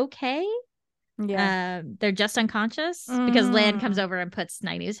be okay. Yeah, they're just unconscious because Lan comes over and puts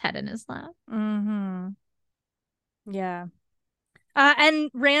Nynaeve's head in his lap. Yeah, and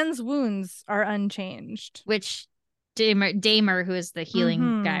Rand's wounds are unchanged, which Damer, who is the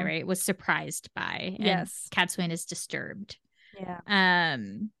healing guy, right, was surprised by. Yes, and Cadsuane is disturbed. Yeah.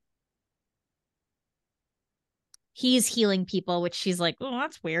 He's healing people, which she's like, oh,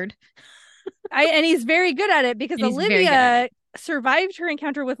 that's weird. And he's very good at it because Olivia survived her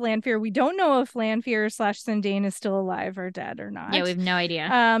encounter with Lanfear. We don't know if Lanfear / Sindane is still alive or dead or not. Yeah, we have no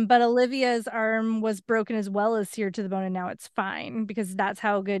idea. But Olivia's arm was broken as well as seared to the bone, and now it's fine because that's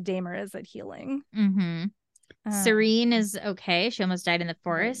how good Damer is at healing. Serene is okay. She almost died in the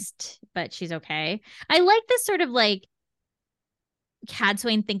forest, but she's okay. I like this sort of like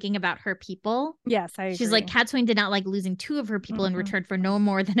Cadsuane thinking about her people. Yes, I agree. She's like, Cadsuane did not like losing 2 of her people in return for no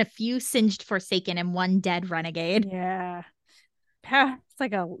more than a few singed Forsaken and 1 dead renegade. Yeah. It's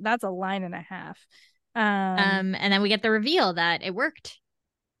like that's a line and a half. And then we get the reveal that it worked.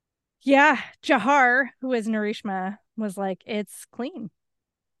 Yeah. Jahar, who is Narishma, was like, it's clean.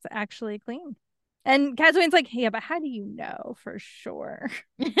 It's actually clean. And Cadsuane's like, yeah, but how do you know for sure?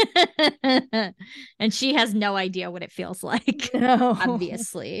 And she has no idea what it feels like. No.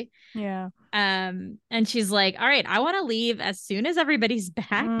 Obviously. Yeah. And she's like, all right, I want to leave as soon as everybody's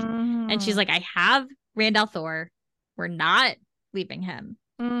back. And she's like, I have Rand al'Thor. We're not leaving him.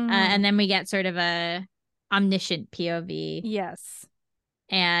 And then we get sort of a omniscient POV. Yes.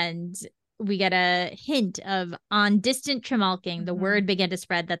 And we get a hint of, on distant Tremalking, the word began to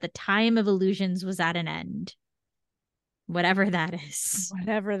spread that the time of illusions was at an end. Whatever that is.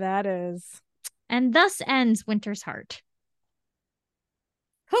 And thus ends Winter's Heart.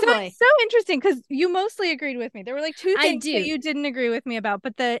 Oh, so it's so interesting because you mostly agreed with me. There were like 2 things that you didn't agree with me about,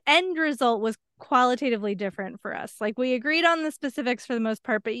 but the end result was qualitatively different for us. Like, we agreed on the specifics for the most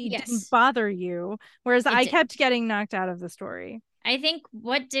part, but it didn't bother you, whereas I kept getting knocked out of the story. I think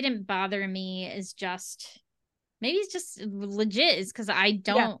what didn't bother me is just, maybe it's just legit, is because I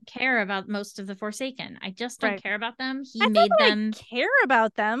don't care about most of the Forsaken. I just don't care about them. I care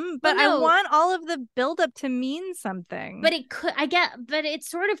about them, but I want all of the buildup to mean something. But it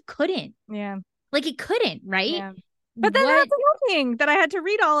sort of couldn't. Yeah. Like, it couldn't, right? Yeah. But then that's annoying that I had to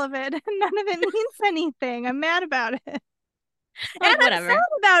read all of it and none of it means anything. I'm mad about it. And whatever. I'm sad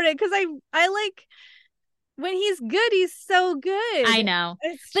about it because I like, when he's good, he's so good. I know.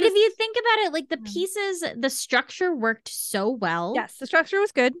 But if you think about it, like, the pieces, the structure worked so well. Yes, the structure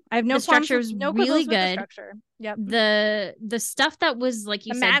was good. I have no structure was really good. The structure. Yep. The stuff that was, like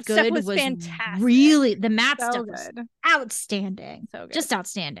you said, good was fantastic. Really, the map stuff was outstanding. So good. Just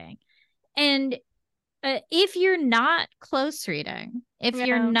outstanding. And if you're not close reading, if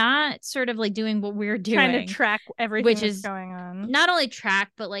you're not sort of like doing what we're doing, trying to track everything that's going on, not only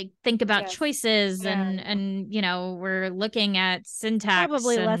track but like think about choices and you know, we're looking at syntax,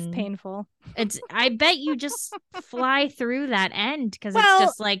 probably less painful. I bet you just fly through that end because it's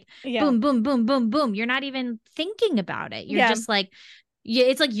just like boom, boom, boom, boom, boom. You're not even thinking about it. You're just like,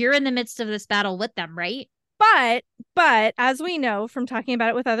 it's like you're in the midst of this battle with them, right? But as we know from talking about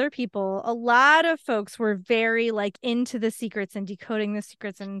it with other people, a lot of folks were very like into the secrets and decoding the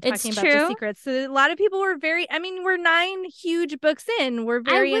secrets and talking about the secrets. So a lot of people were we're 9 huge books in. We're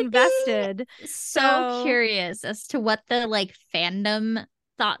very invested. So curious as to what the like fandom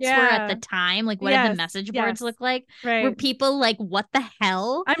thoughts were at the time. Like, what did the message boards look like? Right. Were people like, what the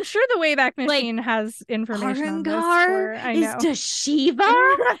hell? I'm sure the Wayback Machine has information on this. Sure, I know. Is Dashiva?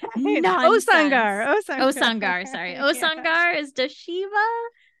 Right. Osangar. Sorry. Osangar is Dashiva?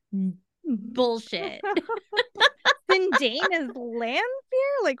 Bullshit. Zindane is Lanfear?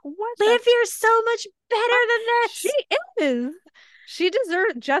 Like, what? Lanfear is so much better than this. She is. She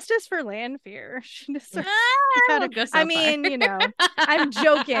deserves justice for Lanfear. She deserves. I mean, you know, I'm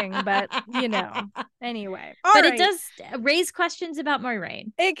joking, but you know, anyway. It does raise questions about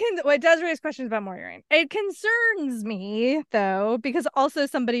Moiraine. It does raise questions about Moiraine. It concerns me though, because also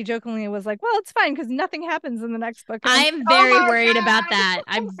somebody jokingly was like, "Well, it's fine because nothing happens in the next book." I'm very worried about that.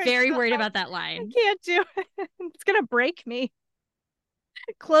 I'm very worried about that line. I can't do it. It's gonna break me.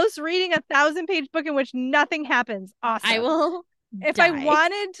 Close reading a 1,000-page book in which nothing happens. Awesome. I will. If I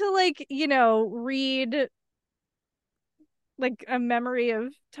wanted to, like, you know, read like A Memory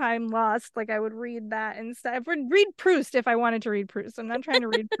of Time Lost, like I would read that instead. I would read Proust if I wanted to read Proust. I'm not trying to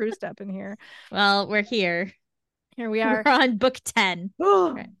read Proust up in here. Well, we're here. Here we are. We're on book 10.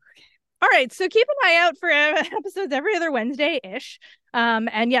 Okay. All right, so keep an eye out for episodes every other Wednesday-ish.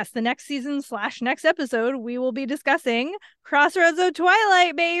 And yes, the next season / next episode, we will be discussing Crossroads of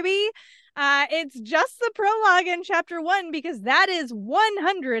Twilight, baby. It's just the prologue in chapter 1 because that is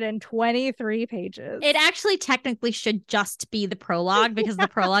 123 pages. It actually technically should just be the prologue because the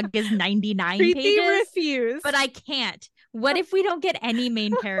prologue is 99 pages. Refuse. But I can't. What if we don't get any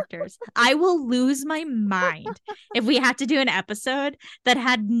main characters? I will lose my mind if we had to do an episode that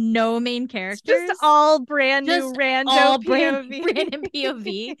had no main characters. Just all brand new random POV. Random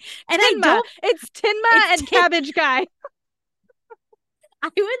POV. And it's Tinma and Cabbage Guy. I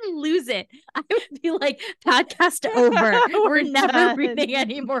would lose it. I would be like, podcast over. We're never reading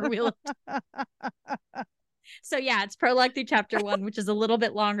any more Wheel of Time. So yeah, it's prologue through chapter 1, which is a little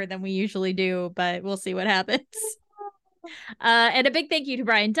bit longer than we usually do, but we'll see what happens. And a big thank you to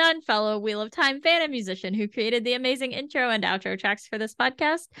Brian Dunn, fellow Wheel of Time fan and musician who created the amazing intro and outro tracks for this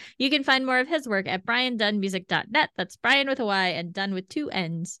podcast. You can find more of his work at briandunnmusic.net. That's Brian with a Y and Dunn with 2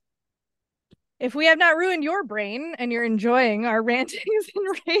 N's. If we have not ruined your brain and you're enjoying our rantings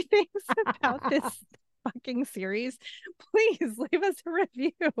and ravings about this fucking series, please leave us a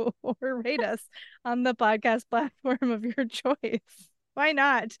review or rate us on the podcast platform of your choice. Why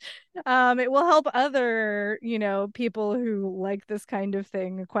not? It will help other, you know, people who like this kind of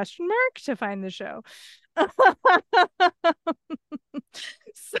thing, ? To find the show.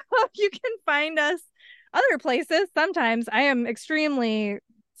 So you can find us other places. Sometimes I am extremely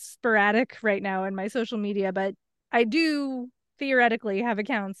sporadic right now in my social media, but I do theoretically have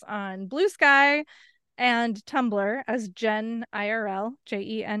accounts on Blue Sky and Tumblr as Jen IRL,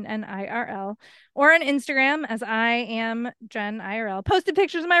 JENNIRL, or on Instagram as I am Jen IRL. Posted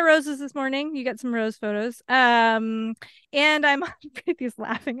pictures of my roses this morning. You get some rose photos. And I'm on Preethi's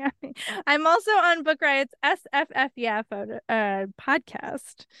laughing at me. I'm also on Book Riot's SFF Yeah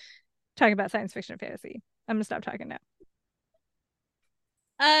podcast talking about science fiction and fantasy. I'm gonna stop talking now.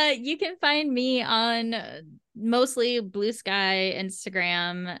 You can find me on mostly Blue Sky,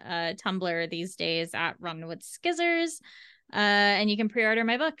 Instagram, Tumblr these days at Run with Skizzers. And you can pre-order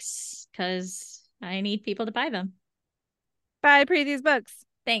my books because I need people to buy them. Buy Preethi's books.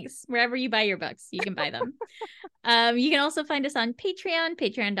 Thanks. Wherever you buy your books, you can buy them. You can also find us on Patreon,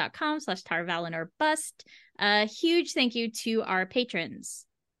 patreon.com/TarValinorbust. Huge thank you to our patrons.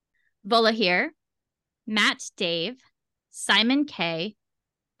 Vola here, Matt Dave, Simon K,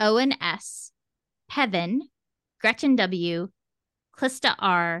 Owen S, Pevin, Gretchen W, Clista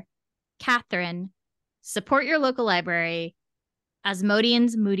R, Catherine, Support Your Local Library,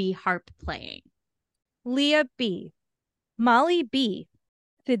 Asmodean's Moody Harp Playing, Leah B, Molly B,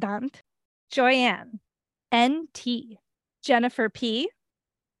 Vedant, Joyanne, NT, Jennifer P,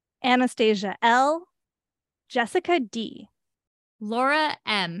 Anastasia L, Jessica D, Laura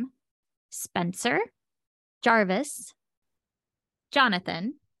M, Spencer, Jarvis,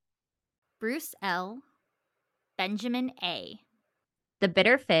 Jonathan, Bruce L, Benjamin A, The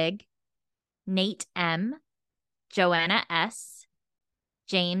Bitter Fig, Nate M, Joanna S,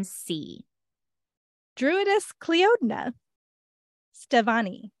 James C, Druidess Cleodna,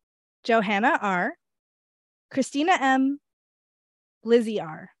 Stevani, Johanna R, Christina M, Lizzie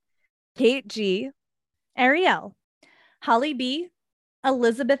R, Kate G, Ariel, Holly B,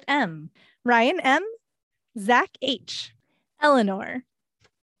 Elizabeth M, Ryan M, Zach H, Eleanor,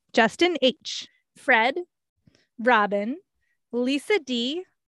 Justin H, Fred, Robin, Lisa D,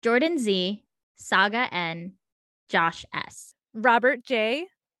 Jordan Z, Saga N, Josh S, Robert J,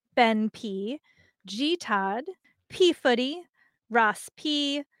 Ben P, G Todd, P Footy, Ross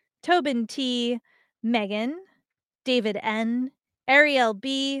P, Tobin T, Megan, David N, Ariel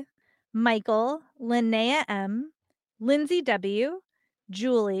B, Michael, Linnea M, Lindsay W,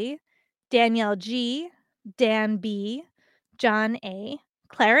 Julie, Danielle G, Dan B, John A,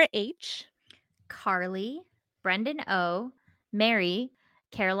 Clara H, Carly, Brendan O, Mary,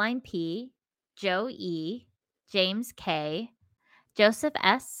 Caroline P, Joe E, James K, Joseph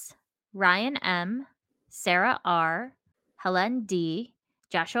S, Ryan M, Sarah R, Helen D,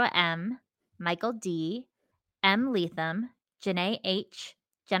 Joshua M, Michael D, M. Leatham, Janae H,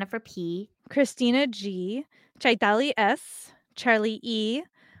 Jennifer P, Christina G, Chaitali S, Charlie E,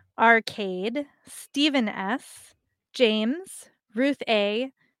 Arcade, Stephen S, James, Ruth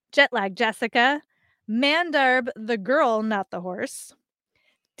A, Jetlag Jessica, Mandarb the girl, not the horse,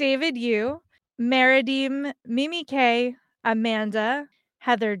 David U, Meridim, Mimi K, Amanda,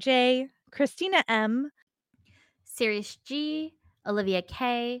 Heather J, Christina M, Sirius G, Olivia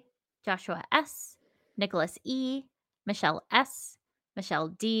K, Joshua S, Nicholas E, Michelle S, Michelle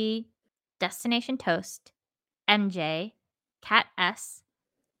D, Destination Toast, MJ, Kat S,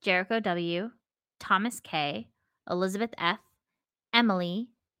 Jericho W, Thomas K, Elizabeth F, Emily,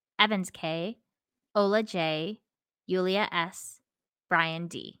 Evans K, Ola J, Yulia S, Brian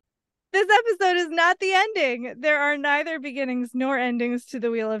D. This episode is not the ending. There are neither beginnings nor endings to the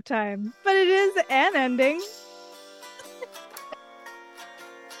Wheel of Time, but it is an ending.